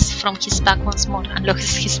axes from his back once more and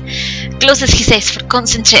closes his eyes for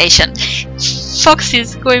concentration. Fox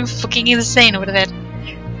is going fucking insane over there.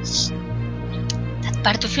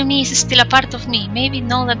 Part of me is still a part of me. Maybe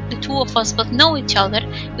now that the two of us both know each other,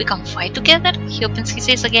 we can fight together. He opens his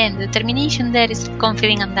eyes again. The determination there is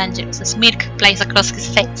confident and dangerous. A smirk plays across his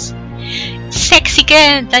face. Sexy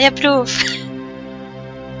Kent, I approve.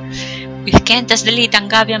 With Kent as the lead and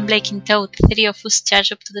Gabby and Blake in tow, the three of us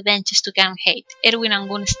charge up to the benches to gang hate. Erwin and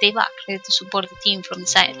Gunn stay back, ready to support the team from the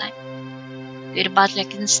sideline. Their battle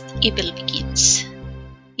against evil begins.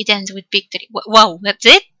 It ends with victory. Wow, that's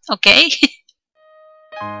it? Okay.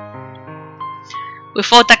 We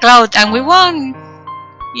fought a cloud and we won!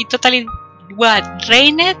 It totally,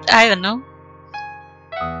 rained? I don't know.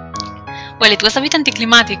 Well, it was a bit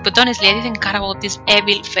anticlimactic, but honestly I didn't care about this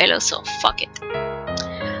evil fellow, so fuck it.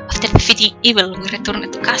 After defeating evil, we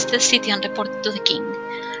returned to Castle City and reported to the king.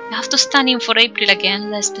 I have to stand in for April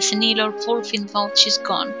again, lest the senile or Fulfin thought she's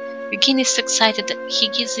gone. The king is so excited that he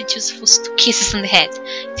gives each of us 2 kisses on the head.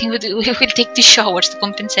 I think we will take 2 showers to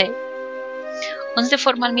compensate. Once the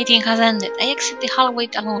formal meeting has ended, I exit the hallway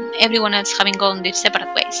alone, everyone else having gone their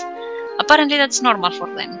separate ways. Apparently that's normal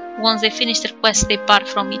for them. Once they finish their quest, they part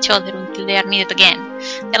from each other until they are needed again.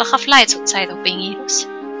 They'll have lives outside of being heroes.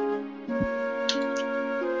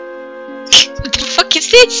 What the fuck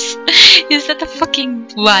is this? Is that a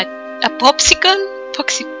fucking, what? A popsicle?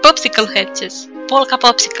 Popsicle head, just polka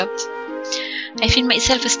popsicles. I feel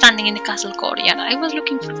myself standing in the castle courtyard. I was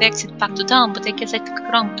looking for the exit back to town, but I guess I took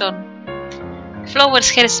a wrong turn. Flowers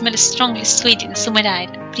here smell strongly sweet in the summer air,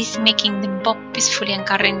 breeze making them pop peacefully and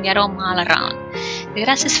carrying the aroma all around. The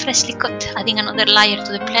grass is freshly cut, adding another layer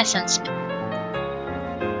to the pleasant smell.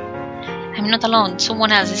 I'm not alone,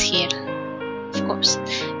 someone else is here. Of course.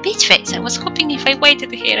 Peachface, I was hoping if I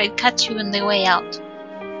waited here I'd catch you on the way out.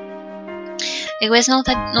 I guess now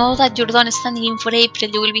that you're done standing in for April,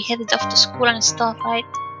 you will be headed off to school and stuff, right?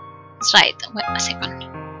 That's right. Wait a second.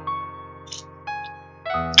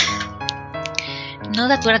 Now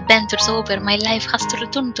that our adventure's over, my life has to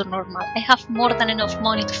return to normal. I have more than enough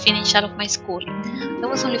money to finish all of my school. That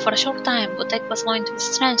was only for a short time, but it was going to be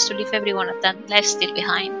strange to leave everyone at that lifestyle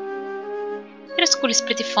behind. Your school is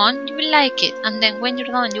pretty fun, you will like it, and then when you're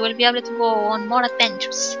done, you will be able to go on more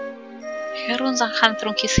adventures. He runs a hand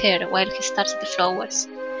through his hair while he stares at the flowers.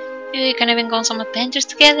 You can even go on some adventures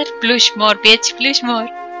together. Blush more, bitch, blush more.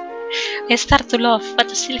 I start to laugh, what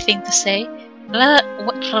a silly thing to say.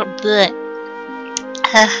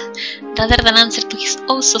 Rather than answer to his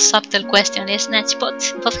oh so subtle question, I snatch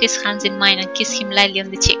both his hands in mine and kiss him lightly on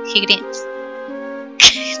the cheek. He grins.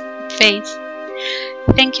 Face.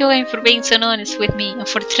 Thank you again for being so honest with me and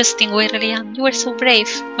for trusting who I really am. You were so brave.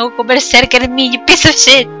 No go berserker at me, you piece of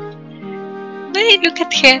shit. Wait, look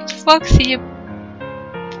at her. Foxy, you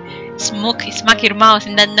smack your mouth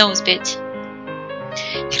in that nose, bitch.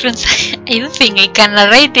 He runs I don't think I can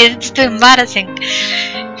narrate it, it's too embarrassing.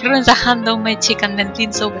 He runs a hand down my cheek and then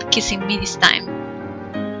leans over, kissing me this time.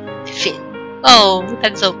 Fit. Oh,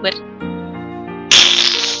 that's over.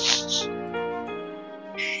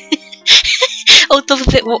 Out of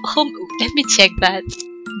the home, let me check that.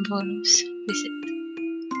 Bonus visit.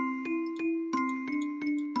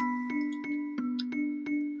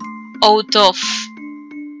 Out of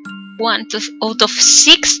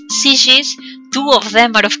 6 CGs, 2 of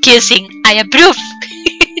them are of kissing. I approve.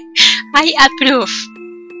 I approve.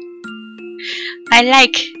 I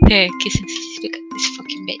like the kissing. Look at this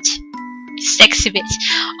fucking bitch. Sexy bitch.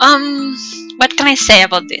 What can I say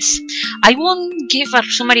about this? I won't give a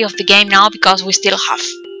summary of the game now because we still have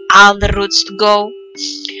all the routes to go.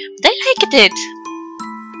 But I liked it.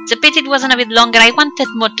 It's a pity it wasn't a bit longer. I wanted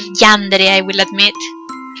more yandere, I will admit.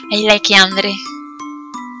 I like yandere.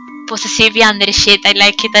 Possessive yandere shit, I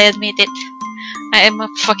like it, I admit it. I am a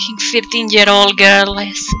fucking 13-year-old girl,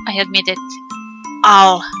 yes, I admit it.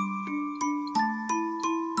 All.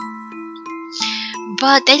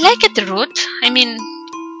 But I like the route. I mean,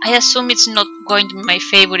 I assume it's not going to be my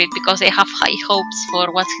favorite because I have high hopes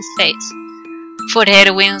for what's his face. For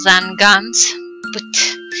heroines and guns. But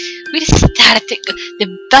we're starting. The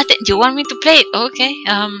button. You want me to play it? Okay.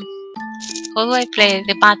 How do I play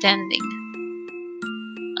the bad ending?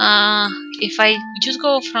 If I just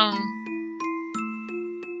go from.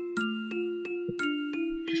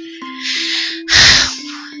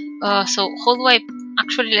 So how do I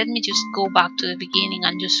actually let me just go back to the beginning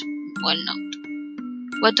and just well no.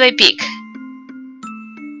 What do I pick?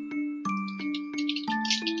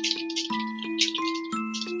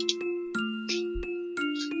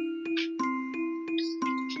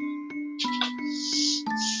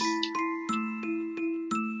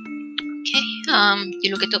 Okay,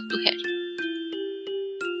 you look it up to here.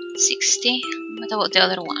 60. What about the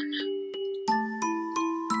other one?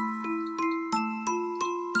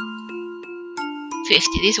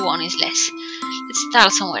 50. This one is less. Let's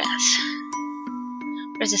start somewhere else.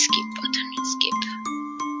 Press the skip button. Skip.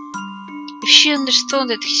 If she understood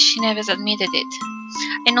it, she never admitted it.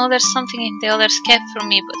 I know there's something in the others kept from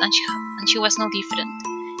me, but and she was no different.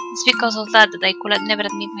 It's because of that I could never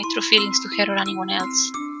admit my true feelings to her or anyone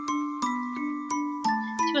else.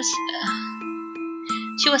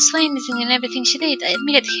 She was so amazing in everything she did. I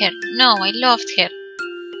admitted her. No, I loved her.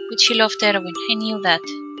 But she loved Erwin. I knew that.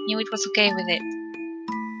 Knew it was okay with it.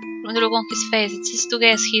 From the look on his face, it's easy to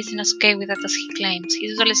guess he isn't as okay with that as he claims. His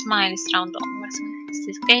usual smile is round onwards. Is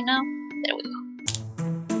this okay now? There we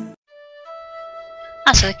go.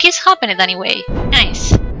 Ah, so the kiss happened anyway.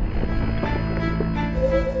 Nice.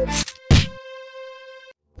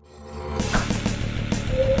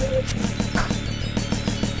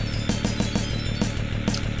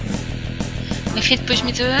 My feet push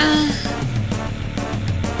me to...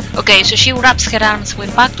 Okay, so she wraps her arms way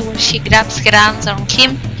back to where she grabs her arms around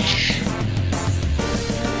him.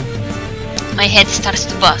 My head starts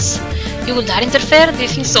to buzz. You will dare interfere? Do you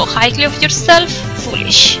think so highly of yourself?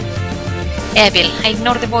 Foolish. Evil. I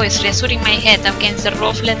ignore the voice, reassuring my head against the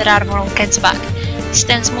rough leather armor on Kent's back. His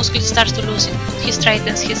tense muscle starts to loosen. He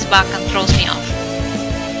straightens his back and throws me off.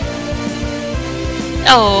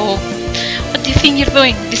 Oh, what do you think you're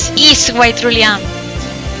doing? This is who I truly am.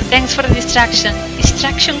 Thanks for the distraction.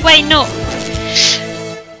 Distraction? Why no?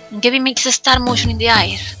 Gaby makes a star motion in the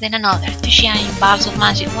air, then another. Two shining balls of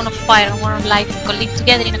magic, one of fire and one of light, collide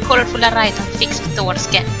together in a colorful array and fixed towards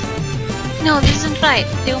Ken. No, this isn't right.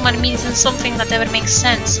 The human mean isn't something that ever makes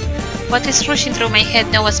sense. What is rushing through my head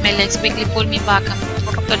now as my legs quickly pull me back and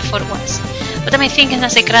propel forwards? What am I thinking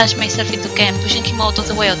as I crash myself into Ken, pushing him out of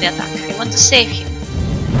the way of the attack? I want to save him.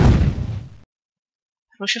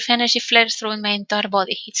 A rush of energy flares through my entire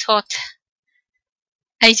body. It's hot.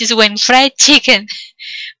 I just went fried chicken.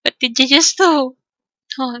 What did you just do?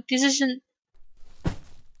 No, this isn't. I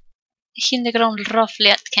hit the ground roughly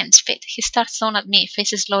at Ken's feet. He starts down at me,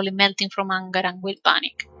 face slowly melting from anger and will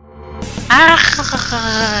panic.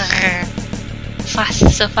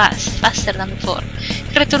 Fast, so fast, faster than before.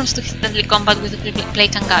 He returns to his deadly combat with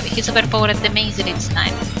Blake and Gaby. He's overpowered amazingly this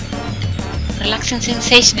time. Relaxing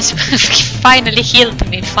sensation is finally healed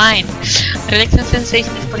me, fine. Relaxing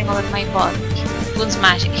sensation is putting over my body. Boon's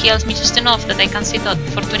magic heals me just enough that I can sit up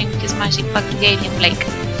before turning his magic back to Gaby and Blake.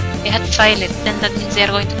 They had failed, then that means they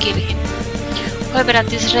are going to kill him. However, at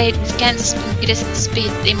this rate, with Kent's increased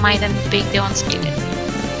speed, they might end up being the ones killed.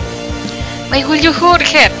 Why will you hurt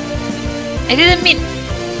her? I didn't mean...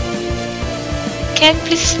 Ken,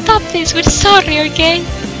 please stop this, we're sorry, okay?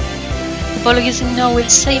 Apologies no will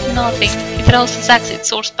save nothing. He throws his axe, it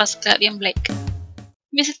soars past Gaby and Blake.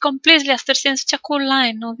 Miss it completely after saying such a cool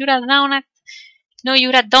line. No, you're a down act. No,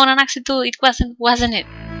 you're a down and axe too. It wasn't it?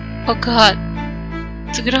 Oh god.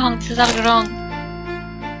 It's wrong, this is all wrong.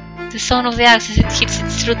 The sound of the axe as it hits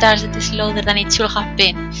its true target is louder than it should have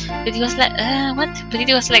been. But it was like, what? But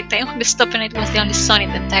it was like time to stop and it was the only sound in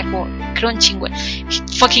the entire world. Crunching well. He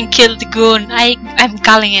fucking killed the goon. I'm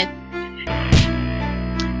calling it.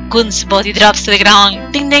 Goon's body drops to the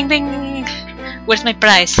ground. Ding ding ding. Where's my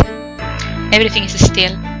prize? Everything is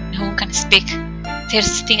still. No one can speak.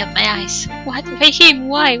 Tears sting at my eyes. What? Why him?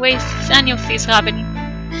 Why? Why is any of this happening?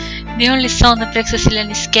 The only sound that breaks the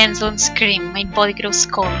silence is Ken's own scream. My body grows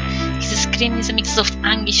cold. His scream is a mix of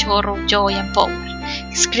anguish, horror, joy, and power.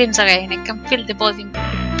 He screams again. I can feel the blood in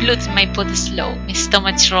my body slow. My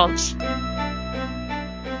stomach rolls.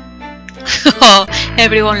 Oh,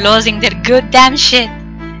 everyone losing their goddamn shit.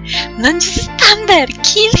 Don't just stand there.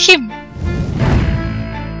 Kill him.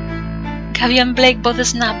 Gaby and Blake both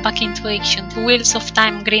snap back into action. The wheels of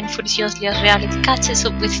time grin furiously as reality catches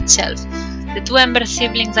up with itself. The two Ember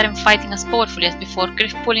siblings aren't fighting as powerfully as before,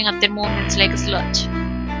 grief pulling at their movements like a sludge.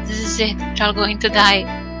 This is it, they're all going to die.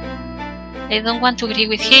 I don't want to agree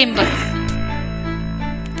with him, but...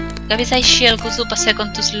 Gaby's ice shield goes up a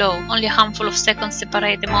second too slow. Only a handful of seconds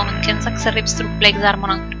separate the moment Ken's axe rips through Blake's armor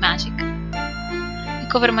and her magic. I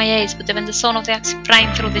cover my eyes, but even the sound of the axe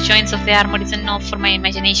prying through the joints of the armor is enough for my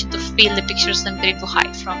imagination to feel the pictures I'm trying to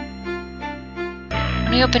hide from.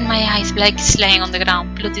 When I open my eyes, Blake is laying on the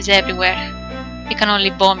ground. Blood is everywhere. I can only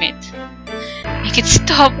vomit. Make it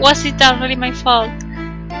stop! Was it already my fault?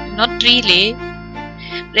 Not really.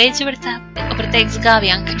 Rage overtakes Gaby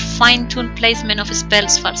and her fine-tuned placement of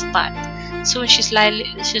spells falls apart. Soon she's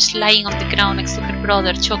lying on the ground next to her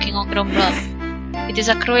brother, choking on her own blood. It is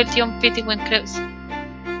a cruelty on pity when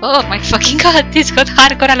oh my fucking god, this got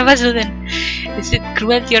hardcore all of a sudden. Is it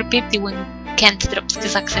cruelty or pity when Kent drops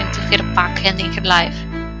his axe into her back, ending her life?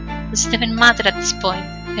 Does it even matter at this point?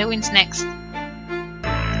 Who next?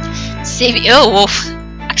 Save oh,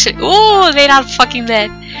 actually, oh, they're all fucking dead.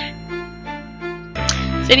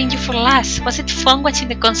 Saving you for last. Was it fun watching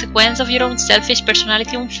the consequence of your own selfish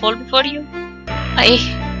personality unfold before you?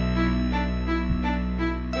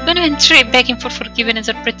 Don't even try begging for forgiveness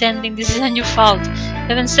or pretending this isn't your fault.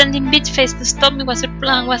 Even sending bitch face to stop me was your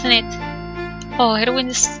plan, wasn't it? Oh,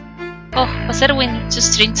 was Erwin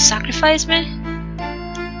just trying to sacrifice me?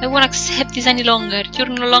 I won't accept this any longer. You're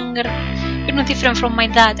not different from my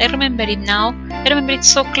dad. I remember it now. I remember it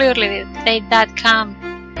so clearly that their dad came,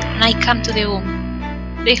 and I came to the home.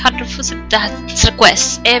 They had refused Dad's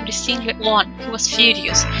requests, every single one. He was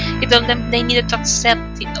furious. He told them they needed to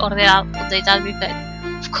accept it or they'd all be dead.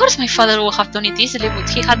 Of course my father would have done it easily, but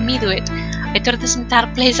he had me do it. I tore this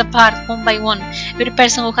entire place apart, one by one. Every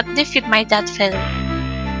person who had defeated my dad fell.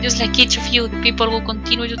 Just like each of you, the people will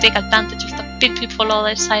continue to take advantage of the people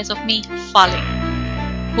other sides of me falling.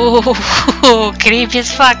 Oh, creepy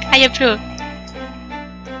as fuck, I approve.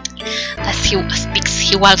 As he speaks,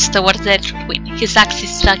 he walks towards Erwin. His axe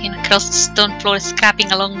is dragging across the stone floor,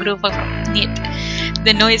 scraping a long groove from it.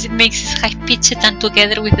 The noise it makes is high-pitched, and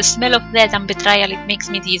together with the smell of death and betrayal, it makes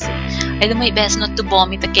me dizzy. I do my best not to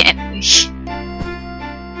vomit again.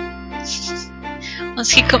 Once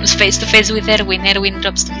he comes face to face with Erwin, Erwin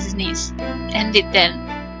drops to his knees. end it then.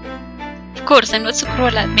 Of course, I'm not so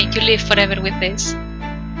cruel I'll make you live forever with this.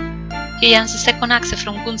 He yanks the second axe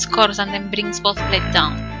from Gun's corpse and then brings both blades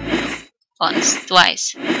down. Once,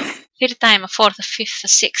 twice. Third time, a fourth, a fifth, a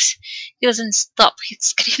sixth. He doesn't stop. He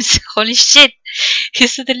screams, holy shit! He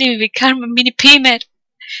suddenly become a mini Pimer.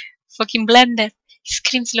 Fucking blended. He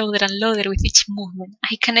screams louder and louder with each movement.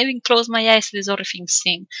 I can't even close my eyes to this horrifying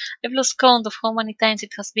thing. I've lost count of how many times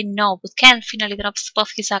it has been now, but Ken finally drops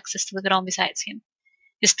both his axes to the ground beside him.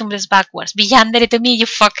 He stumbles backwards. Be yandere to me, you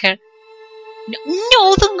fucker!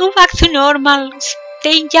 No, don't go back to normal.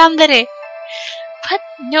 Stay yandere. What?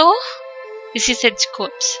 No? This is Ed's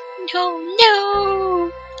corpse.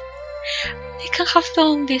 No! I can't have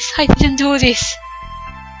done this. I didn't do this.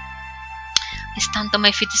 I stand on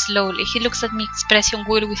my feet slowly. He looks at me, expression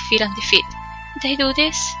will with fear and defeat. Did I do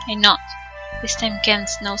this? I nod. This time Kent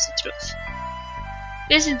knows the truth.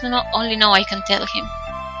 This is the only no I can tell him.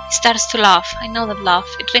 He starts to laugh. I know that laugh.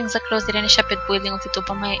 It rings across the rain-shaped building of the top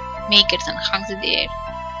of my makers and hangs in the air.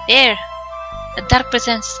 There! The dark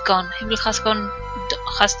presence is gone. Evil has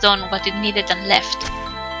done what it needed and left.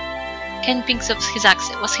 Ken picks up his axe.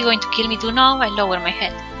 Was he going to kill me too now? I lower my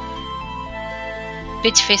head.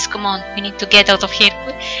 Bitch face, come on. We need to get out of here.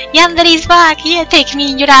 Yandere is back! Yeah, take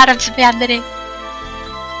me in your arms, Yandere.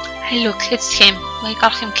 I look, it's him. I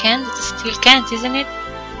call him Kent. It's still Kent, isn't it?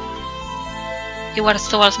 He walks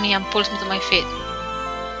towards me and pulls me to my feet.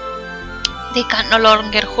 They can no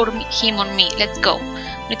longer hurt him on me. Let's go.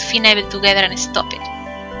 We need to finagle together and stop it.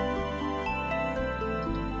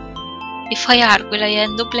 If I argue, will I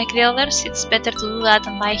end up like the others? It's better to do that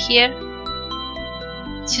and die here.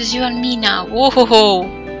 It's just you and me now. Whoa!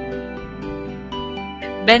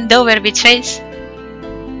 Bend over, bitch face.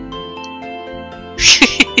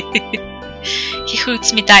 He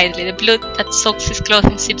hooks me tightly. The blood that soaks his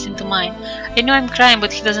clothing seeps into mine. I know I'm crying,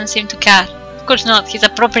 but he doesn't seem to care. Of course not. He's a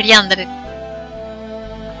proper yandere.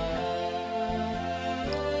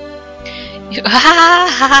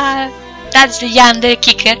 That's the yandere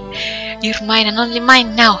kicker. You're mine and only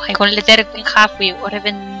mine now. I won't let anything have you, or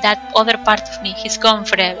even that other part of me. He's gone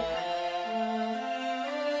forever.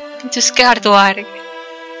 I'm too scared to argue.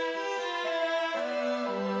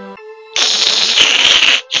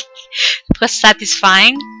 It was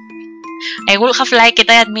satisfying. I would have liked it.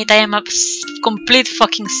 I admit I am a complete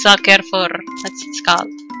fucking sucker for... what's it called?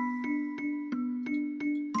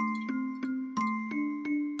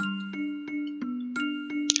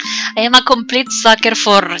 I am a complete sucker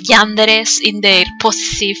for yanderes in their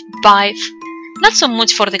possessive vibe. Not so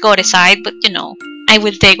much for the gore side, but you know, I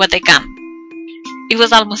will take what I can. It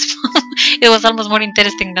was almost it was almost more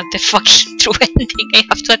interesting than the fucking true ending, I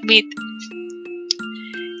have to admit.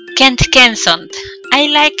 Kentson. I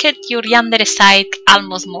liked your yandere side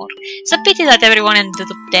almost more. It's a pity that everyone ended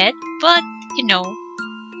up dead, but you know.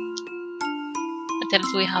 What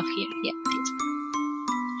else do we have here? Yeah, this.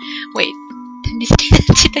 Wait.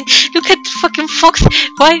 Look at the fucking fox.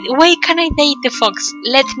 Why can't I date the fox?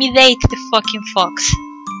 Let me date the fucking fox.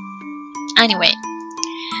 Anyway,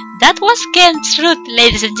 that was Kent's route,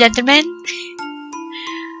 ladies and gentlemen.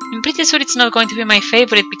 I'm pretty sure it's not going to be my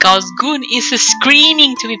favorite because Gun is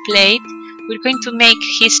screaming to be played. We're going to make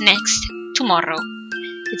his next tomorrow.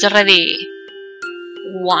 It's already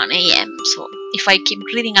 1 AM, so if I keep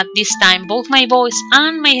reading at this time, both my boys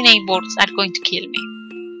and my neighbors are going to kill me.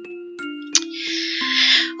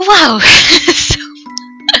 Wow! So,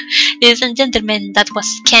 ladies and gentlemen, that was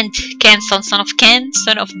Kentson, son of Kent,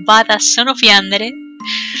 son of Badass, son of Yandere.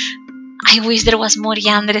 I wish there was more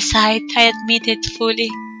Yandere side, I admit it fully.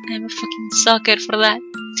 I'm a fucking sucker for that.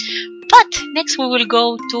 But next we will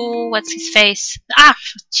go to... what's his face? Ah,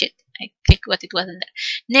 shit. I clicked what it wasn't there.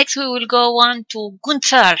 Next we will go on to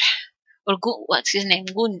Gunther. Or what's his name?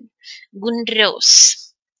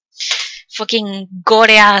 Gunrose. Fucking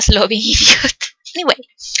gore-ass loving idiot. Anyway,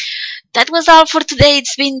 that was all for today.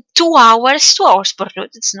 It's been 2 hours. 2 hours per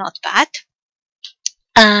route. It's not bad.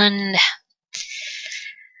 And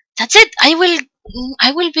that's it.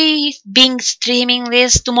 I will be streaming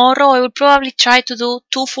this tomorrow. I will probably try to do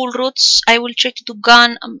 2 full routes. I will try to do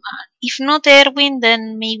Gun. If not Erwin,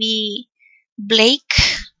 then maybe Blake.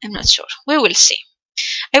 I'm not sure. We will see.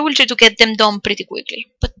 I will try to get them done pretty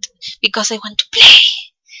quickly. But because I want to play.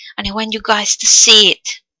 And I want you guys to see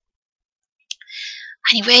it.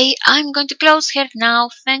 Anyway, I'm going to close here now.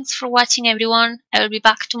 Thanks for watching, everyone. I will be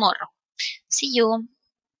back tomorrow. See you.